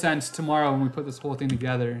more sense tomorrow when we put this whole thing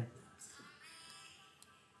together.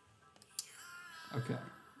 Okay.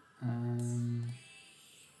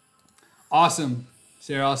 Awesome,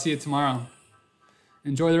 Sarah. I'll see you tomorrow.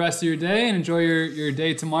 Enjoy the rest of your day, and enjoy your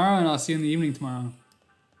day tomorrow, and I'll see you in the evening tomorrow.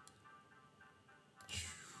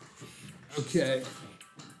 Okay,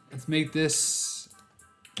 let's make this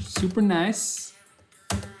super nice.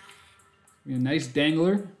 A nice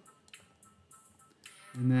dangler.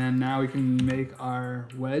 And then now we can make our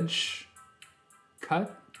wedge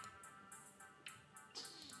cut.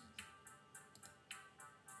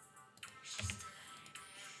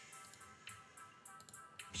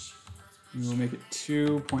 And we'll make it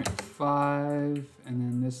 2.5, and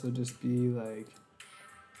then this will just be like,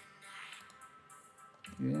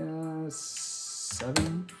 yeah,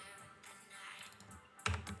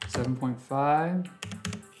 7.5.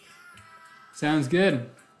 Sounds good.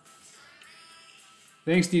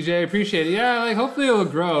 Thanks, DJ. I appreciate it. Yeah, like hopefully it'll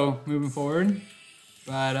grow moving forward.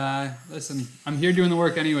 But listen, I'm here doing the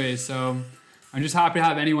work anyways, so I'm just happy to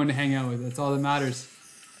have anyone to hang out with. That's all that matters.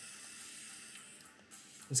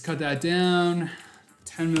 Let's cut that down,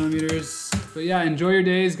 10 millimeters. But yeah, enjoy your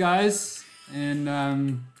days, guys. And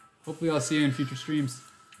hopefully I'll see you in future streams.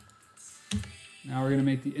 Now we're gonna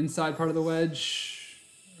make the inside part of the wedge.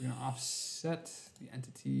 We're gonna offset the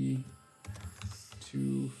entity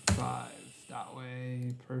to 5. That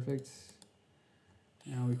way, perfect.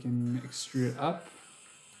 Now we can extrude it up.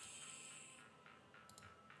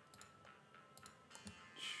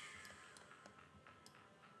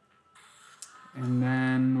 And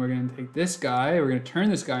then we're going to take this guy, we're going to turn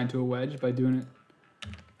this guy into a wedge by doing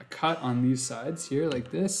a cut on these sides here like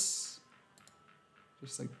this.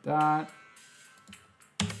 Just like that.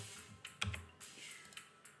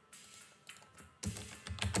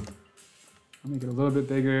 I'll make it a little bit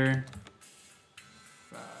bigger.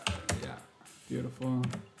 Yeah, beautiful.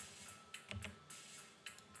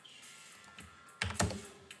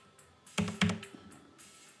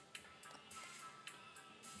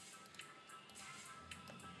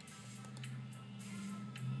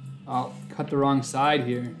 I'll cut the wrong side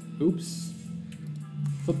here. Oops.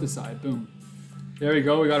 Flip the side, boom. There we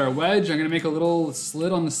go, we got our wedge. I'm gonna make a little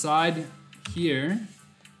slit on the side here,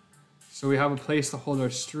 so we have a place to hold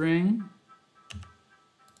our string.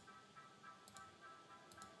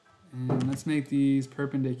 And let's make these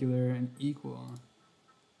perpendicular and equal.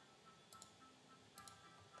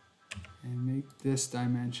 And make this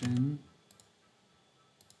dimension.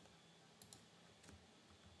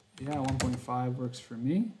 Yeah, 1.5 works for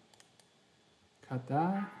me. Cut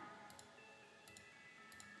that.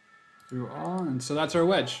 Through all, and so that's our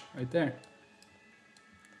wedge right there.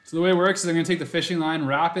 So the way it works is I'm gonna take the fishing line,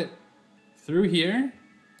 wrap it through here,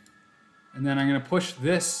 and then I'm gonna push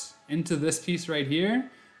this into this piece right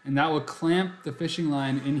here, and that will clamp the fishing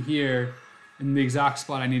line in here in the exact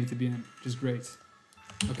spot I need it to be in, which is great.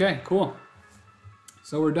 Okay, cool.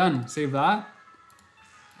 So we're done. Save that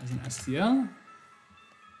as an STL.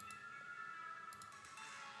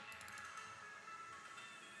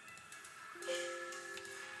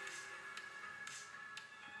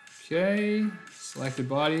 Okay, selected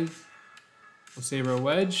body. We'll save our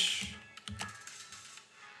wedge.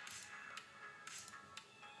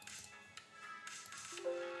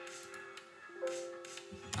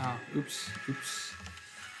 Oh, oops.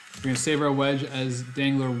 We're gonna save our wedge as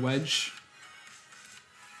dangler wedge.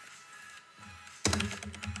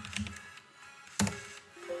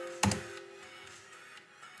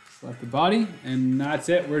 Select the body, and that's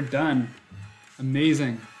it, we're done.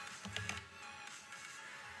 Amazing.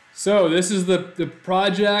 So this is the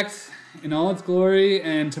project in all its glory,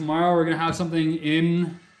 and tomorrow we're gonna have something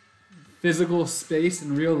in physical space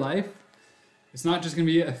in real life. It's not just gonna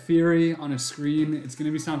be a theory on a screen, it's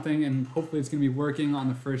gonna be something, and hopefully it's gonna be working on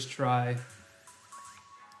the first try.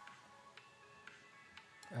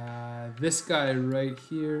 This guy right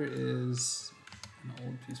here is an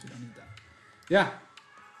old piece, we don't need that. Yeah.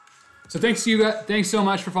 So thanks so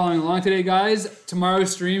much for following along today, guys.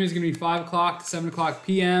 Tomorrow's stream is gonna be 5 o'clock to 7 o'clock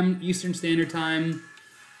p.m. Eastern Standard Time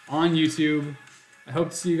on YouTube. I hope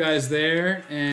to see you guys there. And